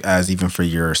even take it as even for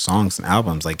your songs and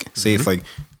albums. Like, say if like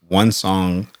one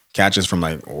song catches from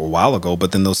like a while ago,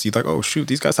 but then they'll see like, oh shoot,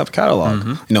 these guys have a catalog.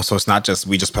 You know, so it's not just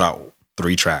we just put out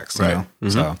 3 tracks, you Right. know?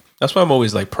 Mhm. So, That's why I'm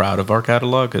always like proud of our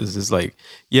catalog, because it's like,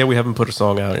 yeah, we haven't put a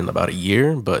song out in about a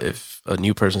year, but if a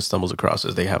new person stumbles across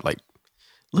us, they have like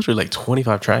literally like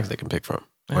 25 tracks they can pick from.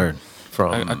 word.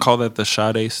 I call that the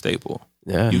Sade staple.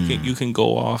 Yeah, You can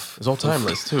go off. it's all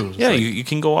timeless too. It's Yeah, like, you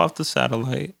can go off the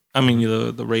satellite. I mean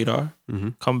the radar.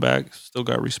 Mhm. Come back, still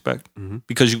got respect Mhm.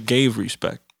 because you gave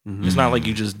respect. Mhm. It's not like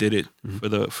you just did it for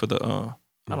the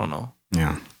I don't know.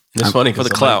 Yeah. It's funny for because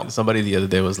the clout. somebody the other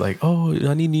day was like, "Oh,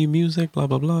 I need new music." Blah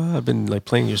blah blah. I've been like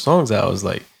playing your songs out. I was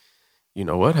like, you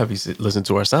know what? Have you listened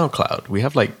to our SoundCloud? We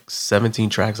have like 17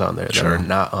 tracks on there that are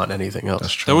not on anything else.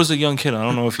 That's true. There was a young kid. I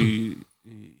don't know if he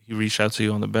reached out to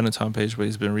you on the Benetton page, but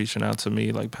he's been reaching out to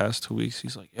me like past 2 weeks.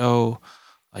 He's like, "Yo,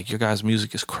 like your guys'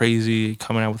 music is crazy.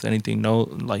 Coming out with anything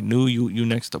new. You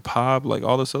next to Pop, like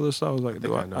all this other stuff." I was like,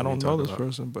 think I know I don't who you're know this talking about.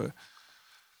 person, but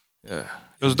yeah,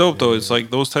 it was dope though. It's like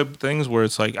those type of things where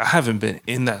it's like I haven't been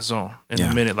in that zone in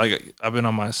a minute. Like I've been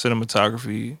on my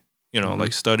cinematography,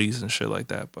 like studies and shit like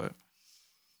that, but.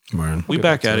 Word. We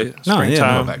back at it. No, yeah,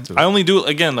 Springtime. back to it. I only do it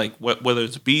again, like whether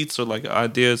it's beats or like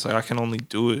ideas. Like I can only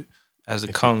do it as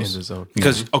it comes. in the zone.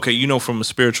 Because from a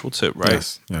spiritual tip,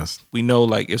 right? Yes. We know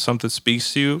like if something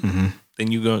speaks to you,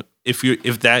 then you go. If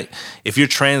you're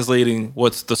translating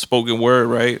what's the spoken word,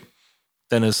 right?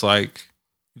 Then it's like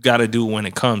you got to do it when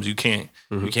it comes. You can't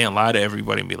lie to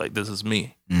everybody and be like, "This is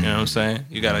me." You know what I'm saying?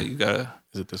 You gotta.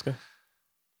 Is it this guy?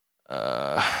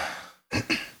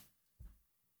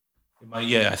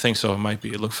 I think so. It might be.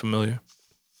 It looked familiar.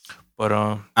 But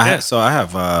I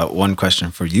have one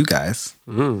question for you guys.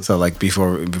 Mm. So like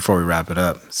before we wrap it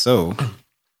up. So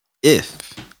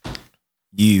if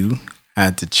you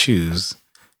had to choose,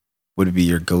 what would be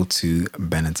your go-to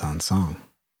Benetton song?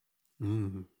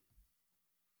 Mm.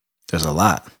 There's a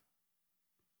lot.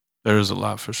 there is a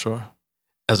lot for sure.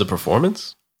 As a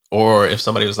performance, or if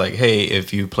somebody was like, "Hey,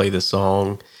 if you play this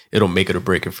song, it'll make it or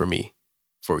break it for me,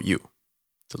 for you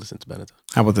to listen to Benetton."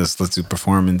 How about this? Let's do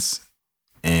performance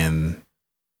and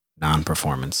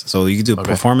non-performance. So you can do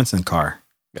performance and car.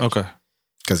 Okay.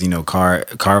 Because car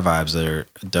vibes are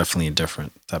definitely a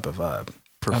different type of vibe.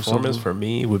 Performance Absolutely. for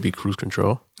me would be Cruise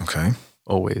Control. Okay.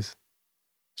 Always,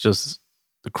 just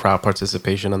the crowd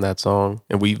participation on that song,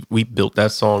 and we built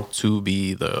that song to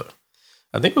be the.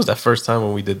 I think it was that first time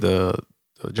when we did the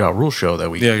Ja Rule show that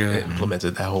we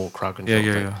implemented that whole crowd control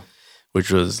thing,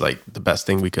 which was like the best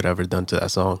thing we could ever done to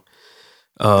that song.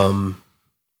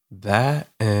 That,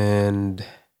 and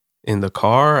in the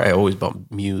car, I always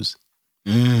bump Muse,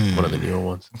 one of the newer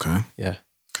ones. Okay. Yeah.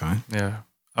 Okay. Yeah.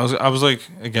 I was like,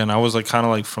 again, I was like kind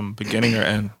of like from beginning or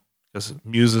end. Because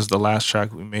Muse is the last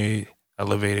track we made.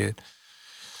 Elevated.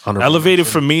 Elevated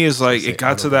for me is like, it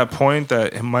got to that point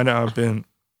that it might not have been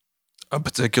a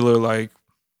particular like,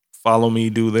 follow me,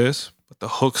 do this. But the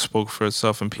hook spoke for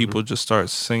itself and people just started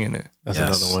singing it. That's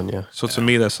Yes. another one, yeah. So to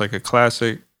me, that's like a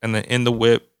classic. And then In the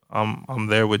Whip, I'm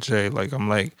there with Jay. Like, I'm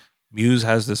like, Muse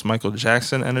has this Michael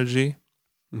Jackson energy.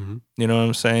 Mm-hmm. You know what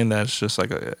I'm saying? That's just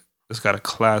like it's got a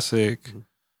classic,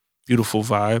 beautiful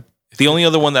vibe. The only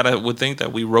other one that I would think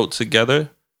that we wrote together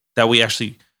that we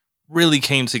actually really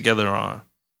came together on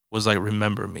was like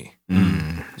Remember Me. So That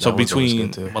one's always between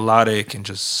good, too. melodic and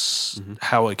just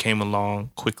how it came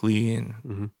along quickly and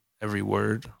Mhm. every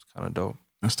word, it's kind of dope.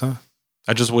 That's tough.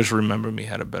 I just wish Remember Me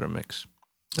had a better mix.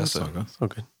 That's it. okay. So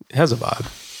good. It has a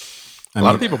vibe. A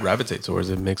lot of people gravitate towards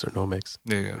it, mix or no mix.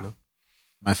 Yeah.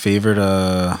 My favorite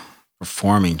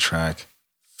performing track,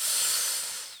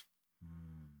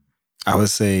 I would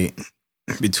say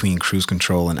between Cruise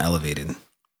Control and Elevated.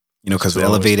 Because So always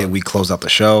Elevated, fun. we close out the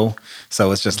show.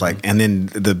 So it's just like, and then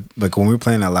like when we were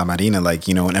playing at La Marina, like,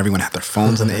 when everyone had their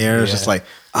phones in the air, it's just like,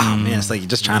 oh man, it's like you're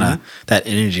just trying to, that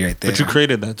energy right there. But you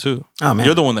created that too. Oh, man.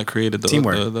 You're the one that created the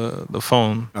Teamwork. the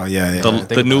phone. Oh, yeah.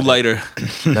 The new lighter.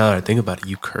 Now that I think about it,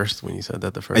 you cursed when you said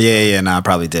that the first Yeah. No, I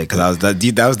probably did because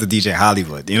that was the DJ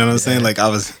Hollywood. You know what I'm saying? Like I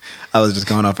was just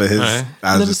going off of his. Right.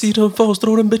 I was Let me just, see them folks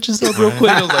throw them bitches up real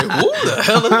quick. I was like, who the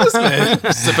hell is this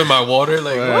man? Sipping my water,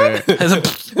 like, what?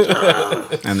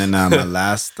 and then the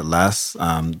last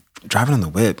driving on the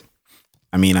whip.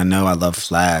 I mean, I know I love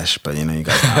Flash, but you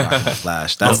guys know I love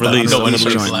Flash. That's the release unreleased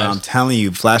Flash. joint. I'm telling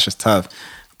you, Flash is tough.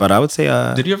 But I would say,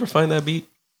 Did you ever find that beat?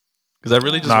 Because I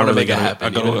really just want to make it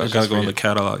happen. I even if it's gotta just go for in the you.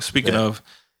 catalog. Speaking of,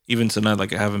 even tonight,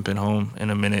 like I haven't been home in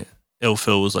a minute. Ill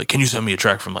Phil was like, "Can you send me a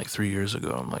track from like 3 years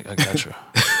ago?" I'm like, "I got you."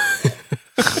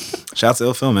 shout out to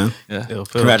Ill Phil, man. Yeah. Ill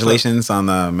Phil. Congratulations on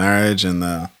the marriage and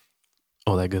the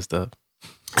All that good stuff.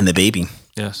 baby.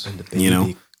 Yes. And the baby. You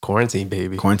know, quarantine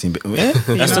baby. That's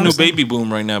the new baby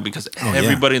boom right now because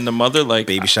everybody and the mother, like,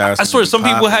 baby showers. I swear some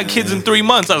people had kids in 3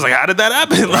 months. I was like, how did that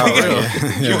happen?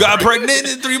 Like, you got pregnant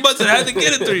in 3 months and had to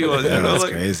get it 3 months. You know, that's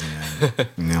like, crazy,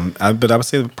 man. But I would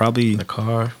say probably The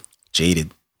car.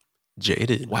 Jaded.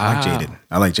 Wow.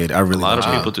 I like Jaded. I really a lot like of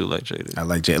Jaded. people do like Jaded. I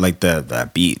like Jaded. Like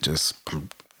that beat just.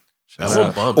 That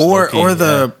one bumps, Or low-key,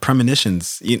 the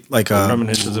Premonitions. Like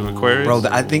Premonitions of Aquarius. Bro,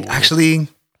 I think actually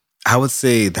I would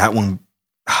say that one.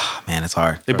 Man, it's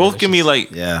hard. They both give me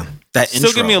like, Yeah, that still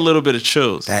intro. give me a little bit of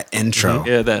chills. that intro.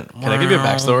 Yeah, that. Can I give you a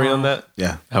backstory on that?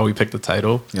 Yeah. How we picked the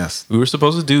title? Yes. We were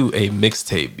supposed to do a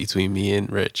mixtape between me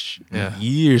and Rich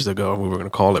years ago. We were going to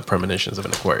call it Premonitions of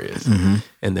an Aquarius.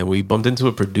 And then we bumped into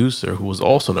a producer who was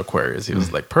also an Aquarius. He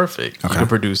was like, perfect. You can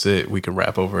produce it. We can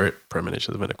rap over it.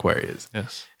 Premonitions of an Aquarius.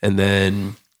 Yes. And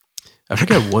then I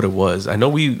forget what it was. I know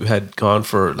we had gone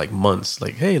for like months,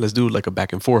 like, hey, let's do like a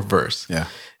back and forth verse. Yeah.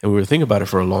 And we were thinking about it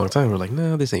for a long time. We're like,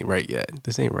 no, this ain't right yet.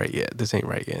 This ain't right yet. This ain't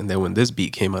right yet. And then when this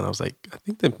beat came out, I was like, I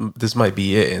think that this might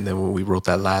be it. And then when we wrote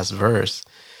that last verse,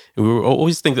 and we were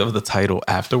always thinking of the title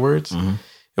afterwards.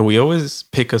 And we always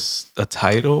pick a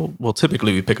title. Well,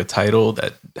 typically we pick a title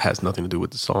that has nothing to do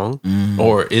with the song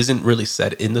or isn't really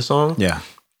said in the song. Yeah.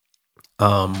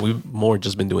 We've more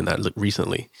just been doing that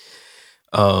recently.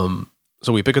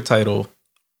 So we pick a title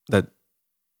that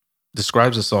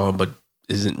describes the song, but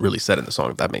isn't really said in the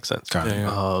song, if that makes sense.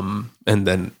 And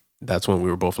then that's when we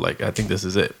were both like, I think this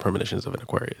is it. Premonitions of an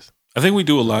Aquarius. I think we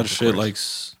do a lot of shit like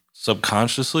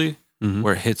subconsciously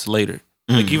where it hits later.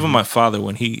 Like even my father,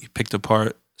 when he picked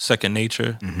apart Second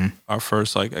Nature, our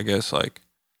first, like, I guess, like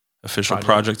official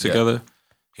project together,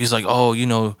 he's like, oh, you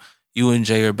know, you and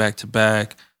Jay are back to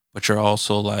back, but you're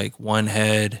also like one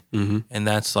head. And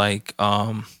that's like,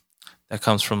 that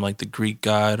comes from like the Greek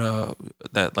god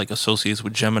that like associates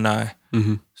with Gemini.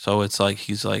 So it's like,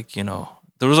 he's like, you know,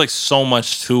 there was like so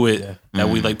much to it that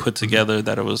we like put together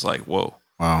that it was like, whoa.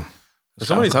 Wow. There's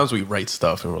so many times we write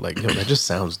stuff and we're like, yo, that just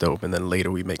sounds dope. And then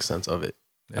later we make sense of it.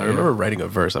 I remember writing a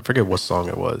verse. I forget what song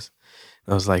it was.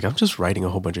 And I was like, I'm just writing a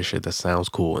whole bunch of shit that sounds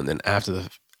cool. And then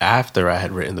after I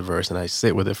had written the verse and I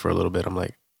sit with it for a little bit, I'm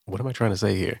like, what am I trying to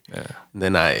say here? And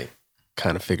then I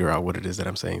kind of figure out what it is that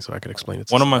I'm saying so I can explain it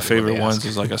to One of my somebody when favorite they ask. ones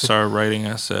is like I started writing,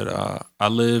 I said, I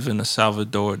live in a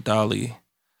Salvador Dali.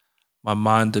 My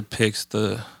mind depicts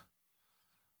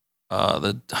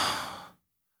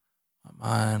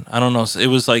I don't know. It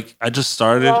was like I just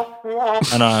started.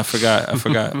 I know I forgot.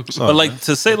 But like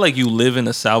to say like you live in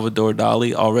a Salvador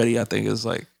Dali already, I think is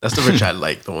like That's the Rich I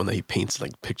like, the one that he paints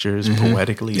like pictures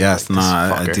poetically. Yes, like,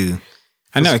 I do.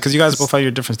 I know, because you guys both have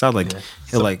your different style. Like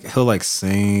he'll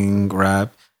sing,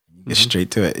 rap, get straight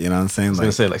to it. You know what I'm saying? I was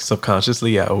gonna say like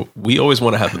subconsciously, we always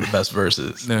want to have the best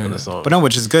verses in the song. But no,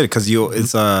 which is good because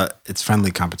it's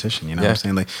friendly competition. You know what I'm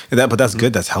saying? Like that, but that's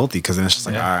good. That's healthy because then it's just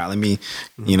like, all right, let me,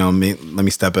 let me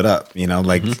step it up. You know,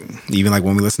 like even like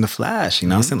when we listen to Flash, you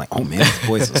know what I'm saying? Like, oh man, this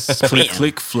voice is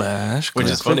click Flash, which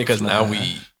is funny because now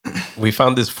we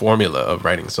found this formula of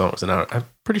writing songs, and I'm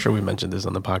pretty sure we mentioned this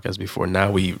on the podcast before. Now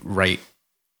we write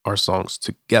our songs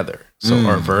together. So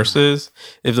our verses,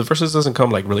 if the verses doesn't come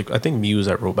like really, I think Muse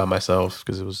I wrote by myself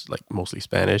because it was like mostly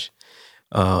Spanish.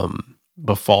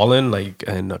 But Fallen, like,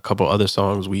 and a couple other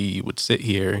songs, we would sit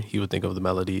here, he would think of the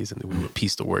melodies, and then we would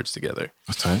piece the words together.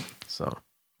 That's tight. So,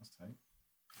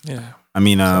 yeah. I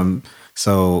mean,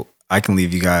 so I can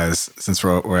leave you guys, since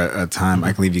we're at a time,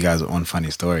 I can leave you guys with one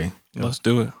funny story. Let's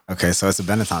do it. Okay, so it's a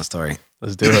Benetton story.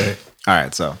 let's do it. All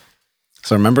right, so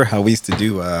remember how we used to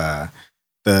do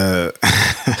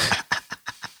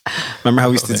remember how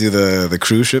we used to do the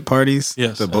cruise ship parties?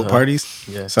 Yes. The boat parties?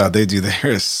 Yeah. So they do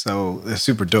theirs. So they're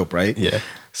super dope, right? Yeah.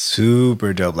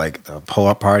 Super dope. Like the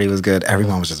pull-up party was good.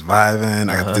 Everyone was just vibing.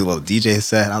 I got to do a little DJ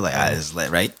set. I was like, this is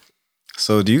lit, right?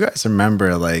 So do you guys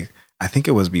remember, like, I think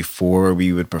it was before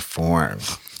we would perform.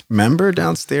 Remember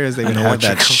downstairs they would have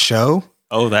that show?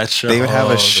 Oh, that show. They would have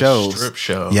a show. Strip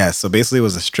show. Yeah, so basically it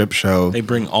was a strip show. They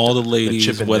bring all the ladies,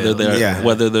 Chippendales.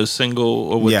 whether they're single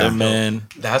or with their men.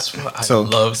 That's what I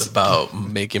loved about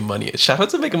Making Money. Shout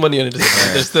out to Making Money on it.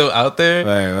 They're still out there.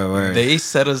 Right. They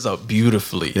set us up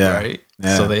beautifully, right?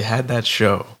 Yeah. So they had that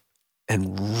show.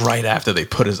 And right after they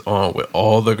put us on with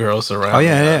all the girls surrounding Oh,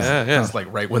 yeah, us. yeah. It's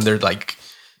like right when they're like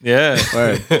Yeah.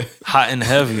 Hot and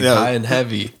heavy. Yeah. high and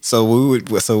heavy. So we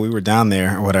were down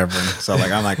there or whatever. So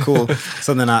like I'm like, cool.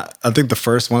 So then I think one of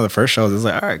the first shows is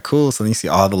like, all right, cool. So then you see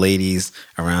all the ladies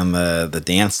around the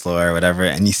dance floor or whatever,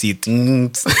 and you see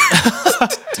Because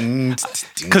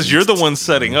you're the one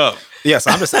setting up. Yeah,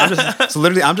 so I'm setting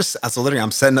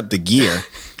up the gear.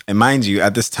 And mind you,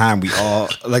 at this time we all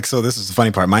so this is the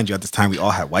funny part. Mind you, at this time we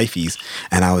all had wifeys,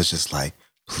 and I was just like,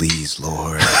 please,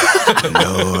 Lord,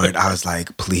 Lord. I was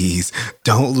like, please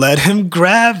don't let him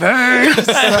grab her.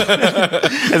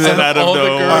 And then out of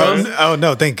nowhere, Oh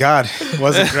no, thank God it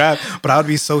wasn't grab. But I would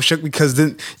be so shook because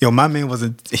then, my man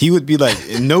wasn't. He would be like,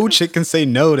 no chick can say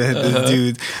no to this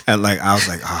dude, and like I was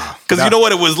like, oh, because you know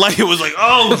what it was like. It was like,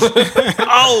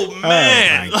 oh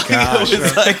man, oh my gosh, it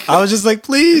was like, I was just like,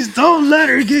 please don't let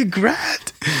her get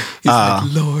grabbed. He's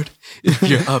like, Lord, if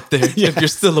you're up there, if you're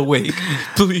still awake,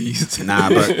 please.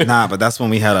 Nah, but that's when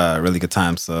we had a really good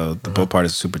time. So the boat party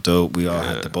is super dope. We all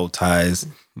had the bow ties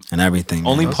and everything.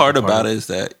 only man. part about it is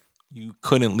that you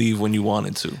couldn't leave when you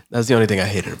wanted to. That's the only thing I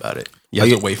hated about it. You have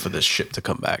to wait for the ship to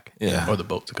come back, or the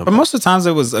boat to come But back. most of the times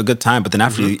it was a good time. But then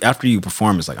after you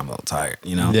perform, it's like I'm a little tired,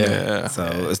 Yeah. So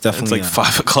it's It's definitely like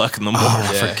 5 o'clock in the morning. Oh,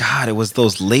 I forgot it was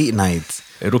those late nights.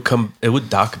 It would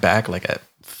dock back like at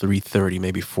 3:30,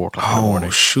 maybe 4 o'clock in the morning.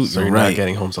 Shoot, So you're you're right. not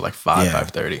getting home till like 5, Yeah.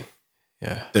 5:30.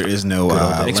 Yeah. There is no.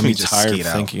 It makes let me just tired skate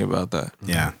out. thinking about that.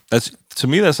 Yeah. That's to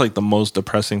me. That's like the most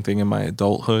depressing thing in my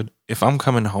adulthood. If I'm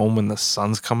coming home when the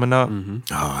sun's coming up, Oh,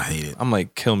 I hate it. I'm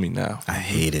like, kill me now. I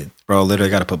hate it, bro. Literally,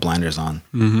 got to put blinders on.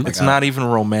 It's not even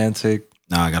romantic.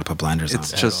 No, I got to put blinders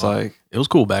It's on. just like, It was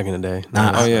cool back in the day.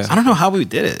 Nah, Oh, yeah. I don't know how we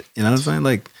did it. You know what I'm saying?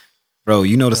 Like, bro,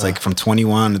 you notice like from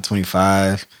 21 to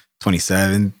 25,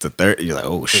 27 to 30, you're like,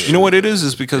 oh shit. you know what it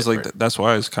is because like that's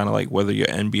why it's kind of like whether you're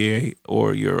NBA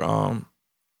or your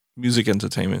music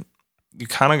entertainment, you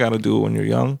kind of got to do it when you're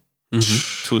young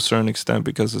to a certain extent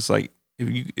because it's like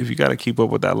if you got to keep up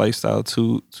with that lifestyle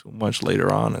too much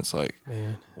later on, it's like,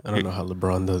 Man, I don't know how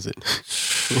LeBron does it.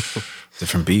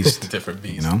 Different beast. Different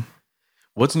beast. You know?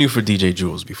 What's new for DJ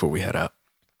Jules before we head out?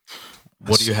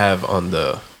 What do you have on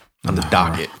the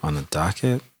docket? On the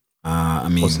docket? I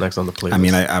mean, What's next on the playlist? I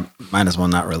mean, I might as well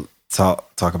not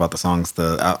talk about the songs,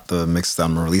 the mixes that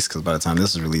I'm gonna release because by the time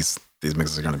this is released, these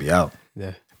mixes are gonna be out.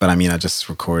 Yeah. But I mean, I just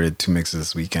recorded 2 mixes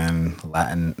this weekend: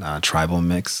 Latin tribal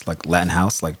mix, like Latin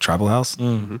house, like tribal house,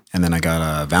 and then I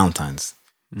got Valentine's.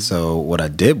 So what I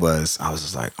did was I was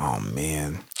just like, oh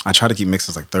man, I try to keep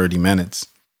mixes like 30 minutes.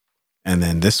 And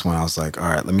then this one, I was like, all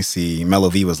right, let me see. Mellow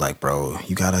V was like, bro,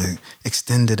 you gotta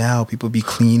extend it out. People be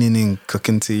cleaning and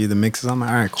cooking to you the mixes. I'm like,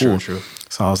 all right, cool. True.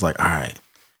 So I was like, all right,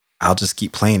 I'll just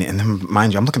keep playing it. And then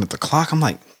mind you, I'm looking at the clock. I'm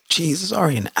like, geez, it's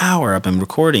already an hour I've been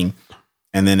recording.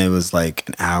 And then it was like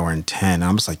an hour and 10.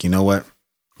 I'm just like, you know what?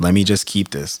 Let me just keep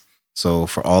this. So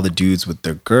for all the dudes with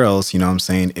their girls, you know what I'm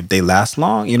saying? If they last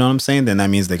long, you know what I'm saying? Then that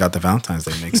means they got the Valentine's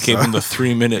Day mix. gave them the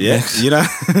 3-minute mix. You know?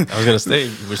 I was gonna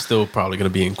say we're still probably gonna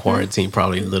be in quarantine,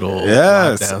 probably a little.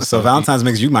 Yeah. lockdown, So Valentine's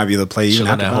mix, you might be able to play even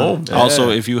chilling after at home. that. Also,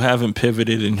 if you haven't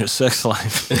pivoted in your sex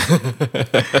life,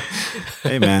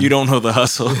 Hey man. you don't know the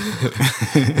hustle.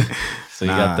 So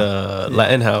you got the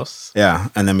Latin house. Yeah.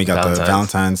 And then we got the Valentine's.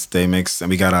 Valentine's Day mix. And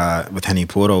we got with Henny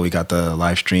Puro, we got the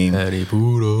live stream. Eddie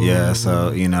Puro. Yeah.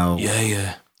 So, you know.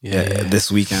 Yeah. Yeah.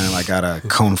 This weekend I got a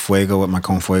Con Fuego with my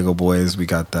Con Fuego boys. We're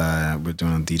doing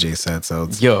a DJ set. So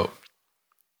it's, Yo,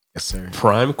 yes, sir.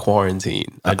 prime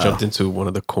quarantine. I jumped into one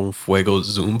of the Con Fuego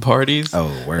Zoom parties.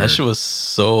 Oh, word. That shit was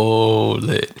so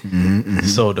lit.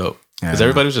 So dope. Because Yeah.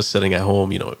 everybody was just sitting at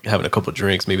home, you know, having a couple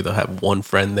drinks. Maybe they'll have one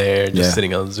friend there just Yeah.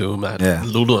 sitting on Zoom. Yeah.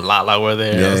 Lulu and Lala were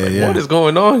there. I was Yeah, like, yeah. what is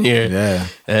going on here? Yeah.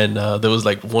 And there was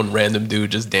like one random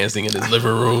dude just dancing in his living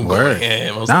room. Word. Going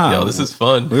ham. I was Nah, like, yo, this is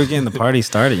fun. We were getting the party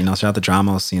started, you know. Shout out to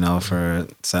Dramos, you know, for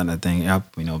setting that thing up.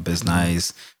 You know, Biz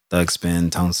Nice, Doug Spin,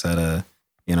 Tone Setta,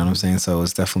 you know what I'm saying? So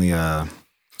it's definitely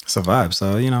it's a vibe.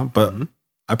 So, you know, but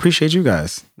I appreciate you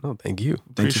guys. No, thank you.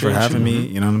 Thank you for Appreciate having you. me.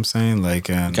 You know what I'm saying? Like,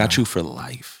 and, Got you for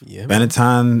life. Yeah. man.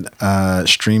 Benetton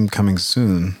stream coming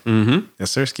soon. Mm-hmm.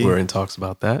 Yes, sir, Ski. We're in talks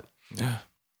about that. Yeah.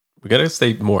 We got to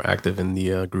stay more active in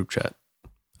the group chat.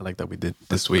 I like that we did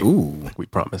this week. Ooh, Like we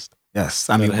promised. yes.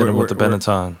 I mean, Hit him with the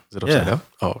Benetton. Is it upside Yeah. down?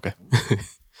 Oh, okay.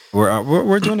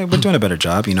 we're doing a better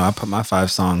job. You know, I put my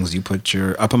 5 songs. You put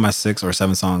I put my 6 or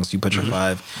 7 songs. You put your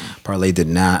 5. Parlay did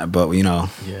not, but you know,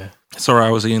 Yeah. Sorry, I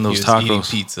was eating He those was eating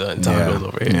tacos. pizza and tacos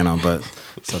over here. you know. But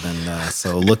so then,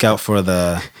 so look out for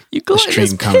the You the gluttonous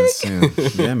stream coming soon.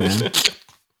 Yeah, man.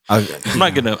 I'm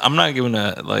not giving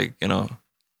a like, you know,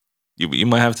 you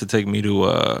might have to take me to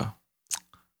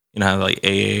you know how like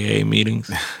AAA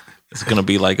meetings. It's gonna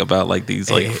be like about like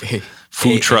these like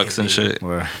food trucks and shit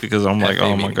Where- because I'm like,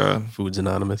 oh my meetings. god, Foods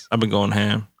Anonymous. I've been going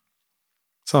ham.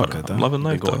 It's all good though. I'm loving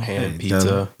Been life going though. ham Hey,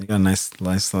 pizza. You got a nice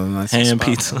Ham spot.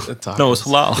 pizza. Tacos. No, it's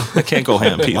halal. I can't go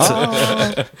ham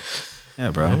pizza.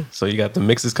 Yeah, bro. So you got the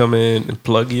mixes coming.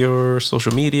 Plug your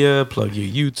social media. Plug your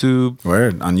YouTube.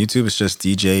 Word. On YouTube, it's just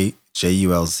DJ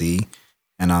JULZ.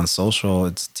 And on social,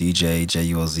 it's DJ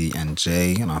JULZ and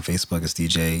J. And on Facebook, it's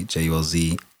DJ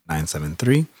JULZ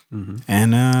 973.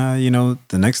 And, you know,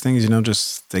 the next thing is, you know,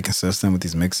 just stay consistent with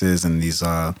these mixes and these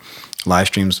live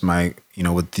streams, you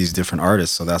know, with these different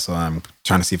artists. So that's why I'm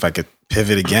trying to see if I could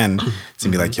pivot again to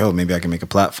be like, yo, maybe I can make a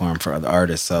platform for other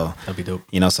artists. So that'd be dope.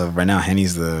 You know, so right now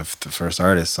Henny's the first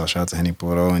artist. So shout out to Henny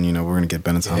Puro, and you know we're gonna get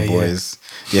Benetton Boys,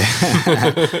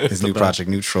 his new project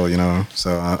Neutral. You know,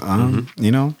 so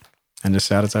you know, and just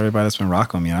shout out to everybody that's been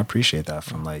rocking with me. I appreciate that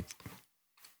from like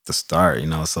the start. You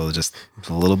know, so just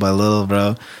little by little,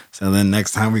 bro. So then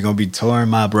next time we're gonna be touring,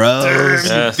 my bros.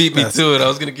 You beat me to it. I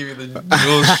was gonna give you the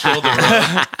Jules shoulder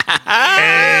rub.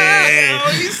 Hey,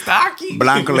 he's stocky.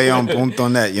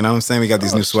 BlancoLeon.net. You know what I'm saying? We got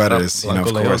these new sweaters. You know,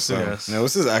 of course. So, yes. you know,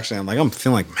 this is actually I'm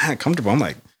feeling like mad comfortable. I'm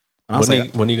like, when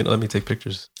are you gonna let me take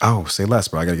pictures? Oh, say less,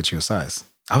 bro. I gotta get you a size.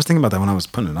 I was thinking about that when I was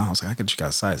putting it on. I was like, I could get you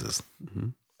guys sizes.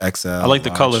 XL. I like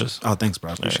the colors. Oh, thanks,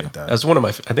 bro. I appreciate that. That's one of my.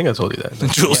 I think I told you that.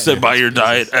 Jules said, "Buy your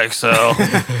diet XL."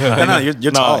 No,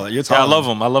 you're tall. You're tall. Yeah, I love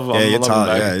them. I love them. Yeah, you're tall.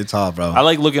 Yeah, you're tall, bro. I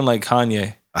like looking like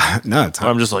Kanye. No, it's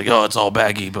I'm just like, oh, it's all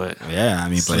baggy, but yeah, I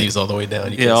mean, sleeves all the way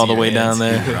down. All the way down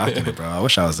there. You're rocking it, bro. I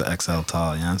wish I was the XL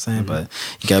tall. You know what I'm saying? But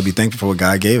you gotta be thankful for what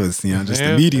God gave us. You know, just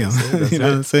the medium. You know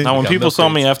what I'm saying? Now, when people saw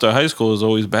me after high school, it was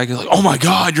always baggy. Like, oh my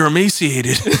God, you're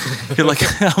emaciated. You're like,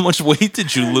 how much weight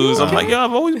did you lose? I'm like, yeah,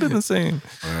 I've always been the same.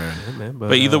 Yeah, man,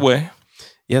 but either way.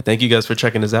 Yeah, thank you guys for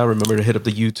checking us out. Remember to hit up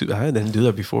the YouTube. I didn't do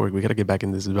that before. We got to get back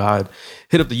in this vibe.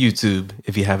 Hit up the YouTube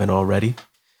if you haven't already.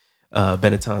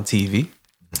 Benetton TV.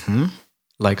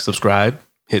 Like, subscribe,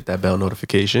 hit that bell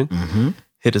notification.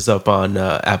 Hit us up on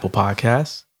Apple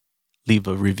Podcasts. Leave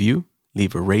a review,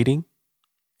 leave a rating.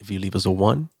 If you leave us a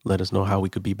 1, let us know how we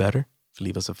could be better. If you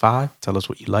leave us a 5, tell us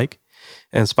what you like.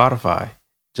 And Spotify,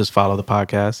 just follow the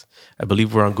podcast. I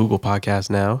believe we're on Google Podcasts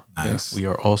now. Nice. We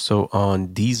are also on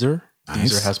Deezer.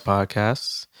 Nice. Deezer has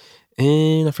podcasts.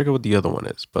 And I forget what the other one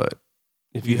is, but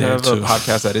if you have a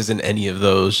podcast that isn't any of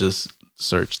those, just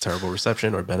search Terrible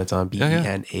Reception or Benetton,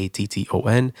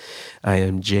 Benatton. I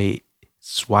am Jay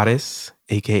Suarez,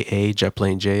 aka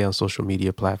JetPlane J, on social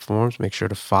media platforms. Make sure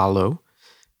to follow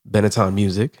Benetton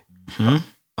Music on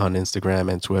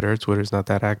Instagram and Twitter. Twitter's not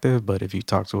that active, but if you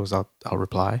talk to us, I'll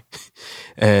reply.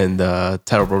 And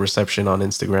Terrible Reception on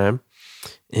Instagram,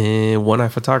 and One Eye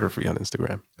Photography on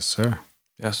Instagram. Yes, sir.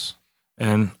 Yes.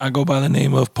 And I go by the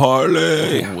name of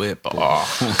Parlay. Whip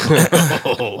off.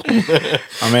 Oh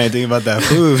man, think about that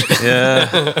food.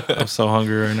 Yeah. I'm so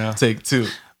hungry right now. Take 2.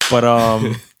 But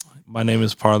my name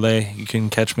is Parlay. You can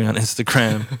catch me on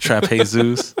Instagram, Trap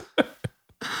Jesus.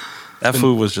 That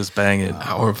food was just banging.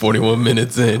 Hour and 41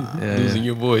 minutes in, losing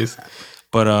your voice.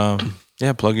 But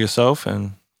yeah, plug yourself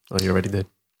and you already did.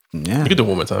 Yeah. You can do it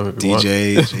one more time if you want.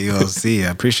 DJ JOZ. I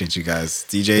appreciate you guys.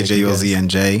 DJ JOZ and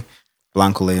Jay.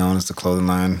 Blanco Leon is the clothing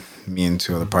line. Me and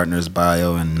 2 other partners,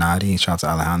 Bio and Nadi. Shout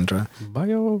out to Alejandra.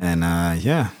 Bio. And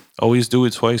yeah. Always do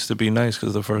it twice to be nice,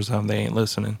 because the first time they ain't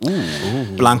listening.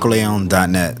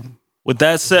 BlancoLeon.net. With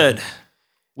that said,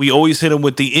 we always hit them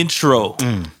with the intro.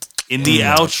 In the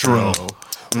outro.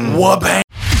 Wha-bang.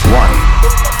 1.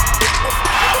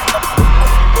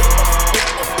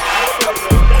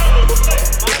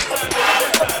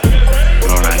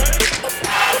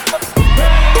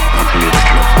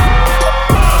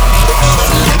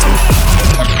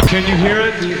 Can you hear